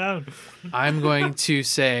send it down. I'm going to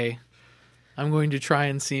try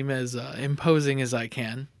and seem as imposing as I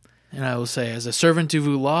can. And I will say, as a servant of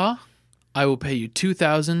Ula, I will pay you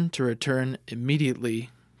 2,000 to return immediately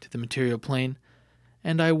to the material plane,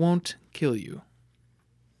 and I won't kill you.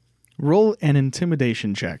 Roll an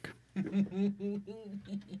intimidation check.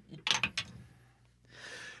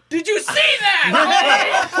 Did you see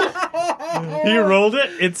that? He rolled it,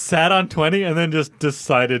 it sat on 20, and then just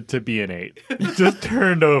decided to be an 8. Just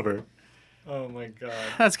turned over. Oh my god.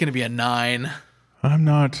 That's going to be a 9. I'm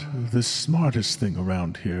not the smartest thing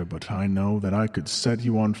around here, but I know that I could set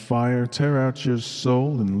you on fire, tear out your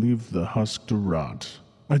soul, and leave the husk to rot.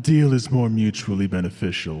 A deal is more mutually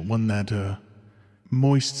beneficial, one that,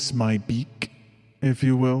 moists my beak, if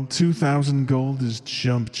you will. 2,000 gold is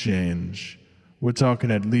chump change. We're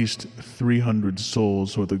talking at least 300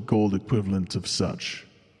 souls or the gold equivalent of such.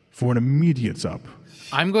 For an immediate up.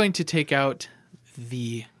 I'm going to take out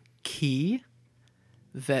the key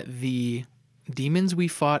that the demons we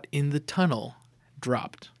fought in the tunnel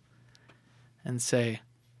dropped and say,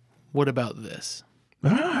 what about this? He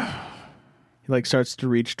like starts to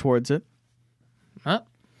reach towards it. Huh?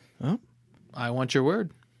 Oh. I want your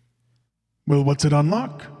word. Well, what's it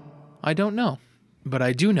unlock? I don't know, but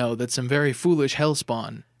I do know that some very foolish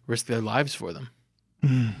hellspawn risk their lives for them.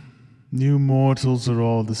 You mortals are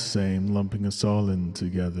all the same, lumping us all in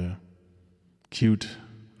together. Cute.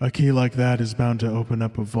 A key like that is bound to open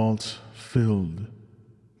up a vault filled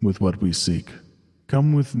with what we seek.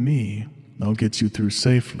 Come with me. I'll get you through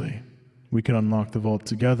safely. We can unlock the vault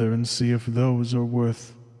together and see if those are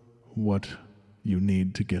worth what you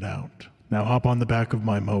need to get out. Now hop on the back of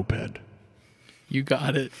my moped, You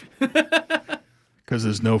got it. because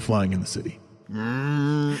there's no flying in the city.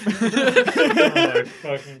 Oh my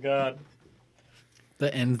fucking god.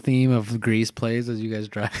 The end theme of Grease plays as you guys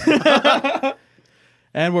drive.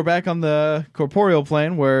 And we're back on the corporeal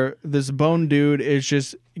plane where this bone dude is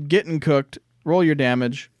just getting cooked. Roll your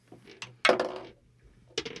damage.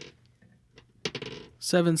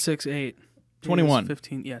 7, 6, 8. 21.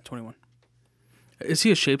 15. Yeah, 21. Is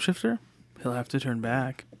he a shapeshifter? He'll have to turn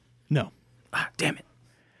back. No. Ah, damn it.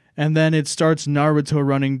 And then it starts Naruto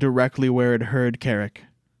running directly where it heard Carrick.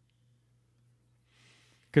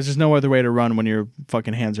 Because there's no other way to run when your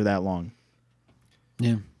fucking hands are that long.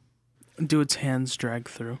 Yeah. Do its hands drag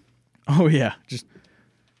through? Oh, yeah. Just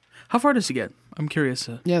How far does he get? I'm curious.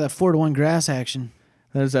 Yeah, that 4-to-1 grass action.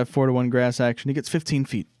 that is that 4-to-1 grass action. He gets 15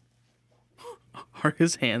 feet. Are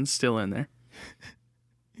his hands still in there?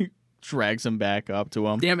 Drags him back up to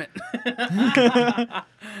him. Damn it.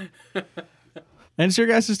 And it's your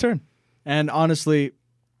guys' turn. And honestly,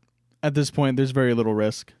 at this point, there's very little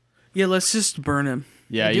risk. Yeah, let's just burn him.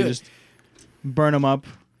 Yeah, Do you it. just burn him up.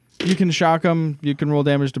 You can shock him. You can roll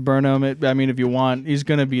damage to burn him. If you want, he's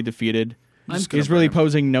going to be defeated. He's really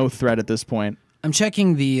posing no threat at this point. I'm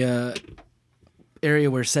checking the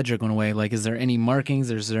area where Cedric went away. Like, is there any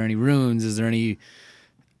markings? Is there any runes? Is there anything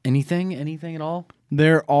at all?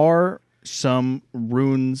 There are some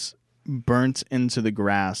runes burnt into the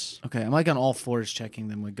grass. Okay, I'm like on all fours checking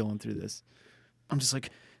them, like going through this. I'm just like,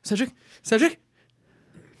 Cedric?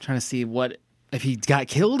 Trying to see if he got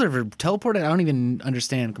killed or teleported. I don't even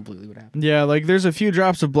understand completely what happened. Yeah, like there's a few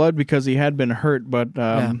drops of blood because he had been hurt, but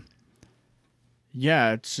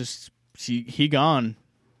yeah, it's just he gone.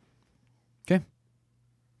 Okay.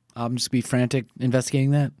 I'll just be frantic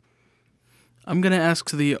investigating that. I'm going to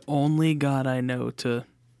ask the only god I know to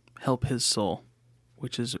help his soul,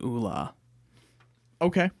 which is Ula.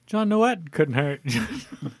 Okay. John, know what? Couldn't hurt.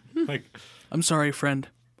 Like, I'm sorry, friend.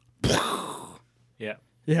 yeah.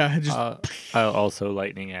 Yeah, just I'll also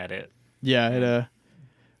lightning at it. it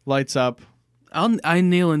lights up. I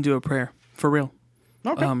kneel and do a prayer for real,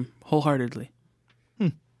 Okay. wholeheartedly.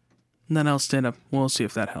 And then I'll stand up. We'll see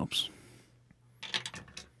if that helps.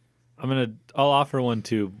 I'll offer one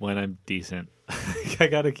too when I'm decent. I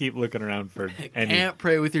gotta keep looking around for any. Can't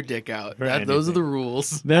pray with your dick out. For Those are the anything.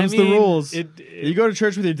 rules. Them's I mean, the rules. It, You go to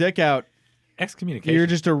church with your dick out, excommunication. you're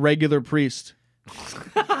just a regular priest.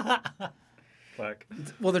 Fuck.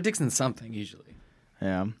 Well, they're dicks in something, usually.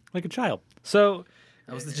 Yeah. Like a child. So,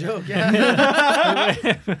 That was the joke, yeah.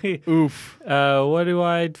 Oof. what do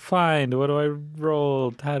I find? What do I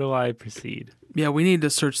roll? How do I proceed? Yeah, we need to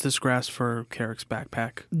search this grass for Carrick's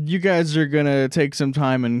backpack. You guys are going to take some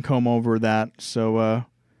time and comb over that, so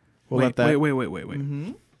we'll let that... Wait.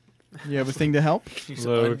 Mm-hmm. You have a thing to help?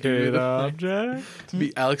 Locate object.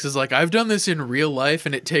 Alex is like, I've done this in real life,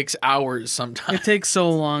 and it takes hours sometimes. It takes so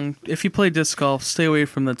long. If you play disc golf, stay away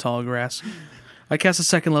from the tall grass. I cast a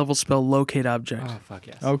second level spell, Locate Object. Oh, fuck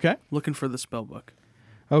yes. Okay. Looking for the spell book.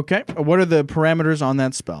 Okay. What are the parameters on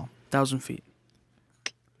that spell? 1,000 feet.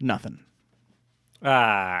 Nothing.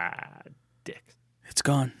 Dick. It's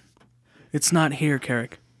gone. It's not here,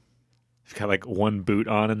 Carrick. I've got like one boot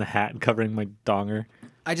on and the hat covering my donger.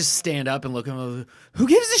 I just stand up and look at him. Who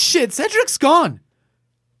gives a shit? Cedric's gone.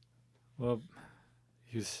 Well,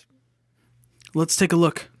 he's Let's take a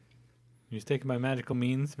look. taking my magical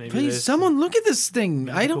means. Maybe Please, there's someone look at this thing.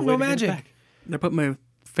 I magical don't way know to get it magic. back. I put my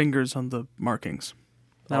fingers on the markings.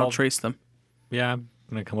 Now I'll I'll- trace them. Yeah, I'm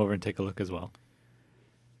gonna come over and take a look as well.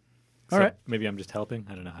 All right. Maybe I'm just helping.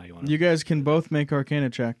 I don't know how you want to. You guys can both make Arcana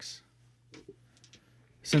checks.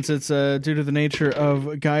 Since it's due to the nature of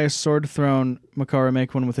Giaus Sword Throne, Makara,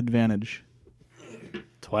 make one with advantage.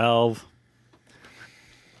 12.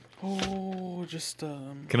 Oh, just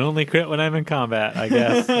Can only crit when I'm in combat, I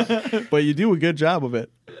guess. But you do a good job of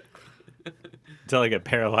it. Until I get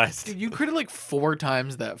paralyzed. Dude, you critted like 4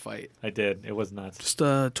 times that fight. I did. It was nuts. just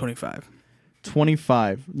 25.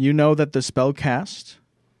 25. You know that the spell cast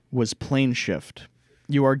was plane shift.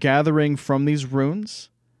 You are gathering from these runes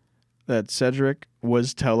that Cedric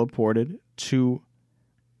was teleported to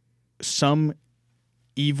some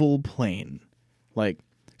evil plane. Like,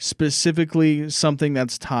 specifically something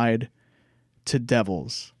that's tied to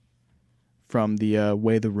devils from the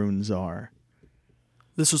way the runes are.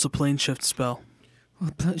 This was a plane shift spell.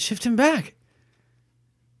 Well, shift him back.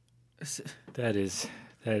 That is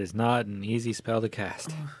not an easy spell to cast.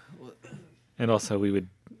 And also, we would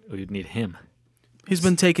need him. He's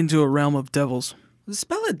been taken to a realm of devils.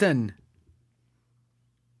 Spell it then.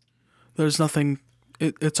 There's nothing.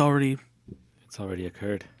 It's already. It's already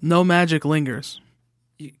occurred. No magic lingers.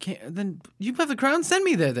 You can't. Then you have the crown. Send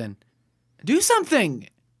me there. Then do something.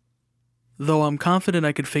 Though I'm confident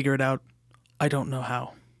I could figure it out, I don't know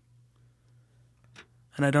how.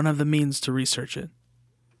 And I don't have the means to research it.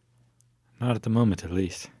 Not at the moment, at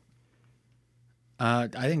least. I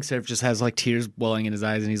think Seraph just has like tears welling in his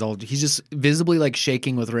eyes, and he's just visibly like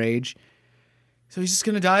shaking with rage. So he's just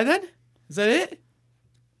gonna die then? Is that it?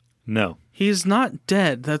 No. He's not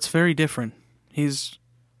dead. That's very different. He's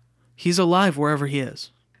alive wherever he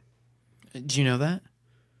is. Do you know that?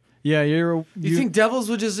 Yeah, You think devils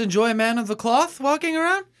would just enjoy a man of the cloth walking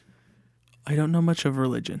around? I don't know much of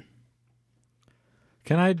religion.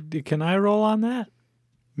 Can I roll on that?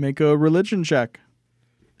 make a religion check.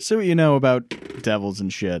 See what you know about devils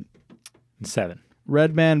and shit. 7.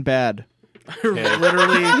 Red man bad.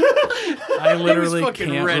 I literally fucking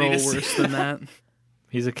can't ready roll to see worse than that.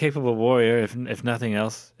 He's a capable warrior, if nothing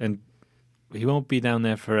else, and he won't be down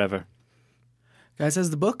there forever. Guys has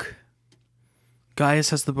the book. Giaus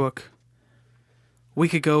has the book. We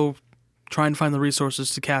could go try and find the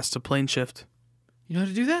resources to cast a plane shift. You know how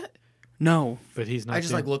to do that? No. But he's not. I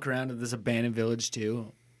just like look around at this abandoned village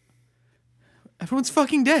too. Everyone's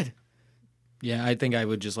fucking dead. Yeah, I think I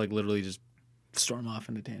would just like literally just storm off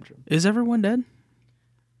into tantrum. Is everyone dead?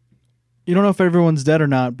 You don't know if everyone's dead or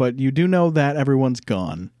not, but you do know that everyone's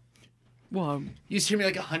gone. Well, You just hear me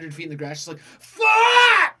like 100 feet in the grass, just like,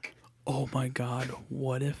 fuck! oh my god,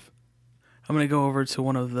 what if? I'm going to go over to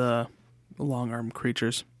one of the long-armed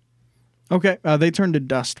creatures. Okay, they turn to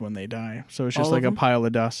dust when they die, so it's just All like of a them? pile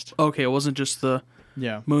of dust. Okay, it wasn't just the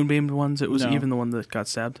Yeah. moonbeamed ones, it was No. even the one that got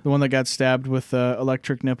stabbed. The one that got stabbed with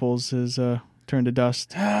electric nipples is turned to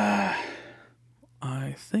dust. I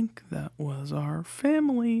think that was our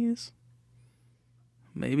families.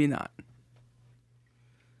 Maybe not.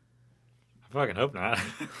 I fucking hope not.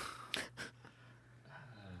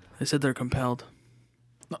 They said they're compelled.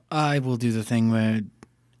 I will do the thing where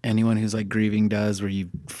anyone who's like grieving does, where you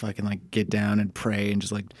fucking like get down and pray and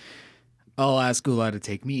just like, I'll ask Ula to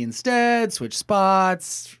take me instead, switch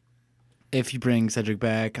spots. If you bring Cedric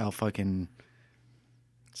back, I'll fucking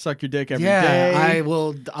Suck your dick every day.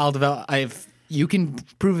 I'll develop. If you can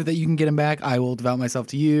prove it that you can get him back, I will devote myself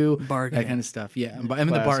to you. Bargaining. That kind of stuff. Yeah, I'm in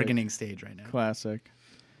the Classic. bargaining stage right now. Classic.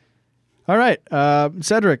 All right,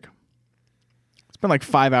 Cedric. It's been like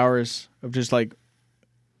 5 hours of just like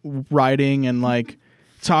riding and like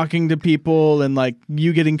talking to people and like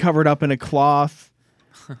you getting covered up in a cloth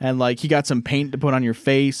and like you got some paint to put on your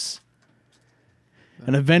face.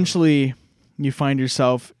 And eventually you find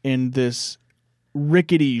yourself in this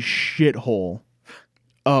rickety shithole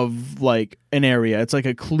of like an area. It's like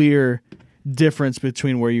a clear difference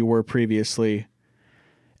between where you were previously.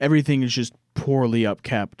 Everything is just poorly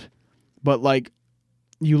upkept. But like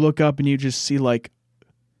you look up and you just see like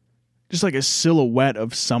just like a silhouette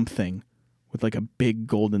of something with like a big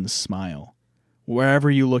golden smile.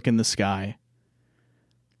 Wherever you look in the sky,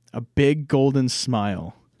 a big golden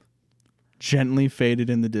smile gently faded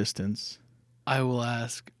in the distance. I will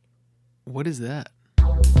ask, what is that?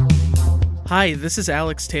 Hi, this is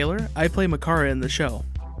Alex Taylor. I play Makara in the show.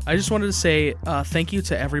 I just wanted to say thank you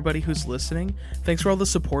to everybody who's listening. Thanks for all the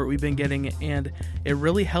support we've been getting, and it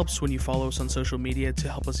really helps when you follow us on social media to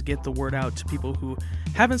help us get the word out to people who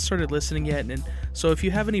haven't started listening yet. And so if you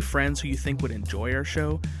have any friends who you think would enjoy our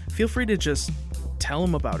show, feel free to just tell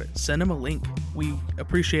them about it. Send them a link. We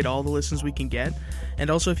appreciate all the listens we can get. And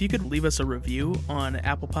also, if you could leave us a review on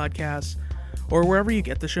Apple Podcasts or wherever you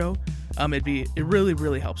get the show, it really,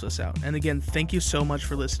 really helps us out. And again, thank you so much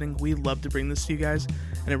for listening. We love to bring this to you guys,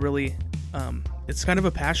 and it really, it's kind of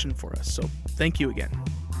a passion for us. So thank you again.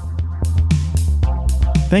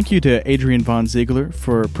 Thank you to Adrian Von Ziegler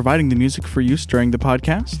for providing the music for use during the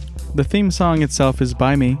podcast. The theme song itself is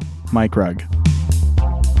by me, Mike Rugg.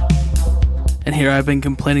 And here I've been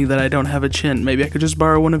complaining that I don't have a chin. Maybe I could just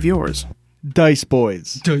borrow one of yours. Dice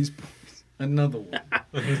Boys. Dice Boys. Another one.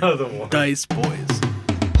 Another one. Dice Boys.